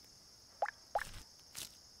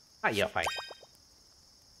 Earfy.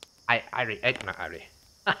 Ari.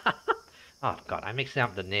 Oh god, I'm mixing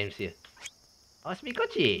up the names here. Oh, it's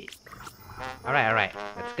Mikochi. Alright.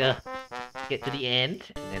 Let's go. Get to the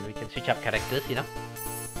end, and then we can switch up characters, you know.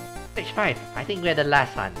 Stage 5. I think we're the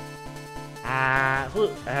last one.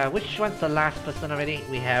 Which one's the last person already?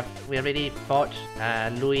 We already fought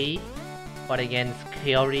Louis, fought against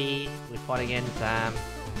Kyori, we fought against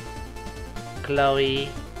Chloe.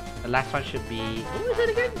 The last one should be... Who is it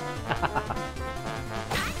again?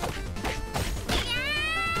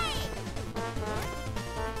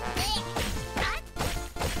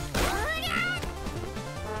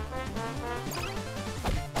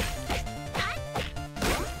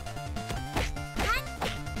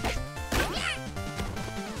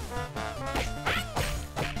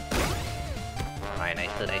 Alright,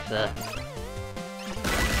 nicer.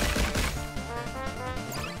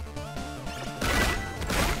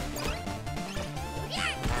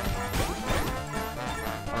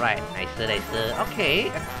 Alright, nicer. Okay,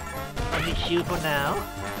 I'll hit you for now.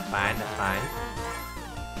 That's fine.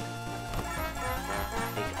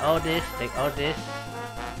 Take all this.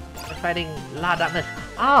 We're fighting La Darkness.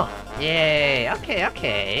 Oh, yay.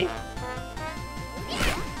 Okay.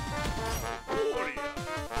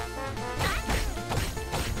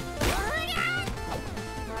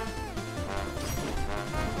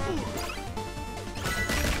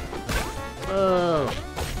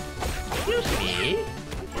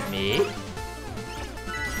 me.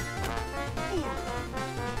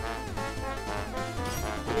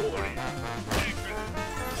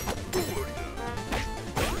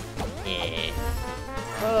 Yeah.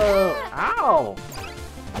 Oh, ow!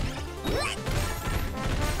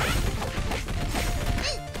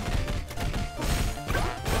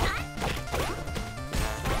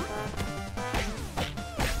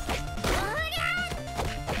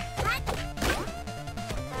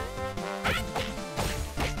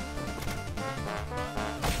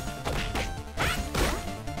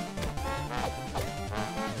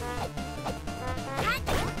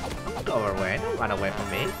 Go away, don't run away from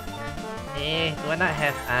me. Eh, do I not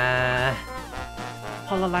have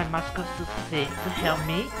Hololine mascot to help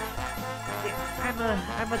me?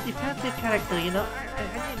 I'm a defensive character, you know.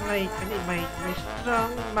 I need my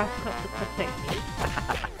strong mascot to protect me.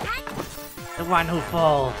 The one who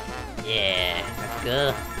falls. Yeah, that's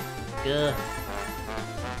good. Good.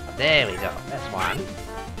 There we go. That's one.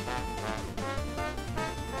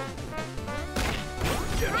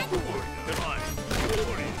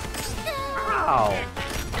 Ow!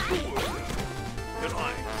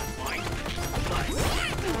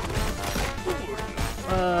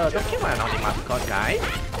 Don't kill my naughty mascot, guys.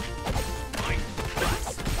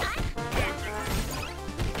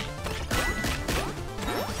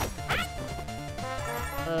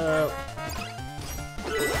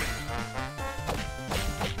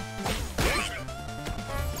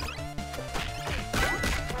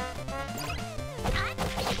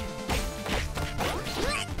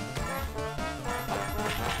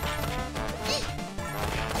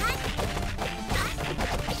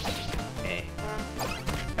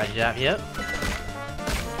 Good job, yep.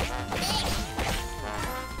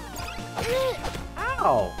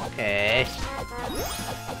 Ow! Okay.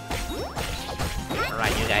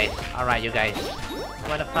 Alright, you guys. Alright, you guys. You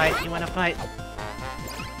wanna fight? You wanna fight?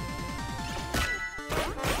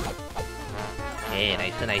 Okay,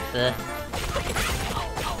 nicer, nicer.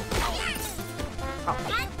 Oh,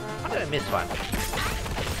 how did I miss one?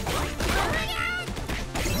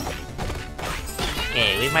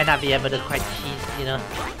 Okay, we might not be able to quite cheese, you know.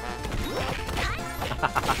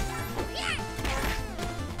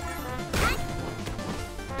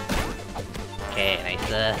 Okay, nice.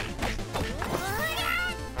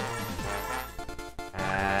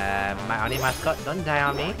 My only mascot, don't die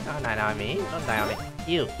on me. Don't die on me. Don't die on me.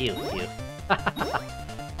 You.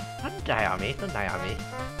 Don't die on me. Don't die on me.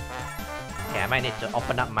 Okay, I might need to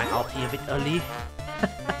open up my ulti a bit early.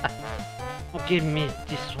 Forgive me,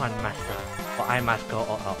 this one, master. Or I must go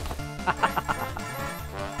all out.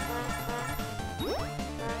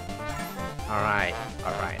 Alright,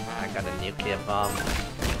 I got a nuclear bomb.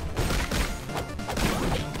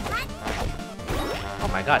 Oh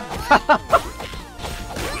my god.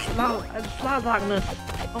 Slow darkness.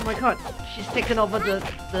 Oh my god, she's taken over the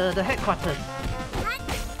headquarters.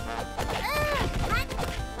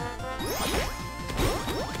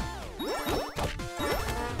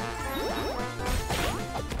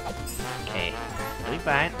 Okay, doing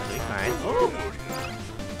fine. Oh.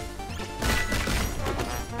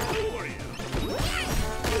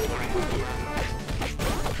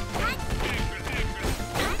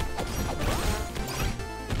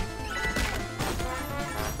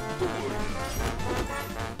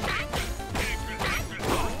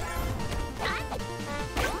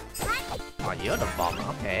 Oh, you're the bomb,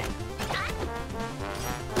 okay.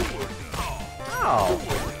 Oh.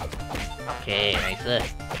 Okay, nice.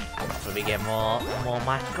 So we get more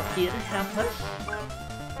mascot here to help us.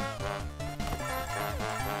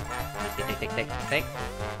 Take.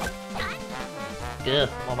 Good,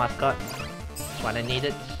 more mascot. That's what I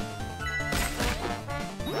needed.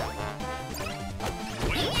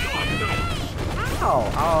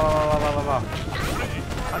 Ow!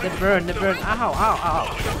 Oh, they burn. Ow.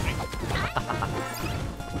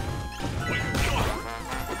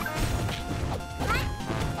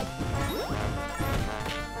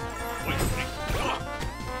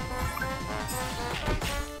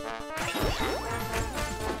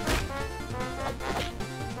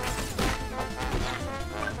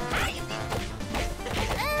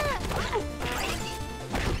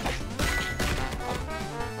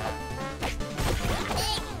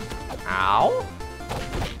 Ow!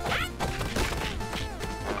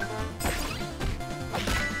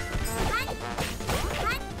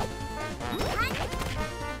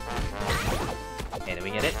 Okay, did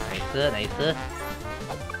we get it? Nice.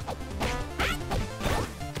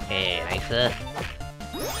 Okay, nice. Okay,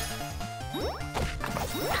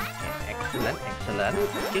 excellent.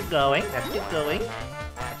 Let's keep going. Let's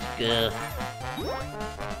go.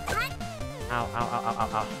 Ow.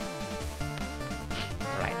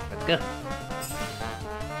 Right. too.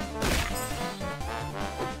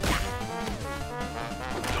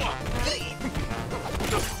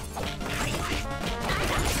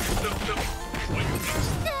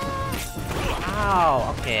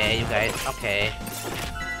 Oh, okay, you guys, okay.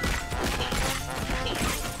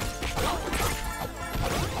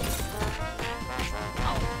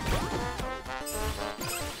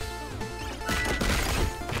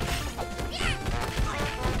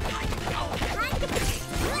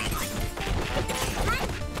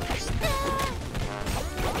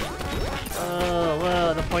 Oh,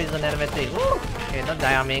 whoa, the poison and everything. Woo! Okay, don't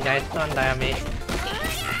die on me, guys, don't die on me. I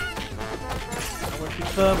would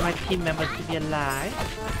prefer my team members to be alive.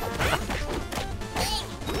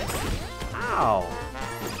 Ow!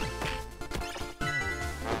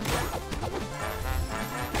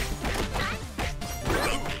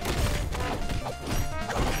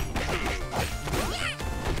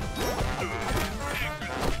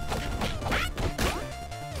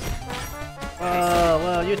 Whoa,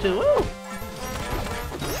 whoa, you two, woo!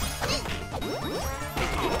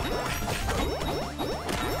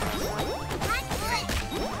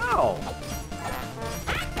 Ow!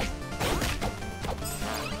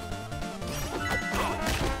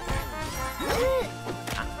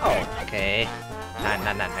 Oh, okay. Nah,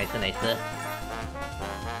 nice.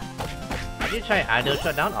 Have you tried idle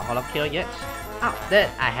shutdown or holo kill yet? Oh, that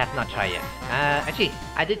I have not tried yet. Actually,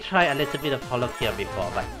 I did try a little bit of holo kill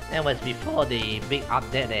before, but that was before the big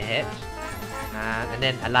update they had. And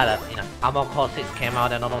then a lot of, Armor Core 6 came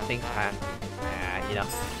out and all those things, and,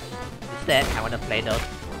 instead, I want to play those.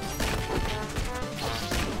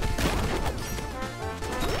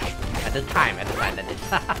 At the time that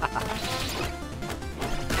is.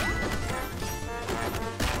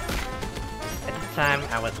 At the time,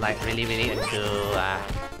 I was like really into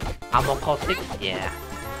Armor Core 6, yeah.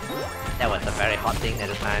 That was a very hot thing at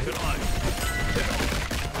the time.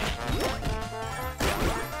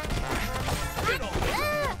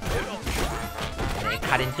 They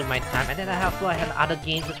cut into my time, and then I have other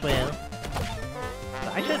games as well.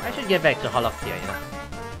 So I should get back to Holo here,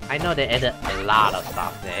 I know they added a lot of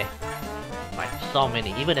stuff there. Like so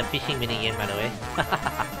many, even the fishing minigame, by the way.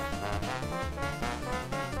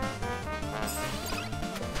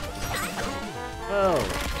 Whoa!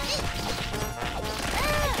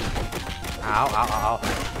 Ow.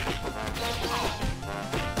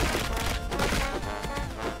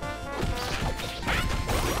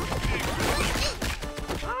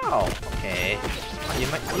 Oh, okay.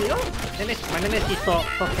 My nemesis is so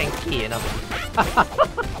tanky,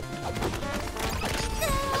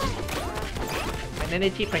 My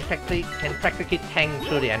nemesis can practically tank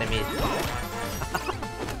through the enemies.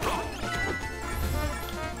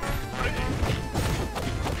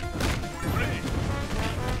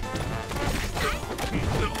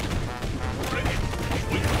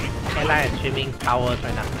 And streaming powers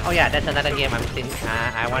right now. Oh yeah, that's another game I'm thinking.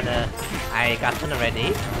 I got one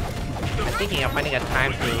already. I'm thinking of finding a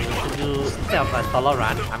time to do instead of a solo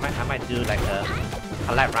run. I might do like a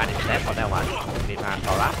collab run instead for that one with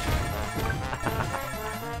Sora.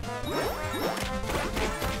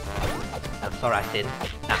 Sora Sin.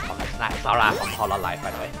 Not Sora from Holo Life,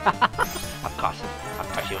 by the way. Of course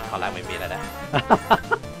she would collab with me like that.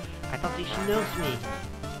 I don't think she knows me.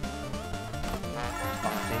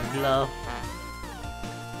 Glove.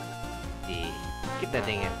 Keep that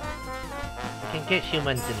thing in. You can get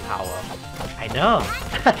humans in power. I know!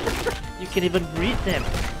 You can even breed them!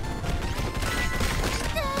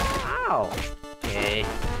 Ow! Okay. I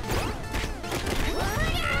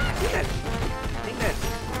think that's...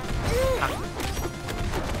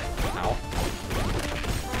 Ow.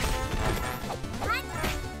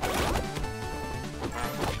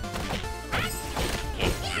 Okay,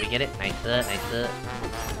 we get it? Nicer.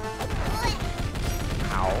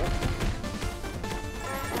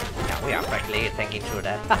 Yeah, we are practically tanking through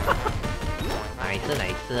that. Nice.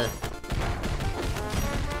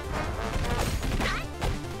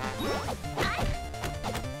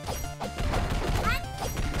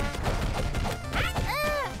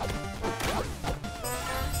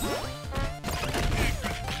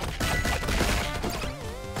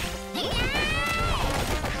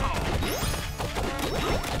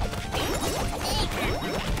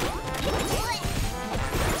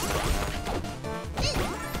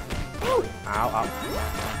 Ow.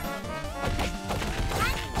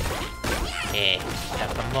 Okay, got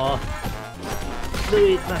some more.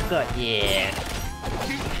 Fluid mascot, yeah.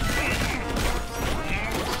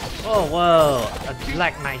 Oh, whoa, a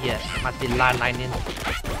black knight here. Must be lightning.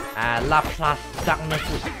 La plus darkness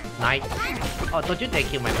knight. Oh, don't you dare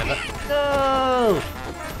kill my member. No!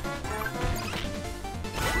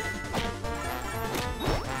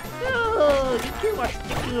 killed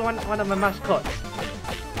one of my mascots.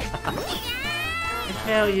 I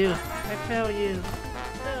fail you. I fail you.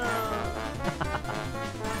 No.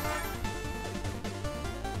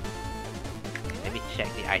 Let me check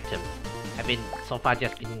the items. I've been so far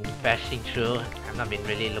just been bashing through. I've not been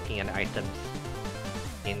really looking at the items.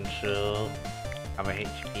 Intro, our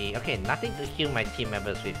HP. Okay, nothing to heal my team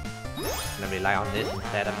members with. I'm gonna rely on this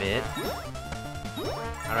instead of it.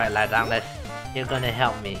 Alright, lie down. You're gonna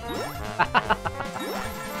help me.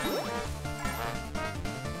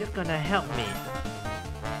 You're gonna help me.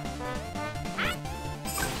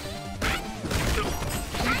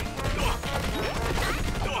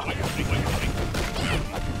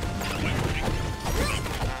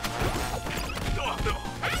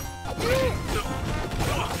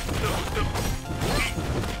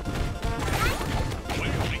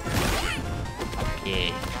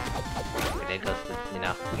 Okay. There goes the,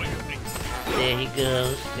 There he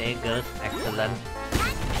goes. There he goes. Excellent.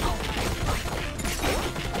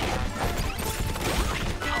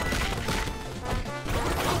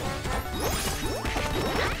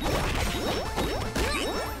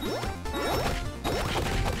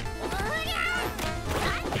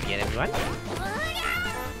 Again, everyone.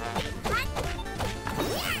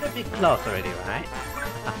 Should be close already, right?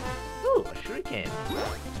 Ooh, a shuriken.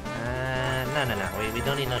 No. We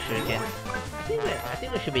don't need no shuriken. I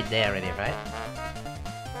think we should be there already, right?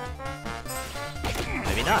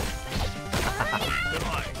 Maybe not.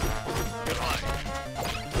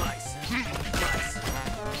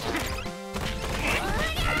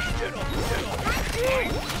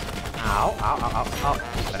 Ow.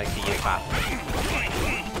 Gotta kill you fast.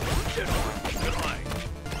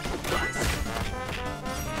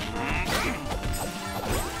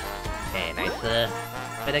 Okay, nice.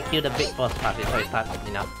 Better kill the big boss fast before he starts,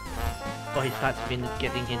 before he starts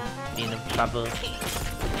getting in trouble.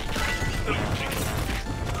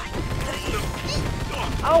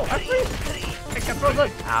 Ow! I'm free! I got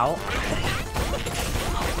frozen! Ow!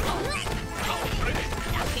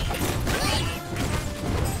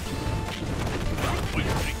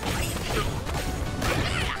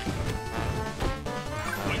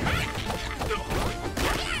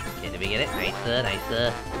 Okay, did we get it?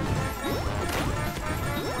 Nicer.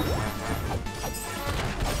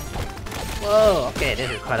 Whoa, okay, this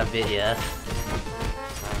is quite a bit here.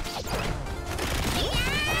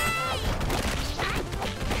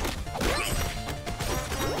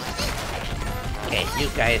 Okay, you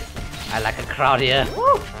guys are like a crowd here.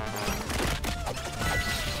 Woo!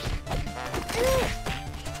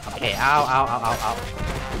 Okay, ow.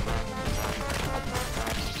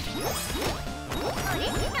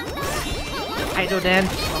 Idle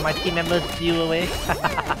dance while my team members steal away.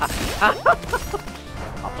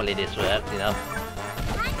 Hopefully this works,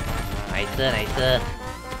 Nicer.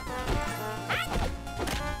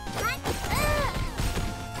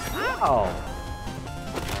 Ow!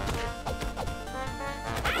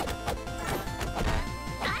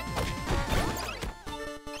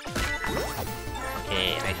 Okay,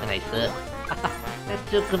 nicer. That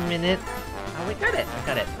took a minute. Oh, we got it.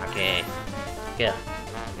 Okay.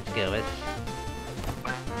 Let's go.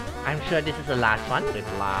 I'm sure this is the last one with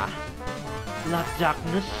Blood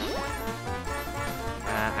Darkness.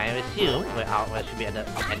 I assume we should be at the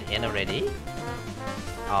end already.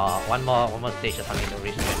 One more stage or something to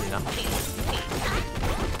reach it,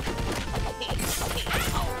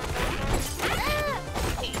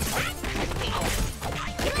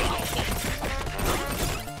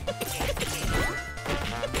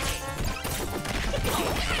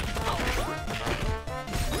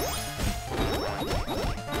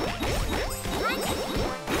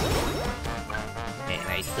 Okay,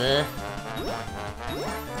 nice.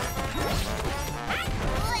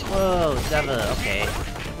 Whoa, double, okay.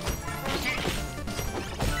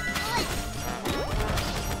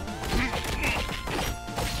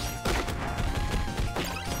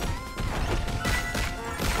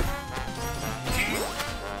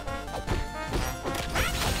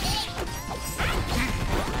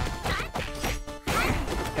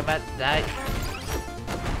 Come on, die.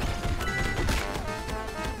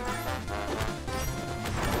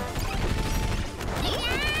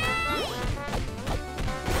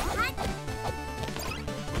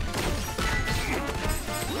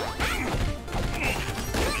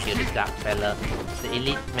 Dark fella, the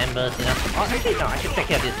elite members, Oh, actually no, I should take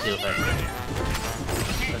care of this dude first.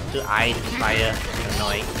 Those two eyes fire,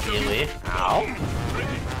 annoying to deal with. Ow!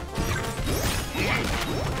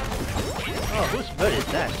 Oh, whose bird is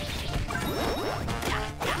that?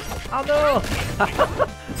 Oh no!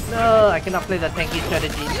 No, I cannot play the tanky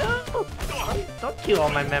strategy. No! Don't kill all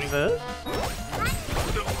my members.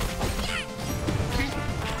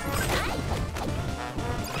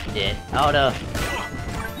 He did. Oh no.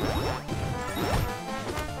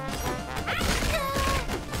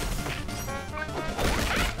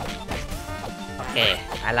 Okay,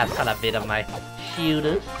 I lost a bit of my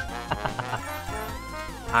shielders.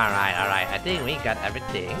 Alright, I think we got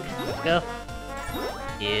everything. Let's go.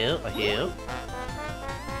 Heal, heal.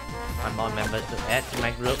 One more member to add to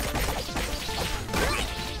my group.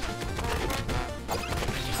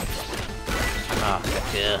 Oh,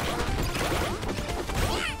 that's good.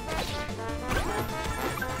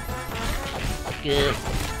 Good.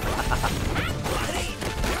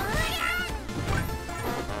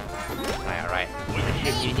 Alright.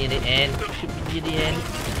 Should you near the end? Should be near the end?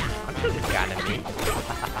 I'm sure it's gonna be.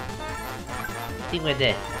 I think we're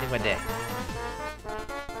there.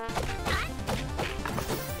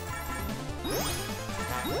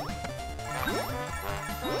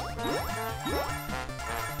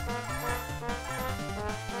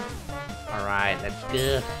 Alright, let's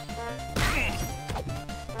go.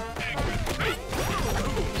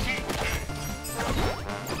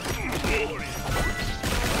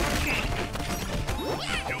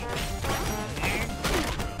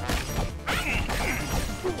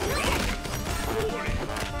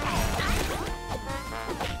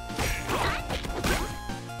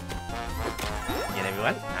 Get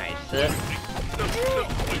everyone. Nice.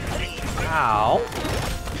 Ow.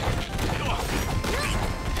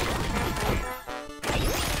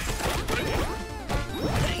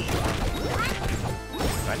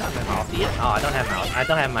 Do I not have mouse yet? Oh, I don't have mouse. I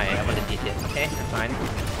don't have my abilities yet. Okay, that's fine.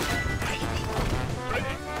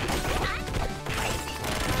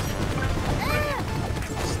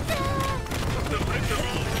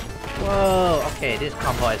 Whoa, okay, this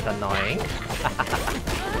combo is annoying.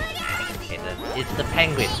 Okay, it's the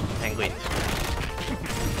penguin.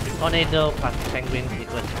 Tornado plus penguin, it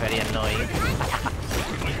was very annoying.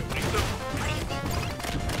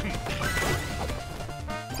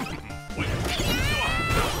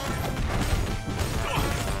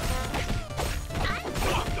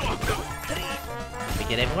 We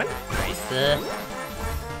get everyone? Nice.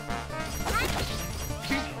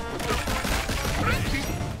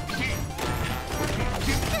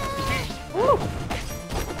 Woo!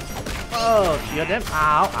 Oh, shield them.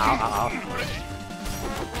 Ow.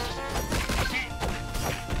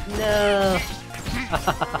 No!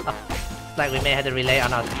 It's like we may have to rely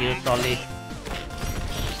on our skills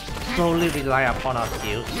solely rely upon our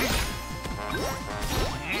skills.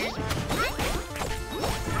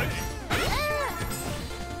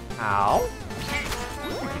 Ow!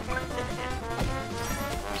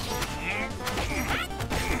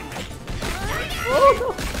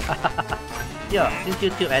 Yo, since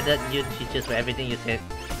YouTube added new features for everything you said,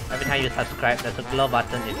 every time you subscribe, there's a glow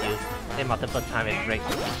button if you say multiple times it breaks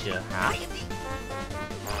the feature, huh?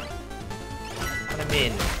 What do you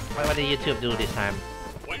mean? What did YouTube do this time?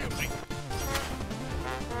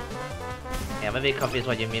 Yeah, I'm a bit confused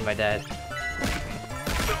what you mean by that.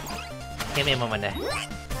 Give me a moment there.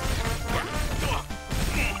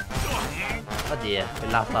 Oh dear, we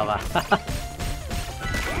lost lava.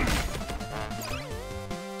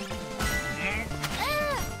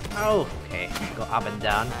 Oh, okay, go up and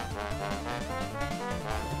down.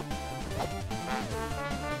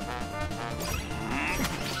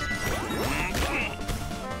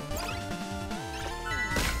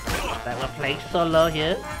 That we're playing solo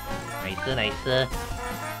here. Nice.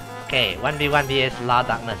 Okay, 1v1 vs Law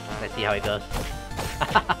Darkness. Let's see how it goes.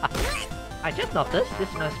 I just noticed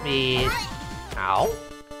this must be... Ow!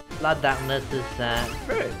 Law Darkness is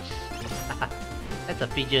birds. That's a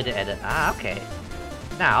feature they added. Ah, okay.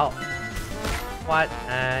 Now, what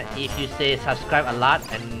if you say subscribe a lot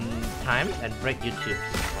and times and break YouTube?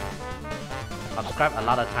 Subscribe a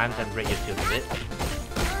lot of times and break YouTube, is it?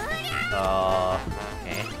 So,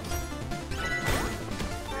 okay.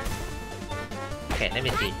 Okay, let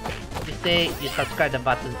me see. You say you subscribe the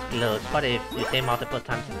buttons close. What if you say multiple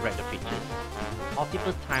times and break the features?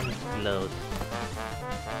 Multiple times close.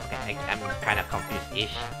 Okay, I'm kind of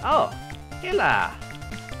confused-ish. Oh, Kayla!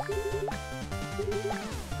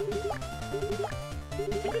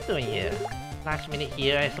 What are you doing here? Last minute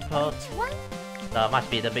here, I suppose. Must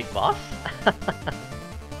be the big boss.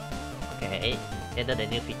 Okay, enter the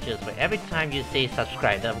new features where every time you say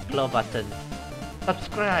subscribe, the glow button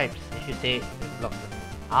subscribes. If you say look.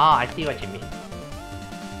 Oh, I see what you mean.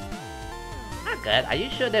 Not good. Are you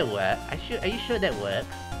sure that works? Are you sure that works?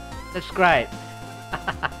 Subscribe.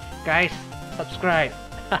 Guys, subscribe.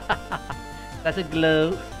 That's a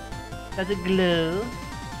glow. That's a glow.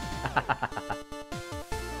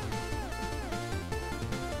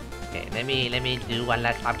 Okay, let me do one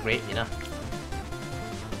last upgrade, you know.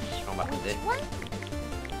 Strong button there.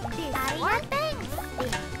 This one, thanks.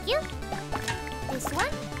 Thank you. This one,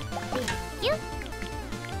 thank you.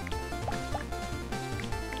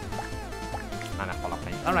 Mana follow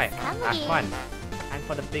things. Alright, last one. Time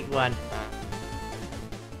for the big one.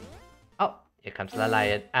 Oh, here comes La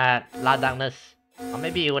Lion. La Darkness. Or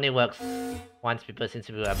maybe it only works once people seem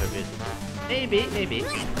to be abused. Maybe.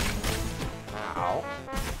 Ow.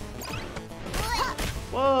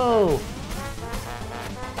 Whoa!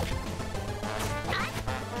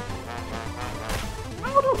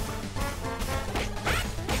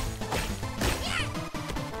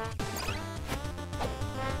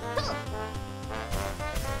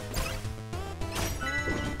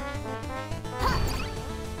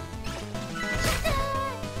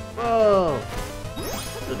 Whoa!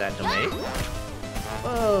 Don't do that to me.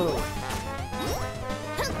 Whoa!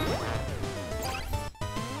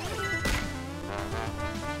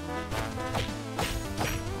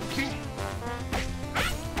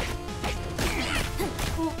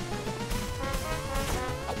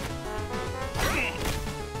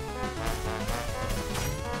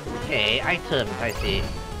 Okay, items, I see.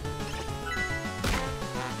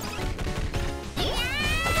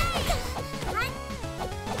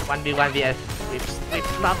 1v1 vs with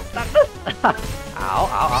not darkness. Ow.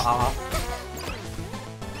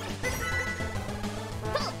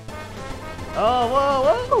 Oh,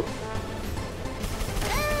 whoa.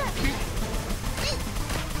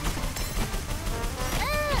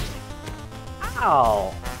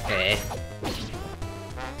 Ow. Okay.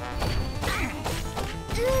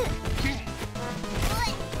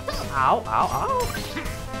 Ow.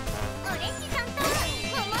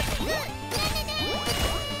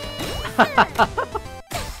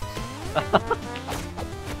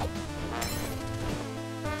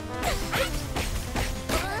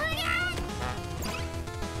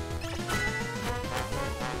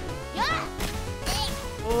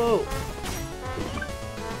 Oh.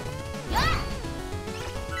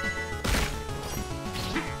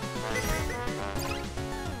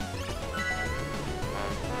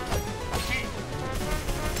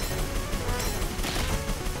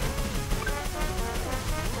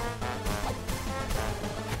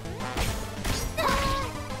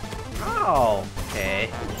 Oh, okay.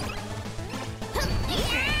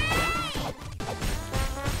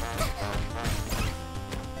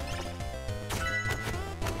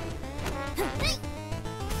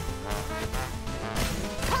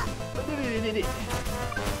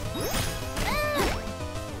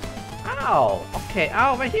 Ow! Okay,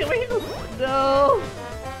 ow, my heel! No!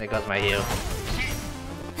 There goes my heel.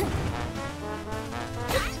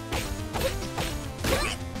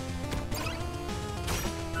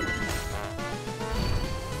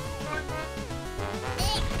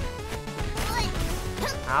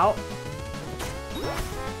 Ow!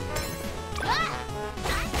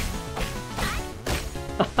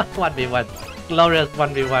 1v1. Glorious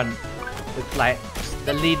 1v1. It's like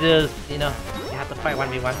the leaders, you know, you have to fight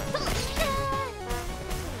 1v1.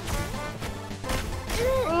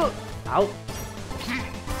 Ow!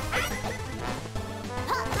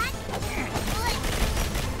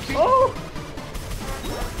 Oh!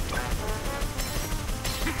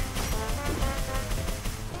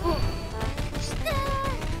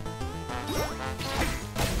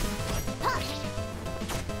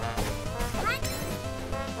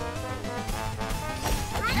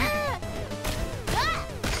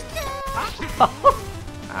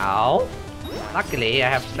 Ow! Luckily, I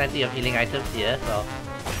have plenty of healing items here, so...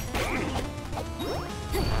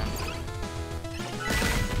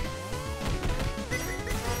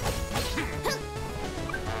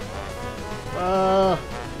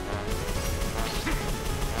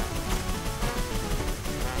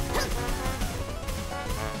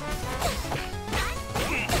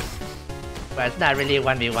 But it's not really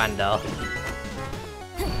 1v1 though.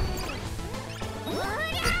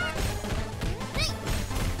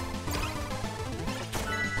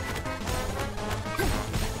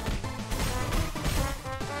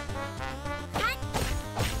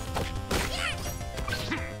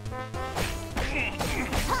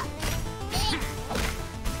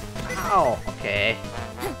 Oh, okay.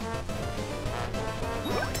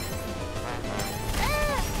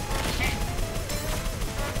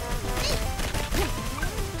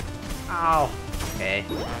 Ow, okay.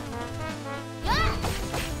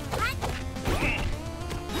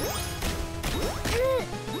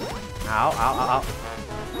 Ow.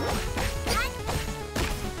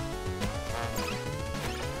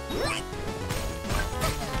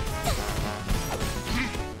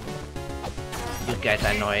 You guys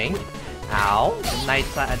are annoying. Ow, the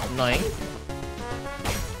knights are annoying.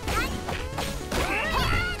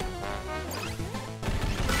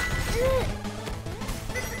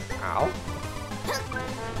 Ow.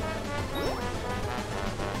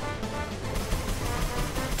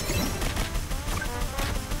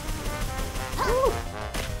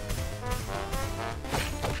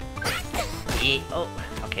 Oh,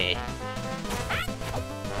 okay.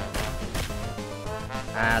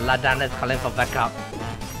 Ladana is calling for backup.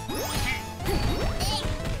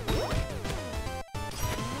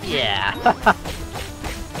 Yeah.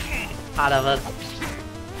 Part of us.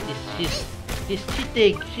 She's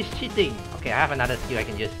cheating. She's cheating. Okay, I have another skill I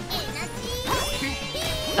can use.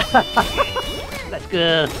 Let's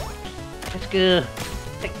go. Let's go.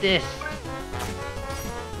 Take this.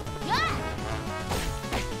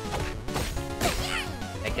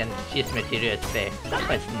 I can cheese material today. No,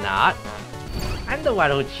 it's not. I'm the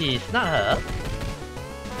one who cheats, not her.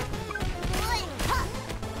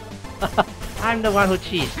 I'm the one who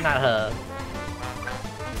cheats, not her.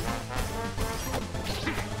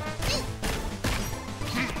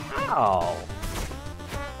 Ow.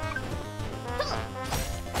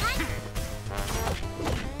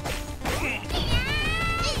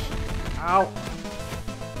 Ow.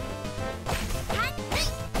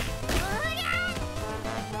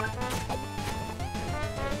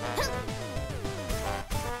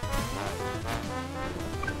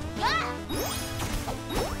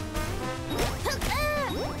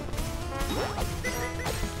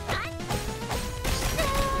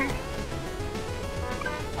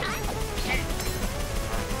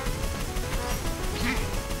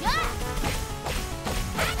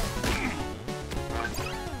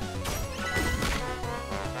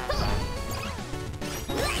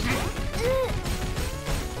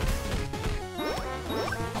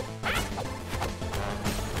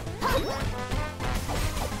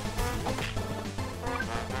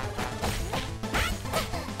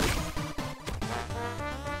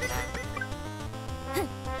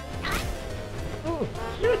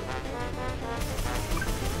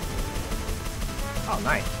 Oh,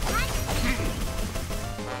 nice.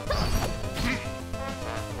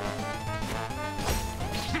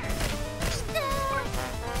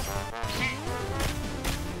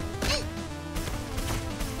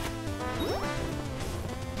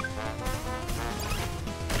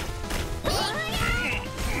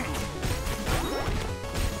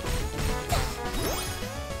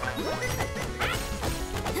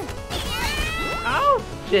 Oh,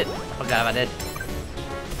 shit. Forgot about this.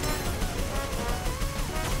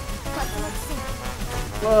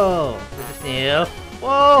 Whoa, this is new.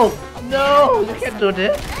 Whoa, no, you can't do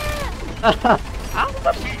this.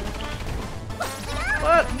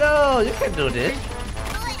 What? No, you can't do this.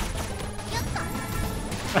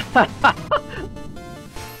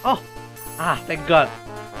 Oh, thank God.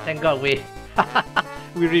 Thank God we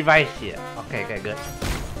we revised here. Okay, okay, good.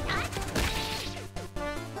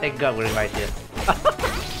 Thank God we revised here.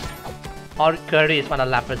 All curry is one of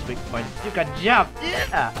Lapis' weak points. You can jump,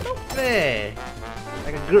 yeah, no fair.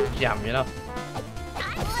 Like a group jump, you know.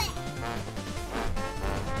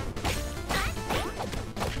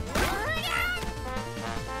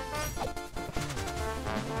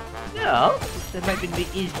 No, that might be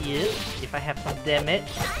easier if I have some damage.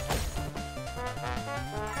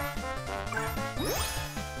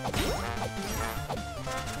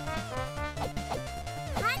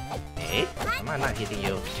 Hey, am I not hitting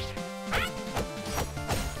you?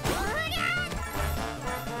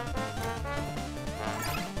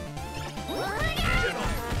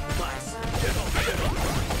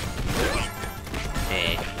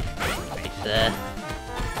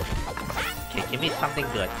 Okay, give me something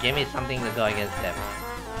good. Give me something to go against them.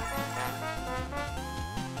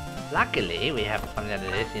 Luckily, we have something like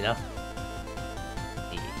this, you know.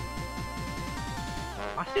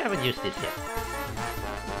 I still haven't used this yet.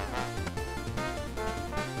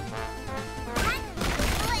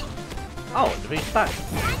 Oh, we restart.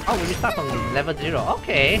 Oh, we restart from level 0.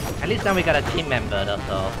 Okay. At least now we got a team member though,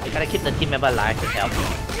 so we gotta keep the team member alive to help.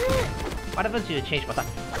 What happens if you change what's up?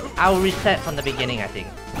 I'll reset from the beginning, I think.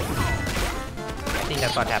 I think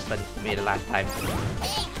that's what happened to me the last time.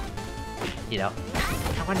 You know,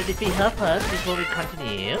 I want to defeat her first before we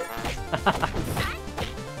continue.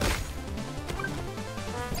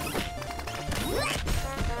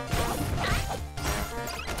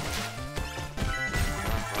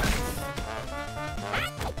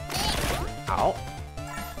 Ow.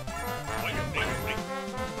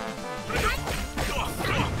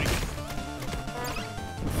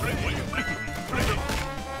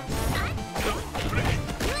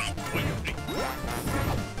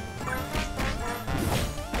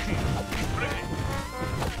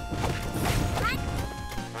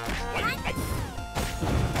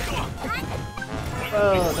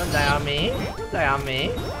 Oh, don't die on me. Don't die on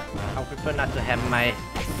me. prefer not to have my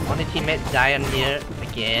only teammate die on here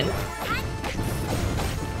again.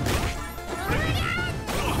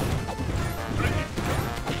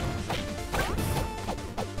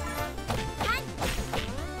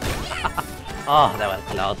 Oh, that was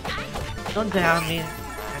close. Don't die on me.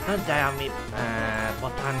 Don't die on me,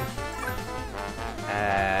 button.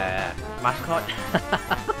 Mascot.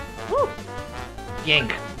 Woo!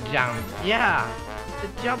 Gank, jump. Yeah, the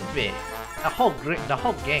jumpy. The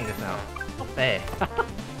whole gang is now. Okay.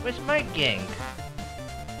 Where's my gang?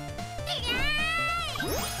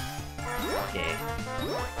 Okay.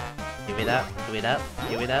 Give it up. Give it up.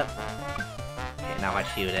 Give it up. Okay, now I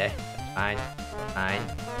shield it. That's fine. Fine.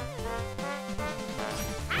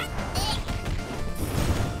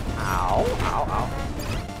 Ow, ow, ow.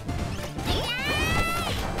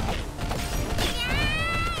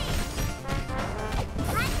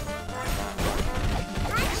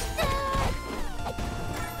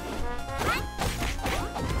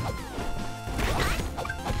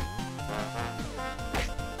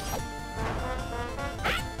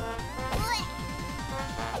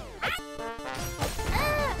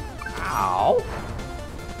 Ow.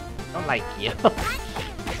 Don't like you.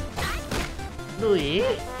 Louis,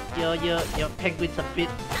 your penguin's a bit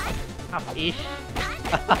tough-ish.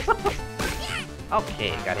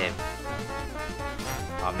 Okay, got him.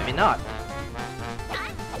 Or maybe not.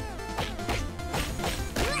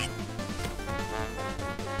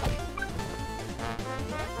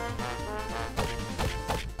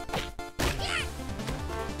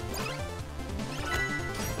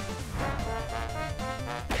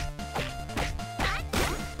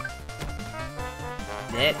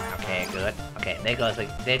 Dead? Okay, good. Okay, there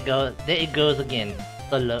it goes again.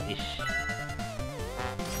 Solo-ish.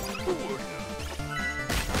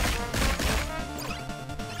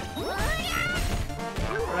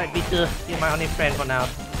 Alright, Vtuber, you're my only friend for now.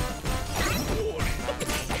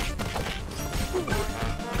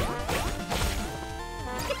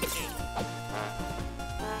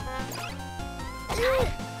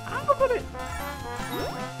 I'll go put it.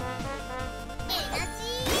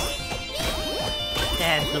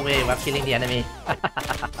 Dance away while killing the enemy.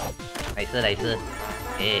 Nice, nice.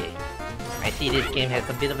 Hey, I see this game has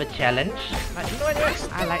a bit of a challenge. But you know what?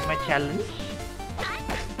 I like my challenge.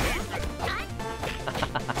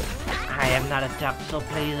 I am not a Dark Souls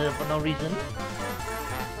player for no reason.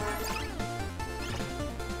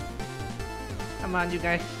 Come on, you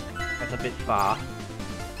guys. That's a bit far.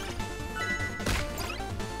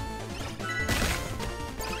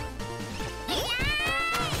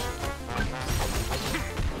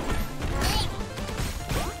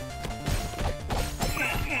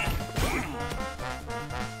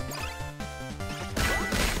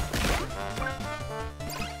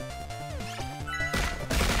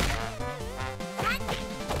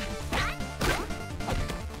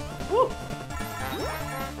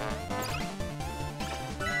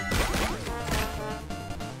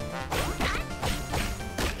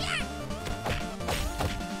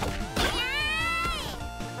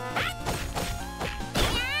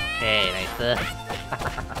 Okay, nice.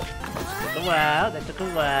 Took a while, that took a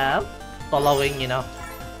while. Following, you know.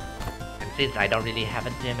 And since I don't really have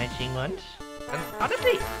a damaging one, and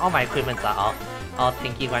honestly, all my equipments are all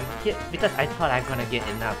tanky ones here because I thought I'm gonna get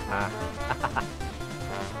enough,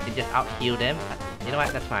 to just out heal them. But you know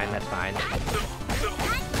what? That's fine, that's fine.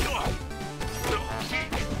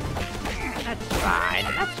 That's fine,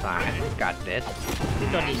 that's fine. We got this. We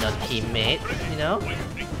don't need no teammates, you know?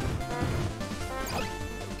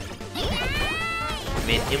 I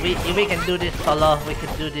mean, if we can do this solo, we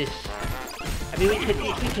can do this. I mean,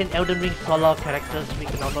 we can Elden Ring solo characters. We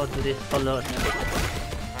can also do this solo.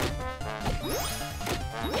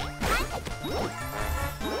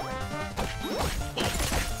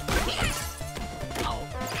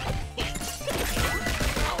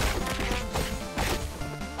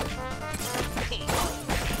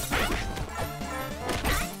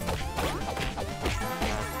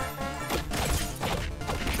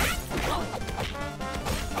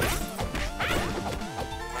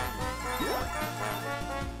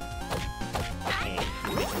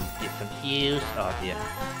 Oh dear.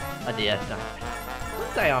 Oh dear.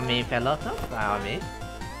 Don't die on me, fellas. Don't die on me.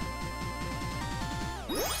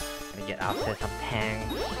 Gonna get after some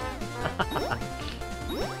tanks.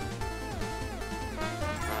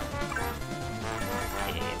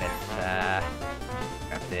 Okay, let's grab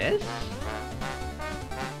this.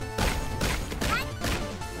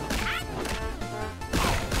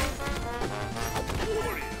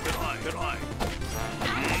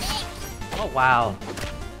 Oh wow.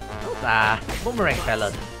 Boomerang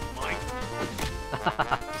fellas.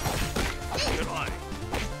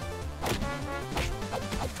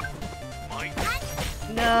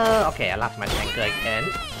 No! Okay, I lost my tanker again.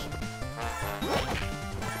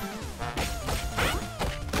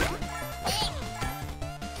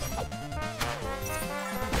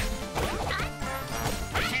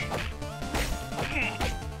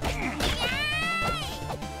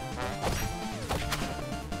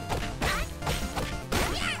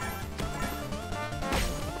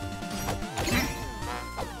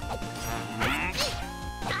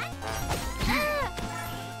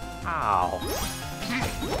 Ow.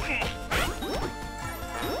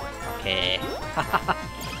 Okay.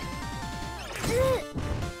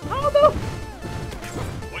 Oh no!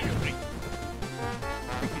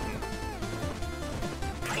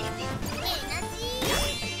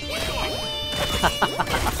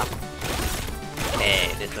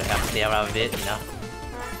 Okay, this will help clear out a bit, you know.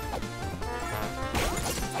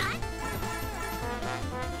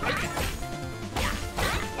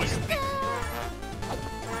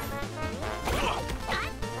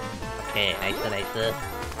 Okay, nicer.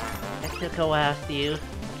 That took a while still.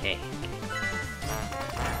 Okay.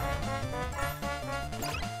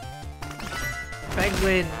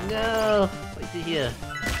 Penguin, no! What is it here?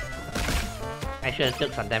 I should have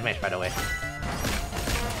took some damage, by the way.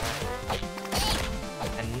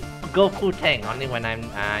 And go full tank only when I'm,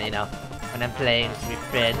 you know, when I'm playing with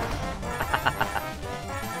friends.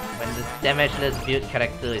 When the damageless build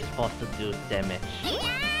character is forced to do damage.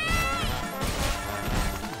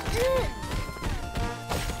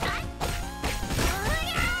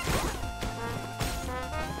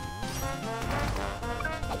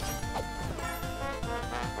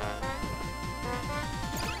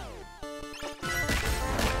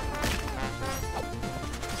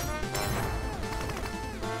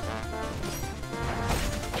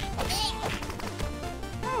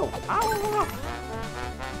 Ow!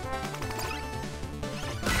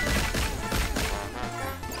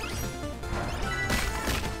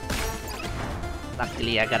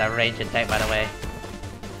 Luckily, I got a range attack, by the way.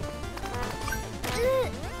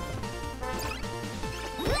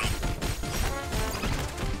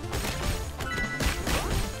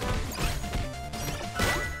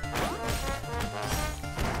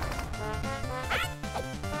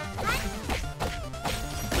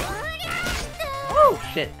 Oh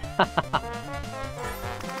shit!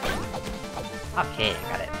 Okay,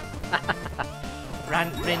 got it.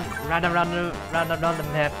 run around the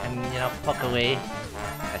map and, you know, poke away.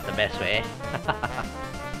 That's the best way.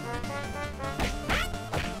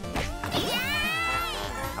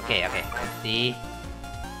 Okay, let's see.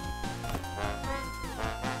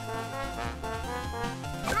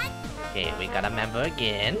 Okay, we got a member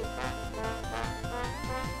again.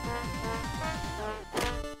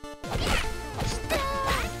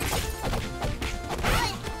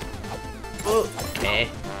 Okay.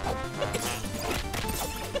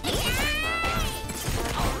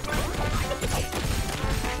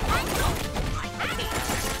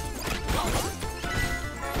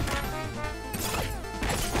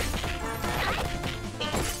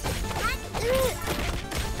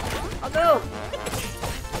 Oh no!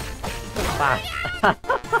 So fast.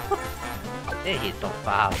 Hey, he's so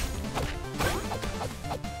fast.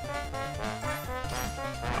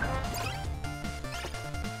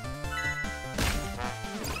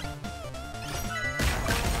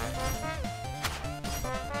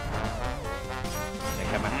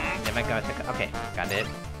 Okay, got it.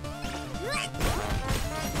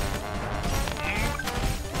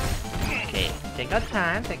 Okay, take our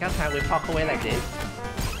time, we walk away like this.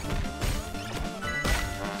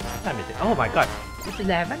 What time is it? Oh my god, it's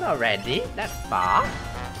 11 already? That's fast.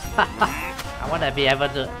 I wanna be able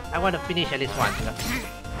to, I wanna finish at least once, you know?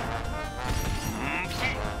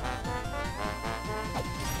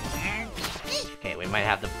 Okay, we might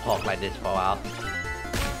have to poke like this for a while.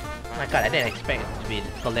 Oh my god, I didn't expect it to be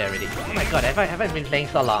so late already. Oh my god, have I been playing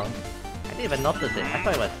so long? I didn't even notice it. I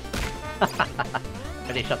thought it was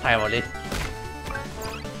pretty short time only. It's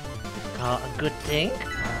called a good thing,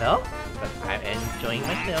 though, because I'm enjoying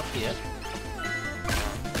myself here.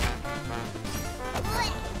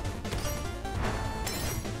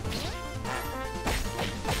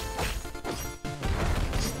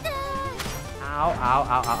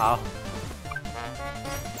 Ow.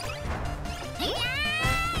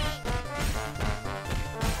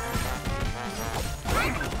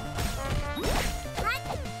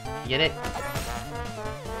 Get it?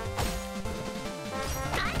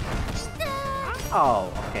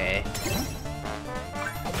 Oh, okay.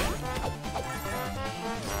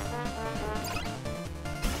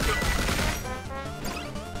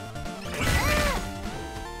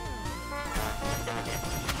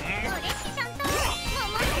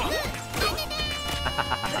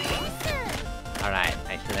 Alright,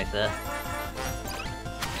 nice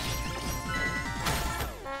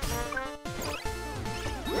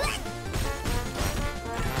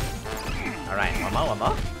Alright, one more, one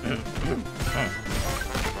more.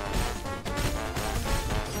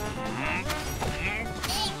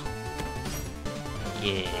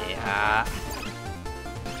 Yeah.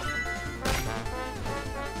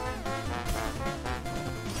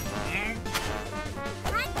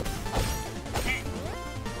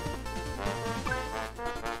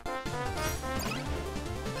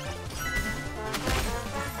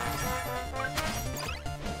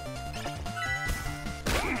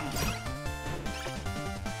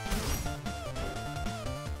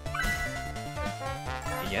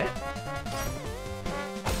 Yeah.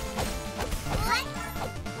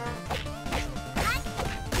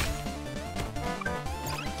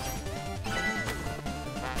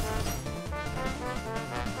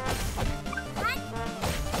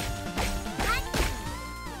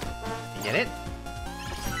 Get it?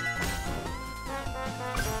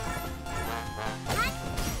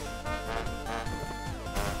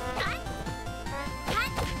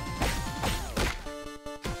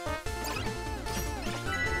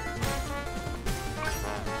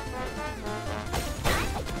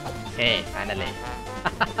 Hey, finally.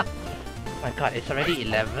 Oh my god, it's already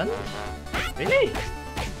 11? Really?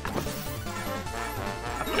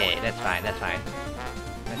 Okay, that's fine, that's fine.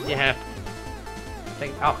 I still have...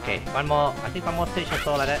 okay, one more, I think one more stage or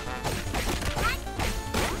so like that.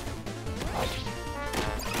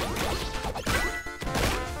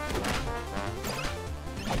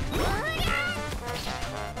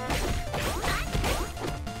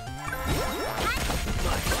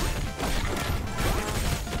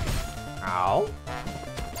 Ow.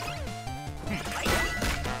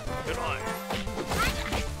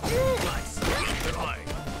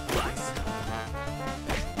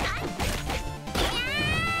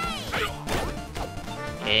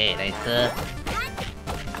 Okay, nice.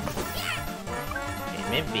 Okay,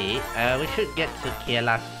 maybe we should get to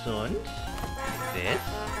Kiela soon. This.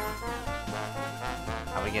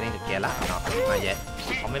 Are we getting to Kiela? No, not yet.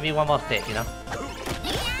 Or maybe one more stage, you know?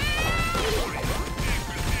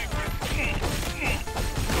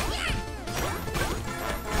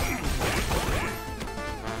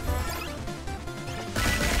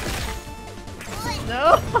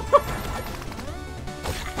 No!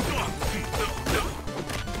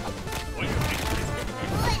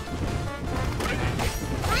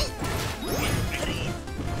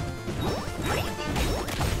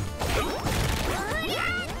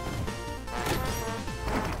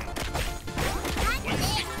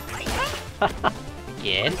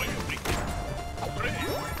 Again?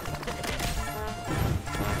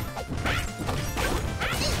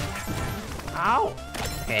 Ow!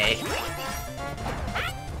 Okay.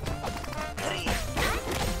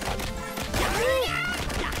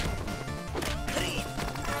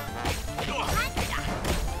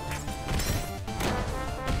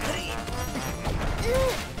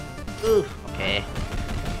 Ooh, okay.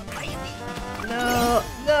 No!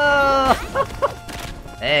 No!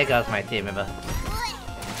 There goes my team member.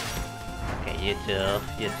 Okay, you too.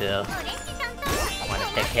 You too. I wanna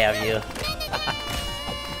take care of you.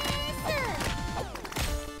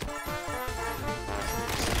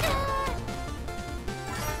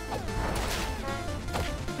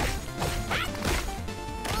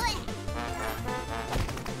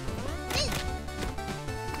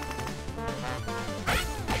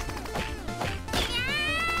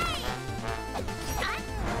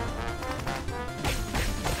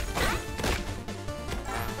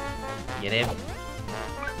 Get him.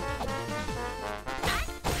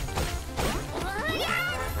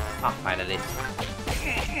 Oh, finally.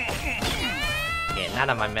 Okay, none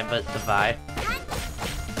of my members survived.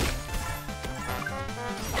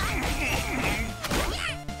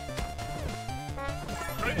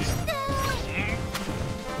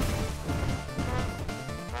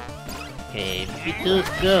 Okay,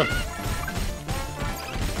 Vtuber, go!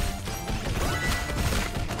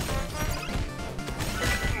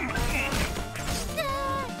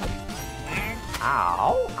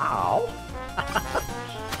 Ow! Ow!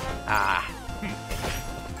 Ah!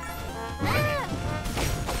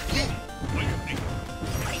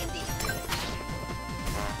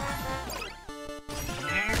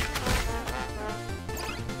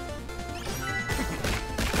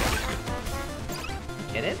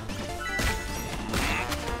 Get it?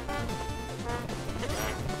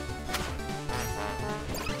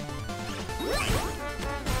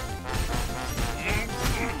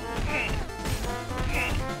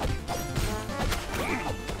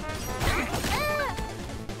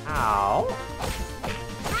 Ow.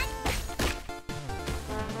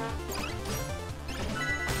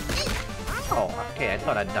 Oh, okay, I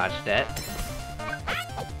thought I dodged that.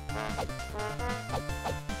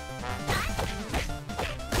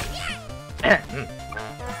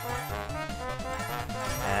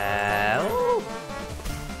 Ooh.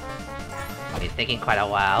 It's taking quite a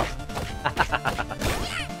while.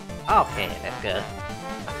 Okay, that's good.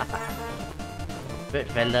 Bird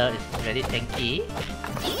Feather is very tanky.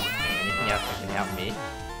 Anything else that can help me?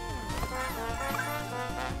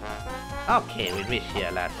 Okay, we reached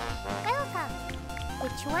here last. Welcome.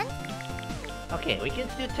 Which one? Okay, we can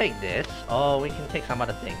still take this, or we can take some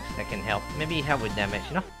other things that can help. Maybe help with damage,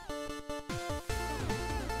 you know?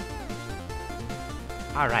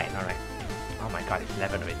 Alright. Oh my god, it's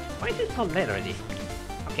 11 already. Why is it so late already?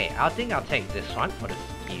 Okay, I think I'll take this one for the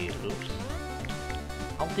skill. Oops.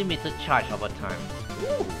 Ultimated charge over time.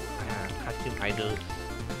 Ooh! Costume idols.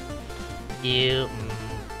 Heal.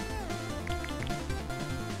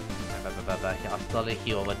 I'll slowly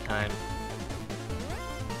heal over time.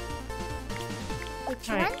 Which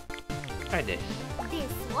Alright. one? Try this.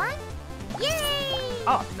 This one? Yay!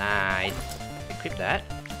 Oh, nice. Equip that.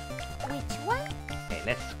 Which one? Okay,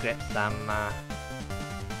 let's grab some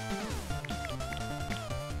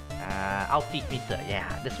altimeter. Yeah,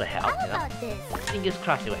 this will help, How you know. about this? Fingers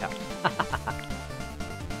crossed it will help.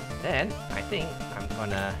 Then I think I'm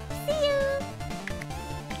gonna See you!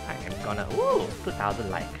 ooh, 2000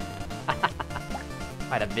 like.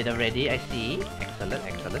 Quite a bit already, I see. Excellent.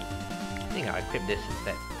 I think I'll equip this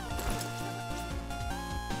instead.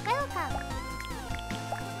 Welcome.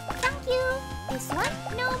 Thank you. This one?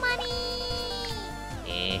 No money.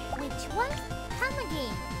 Which one? Come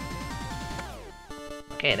again.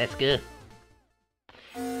 Okay, that's good.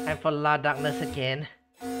 Time for La Darkness again.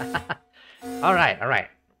 Alright.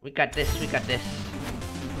 We got this.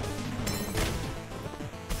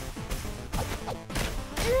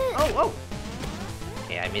 Oh!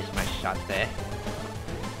 Okay, I missed my shot there.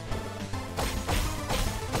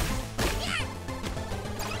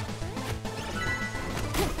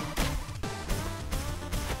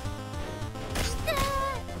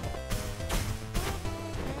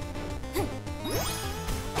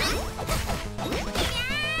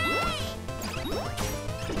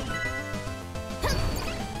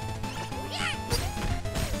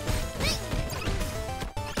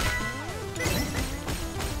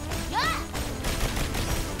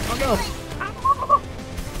 Oh no!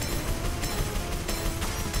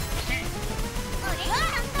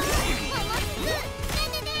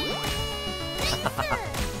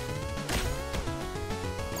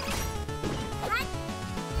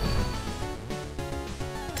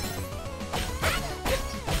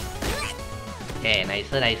 Okay,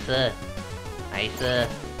 nicer.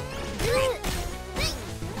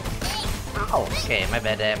 Ow! Okay, my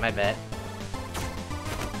bad there, my bad.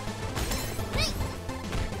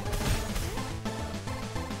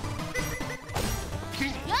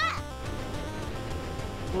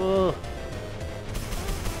 Whoa.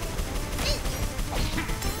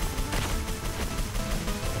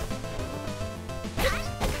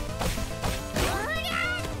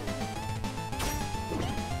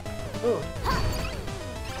 Ooh.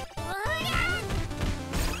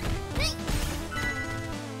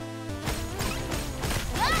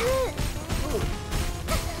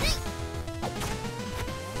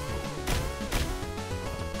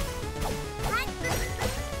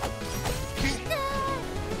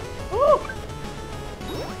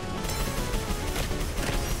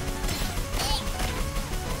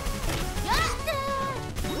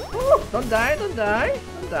 Don't die.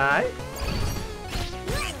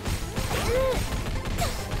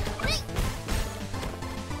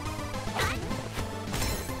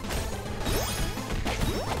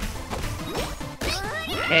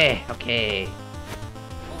 Okay.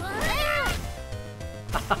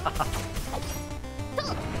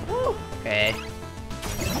 Okay.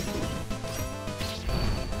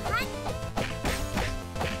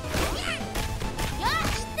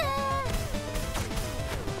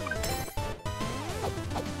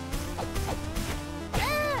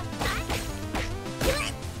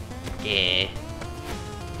 Yeah.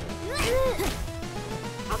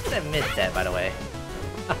 How did I miss that, by the way?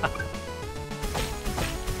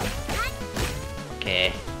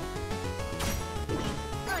 Okay.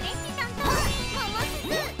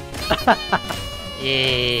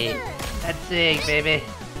 Yay! That's sick, baby.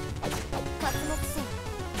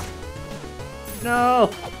 No! No!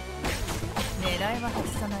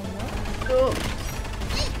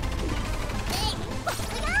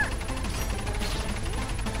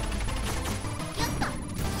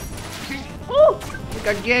 Oh! We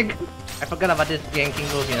got gank! I forgot about this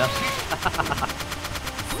ganking move, you know?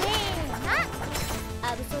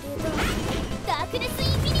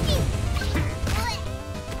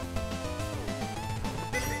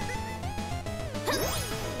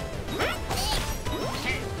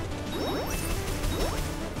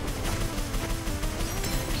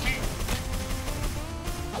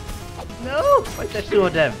 No! Why is there two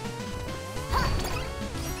of them?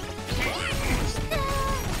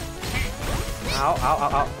 Ow, ow, ow,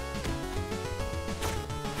 ow.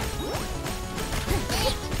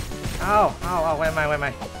 Ow, ow, ow, where am I, where am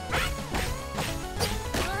I?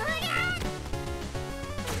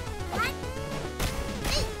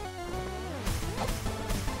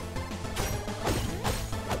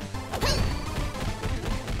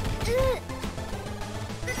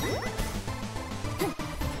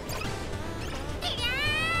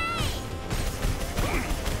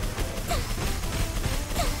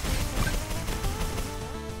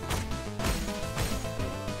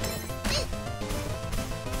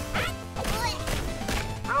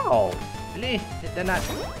 Oh, really? They're not,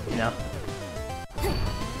 you know.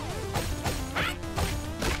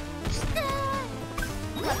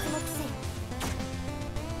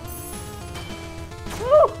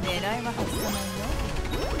 Woo!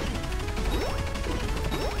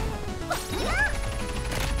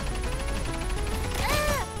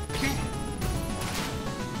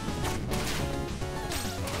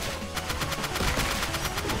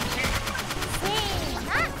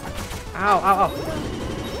 Ow, ow, ow.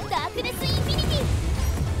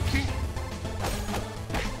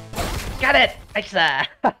 Got it! Nice!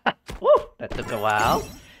 Woo! That took a while.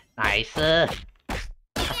 Nice!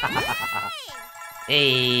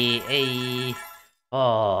 Hey, hey!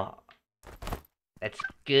 Oh! Let's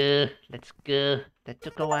go! Let's go! That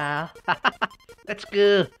took a while. Let's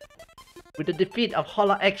go! With the defeat of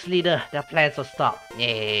Holo X leader, their plans will stop.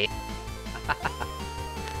 Yay!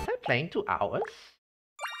 I'm playing 2 hours?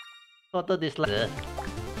 Total dislike.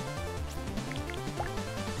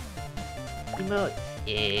 Emotes.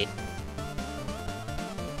 Yeah.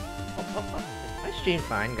 Oh. I stream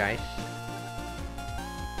fine, guys.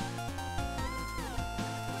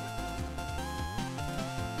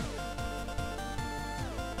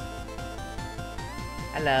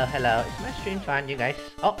 Hello, hello. Is my stream fine, you guys?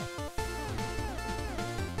 Oh!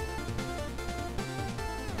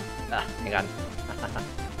 Ah, hang on.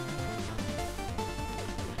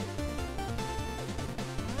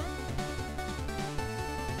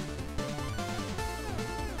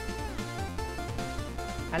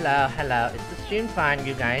 Hello, hello. Is the stream fine,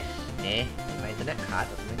 you guys? Eh? My internet card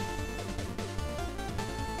or something?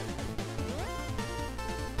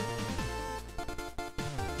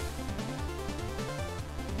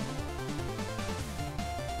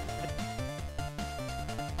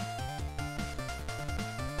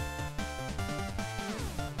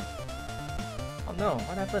 Oh no,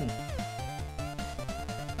 what happened?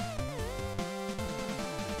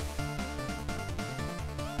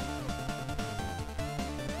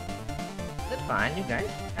 Fine, you guys.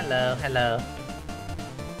 Hello, hello.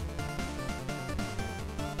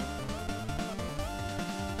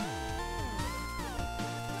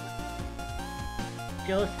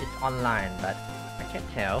 Shows it's online, but I can't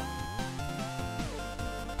tell.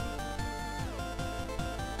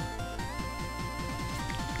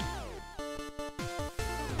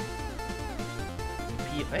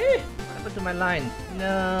 Hey, what happened to my line?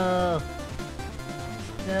 No.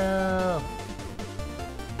 No.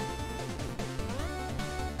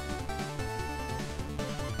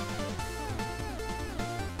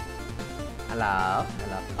 Hello,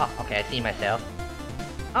 hello. Oh, okay, I see myself.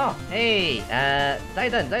 Oh, hey,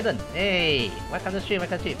 Zayden, hey, welcome to the stream,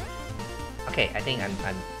 welcome to the stream. Okay, I think I'm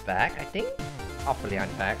back, I think. Hopefully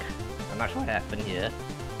I'm back. I'm not sure what happened here.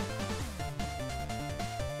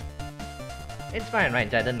 It's fine,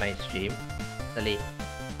 right, Zayden, my stream. Actually,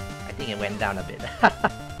 I think it went down a bit.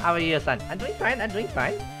 How are you, son? I'm doing fine,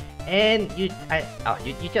 And you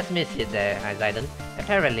just missed it there, Zayden.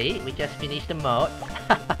 Apparently, we just finished the mode.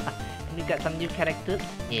 We got some new characters.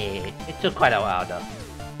 Yeah, it took quite a while though.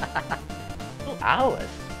 2 hours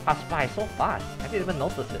passed by so fast. I didn't even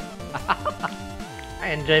notice it.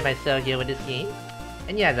 I enjoy myself here with this game.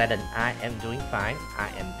 And yeah, Zayden, I am doing fine.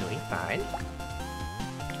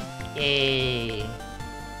 Yay!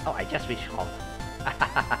 Oh, I just reached home.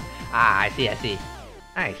 I see.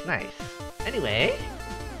 Nice. Anyway,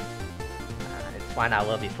 it's 1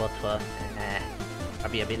 hour before 12. I'll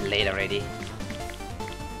be a bit late already.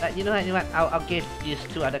 But you know what? I'll give these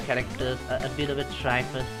 2 other characters a bit of a try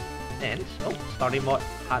first. And oh, story mode,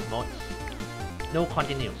 hard modes, no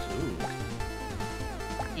continues. Ooh.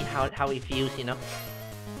 See how it feels, you know.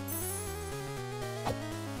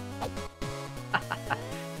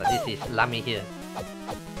 So this is Lamy here.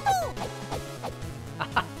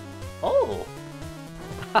 Oh.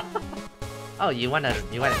 Oh, you wanna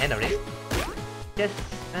end already? Just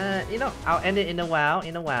you know, I'll end it in a while.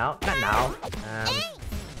 Not now.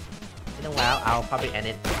 In a while, I'll probably end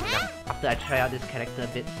it after I try out this character a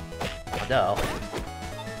bit. Although,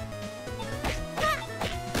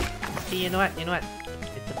 see, you know what?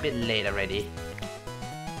 It's a bit late already.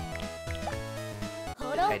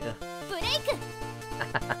 Holo Try to. break.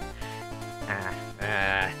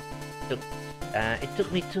 It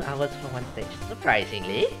took me 2 hours for one stage.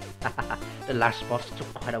 Surprisingly, the last boss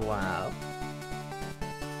took quite a while.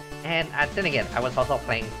 And then again, I was also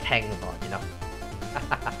playing tank mode, you know.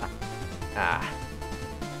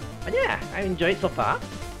 But yeah, I enjoyed it so far.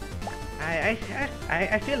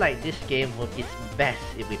 I feel like this game is best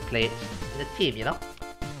if we play it in a team, you know.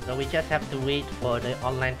 So we just have to wait for the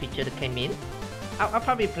online feature to come in. I'll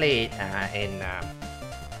probably play it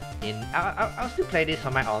I'll still play this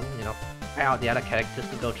on my own, you know. Try out the other characters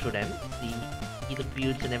to go through them, see the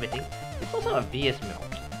builds and everything. It's also a VS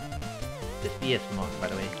mode. This VS mode, by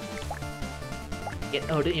the way. Get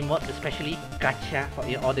all the emotes, especially gacha for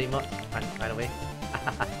all the emotes. By the way.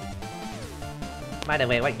 By the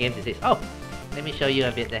way, what game is this? Oh, let me show you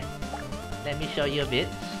a bit there. Let me show you a bit.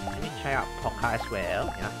 Let me try out Poker as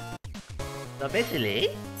well. Yeah. So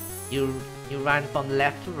basically, you run from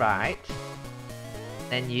left to right,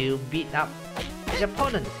 then you beat up your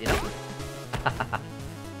opponents, you know.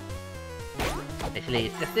 Actually,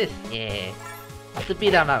 it's just this. Yeah, it's a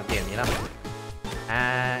beat 'em up game, you know.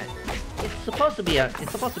 It's supposed to be a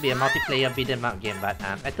multiplayer beat 'em up game, but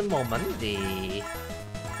at the moment the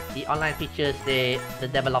online features, the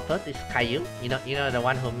developer is Caillou, you know the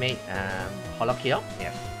one who made Holo.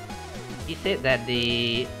 Yes, he said that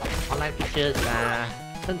the online features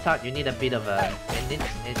turns out you need a bit of a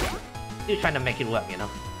it's still trying to make it work, you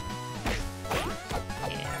know.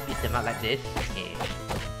 Yeah, beat them up like this. Yeah.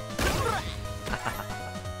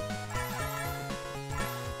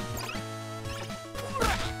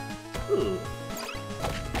 Ooh.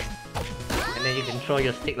 And then you can throw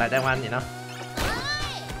your stick like that one, you know.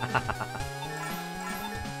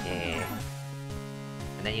 Yeah.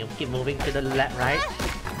 And then you keep moving to the left, right,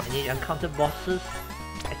 and you encounter bosses,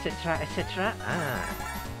 etc., etc.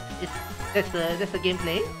 That's the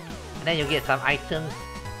gameplay. And then you get some items.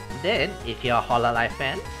 Then, if you're a Hololive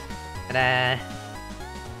fan, and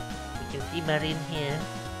you can see Marine here,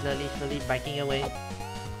 slowly biking away.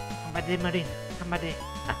 Somebody, Marine, somebody.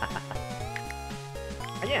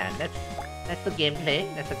 And yeah, that's the gameplay.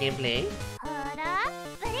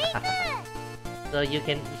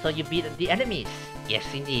 So you beat the enemies. Yes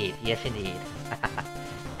indeed.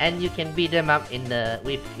 And you can beat them up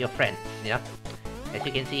with your friends, you know. As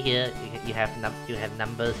you can see here, you have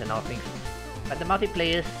numbers and all things. But the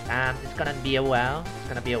multiplayers, it's gonna be a while.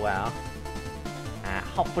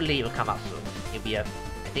 Hopefully it will come out soon. I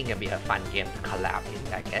think it'll be a fun game to collab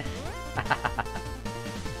in, I guess.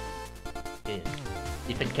 Yeah.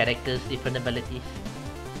 Different characters, different abilities.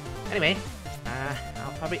 Anyway,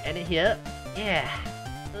 I'll probably end it here. Yeah.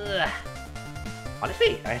 Ugh.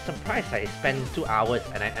 Honestly, I'm surprised I spent 2 hours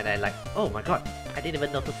and I like, oh my god, I didn't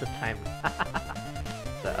even notice the time.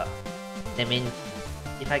 So that means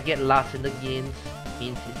if I get lost in the games,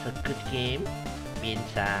 means it's a good game.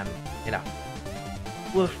 Means you know,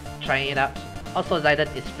 worth trying it out. Also,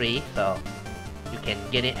 Zidon is free, so you can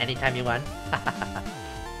get it anytime you want.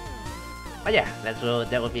 But yeah, that will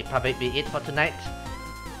probably be it for tonight.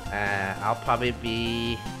 I'll probably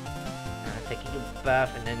be taking a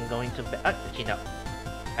bath and then going to bed. Actually no,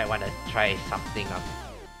 I wanna try something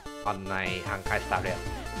on my Hankai Star Rail.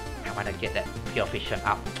 I wanna get that pure fish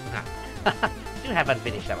up. Still haven't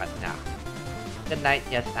finished that one now. Good night.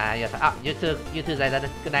 Yes. You too, Zidon.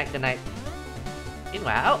 Good night.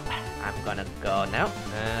 Meanwhile, I'm gonna go now.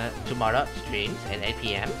 Tomorrow streams at 8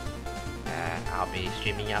 PM. I'll be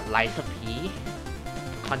streaming out Lies of P.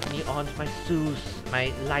 Continue on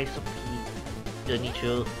my Lies of P journey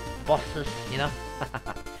through bosses, you know.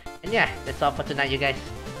 And yeah, that's all for tonight, you guys.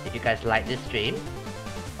 If you guys like this stream,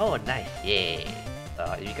 oh nice, yeah. So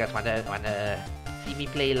if you guys wanna see me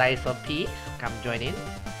play Lies of P, come join in.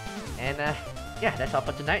 And yeah, that's all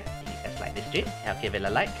for tonight. If you guys like this stream, help give it a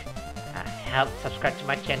like. Help subscribe to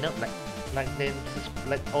my channel, like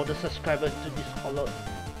all the subscribers to this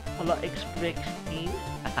holoxbreak stream.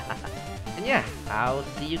 And yeah, I'll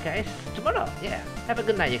see you guys tomorrow. Yeah, have a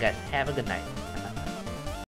good night, you guys. Have a good night.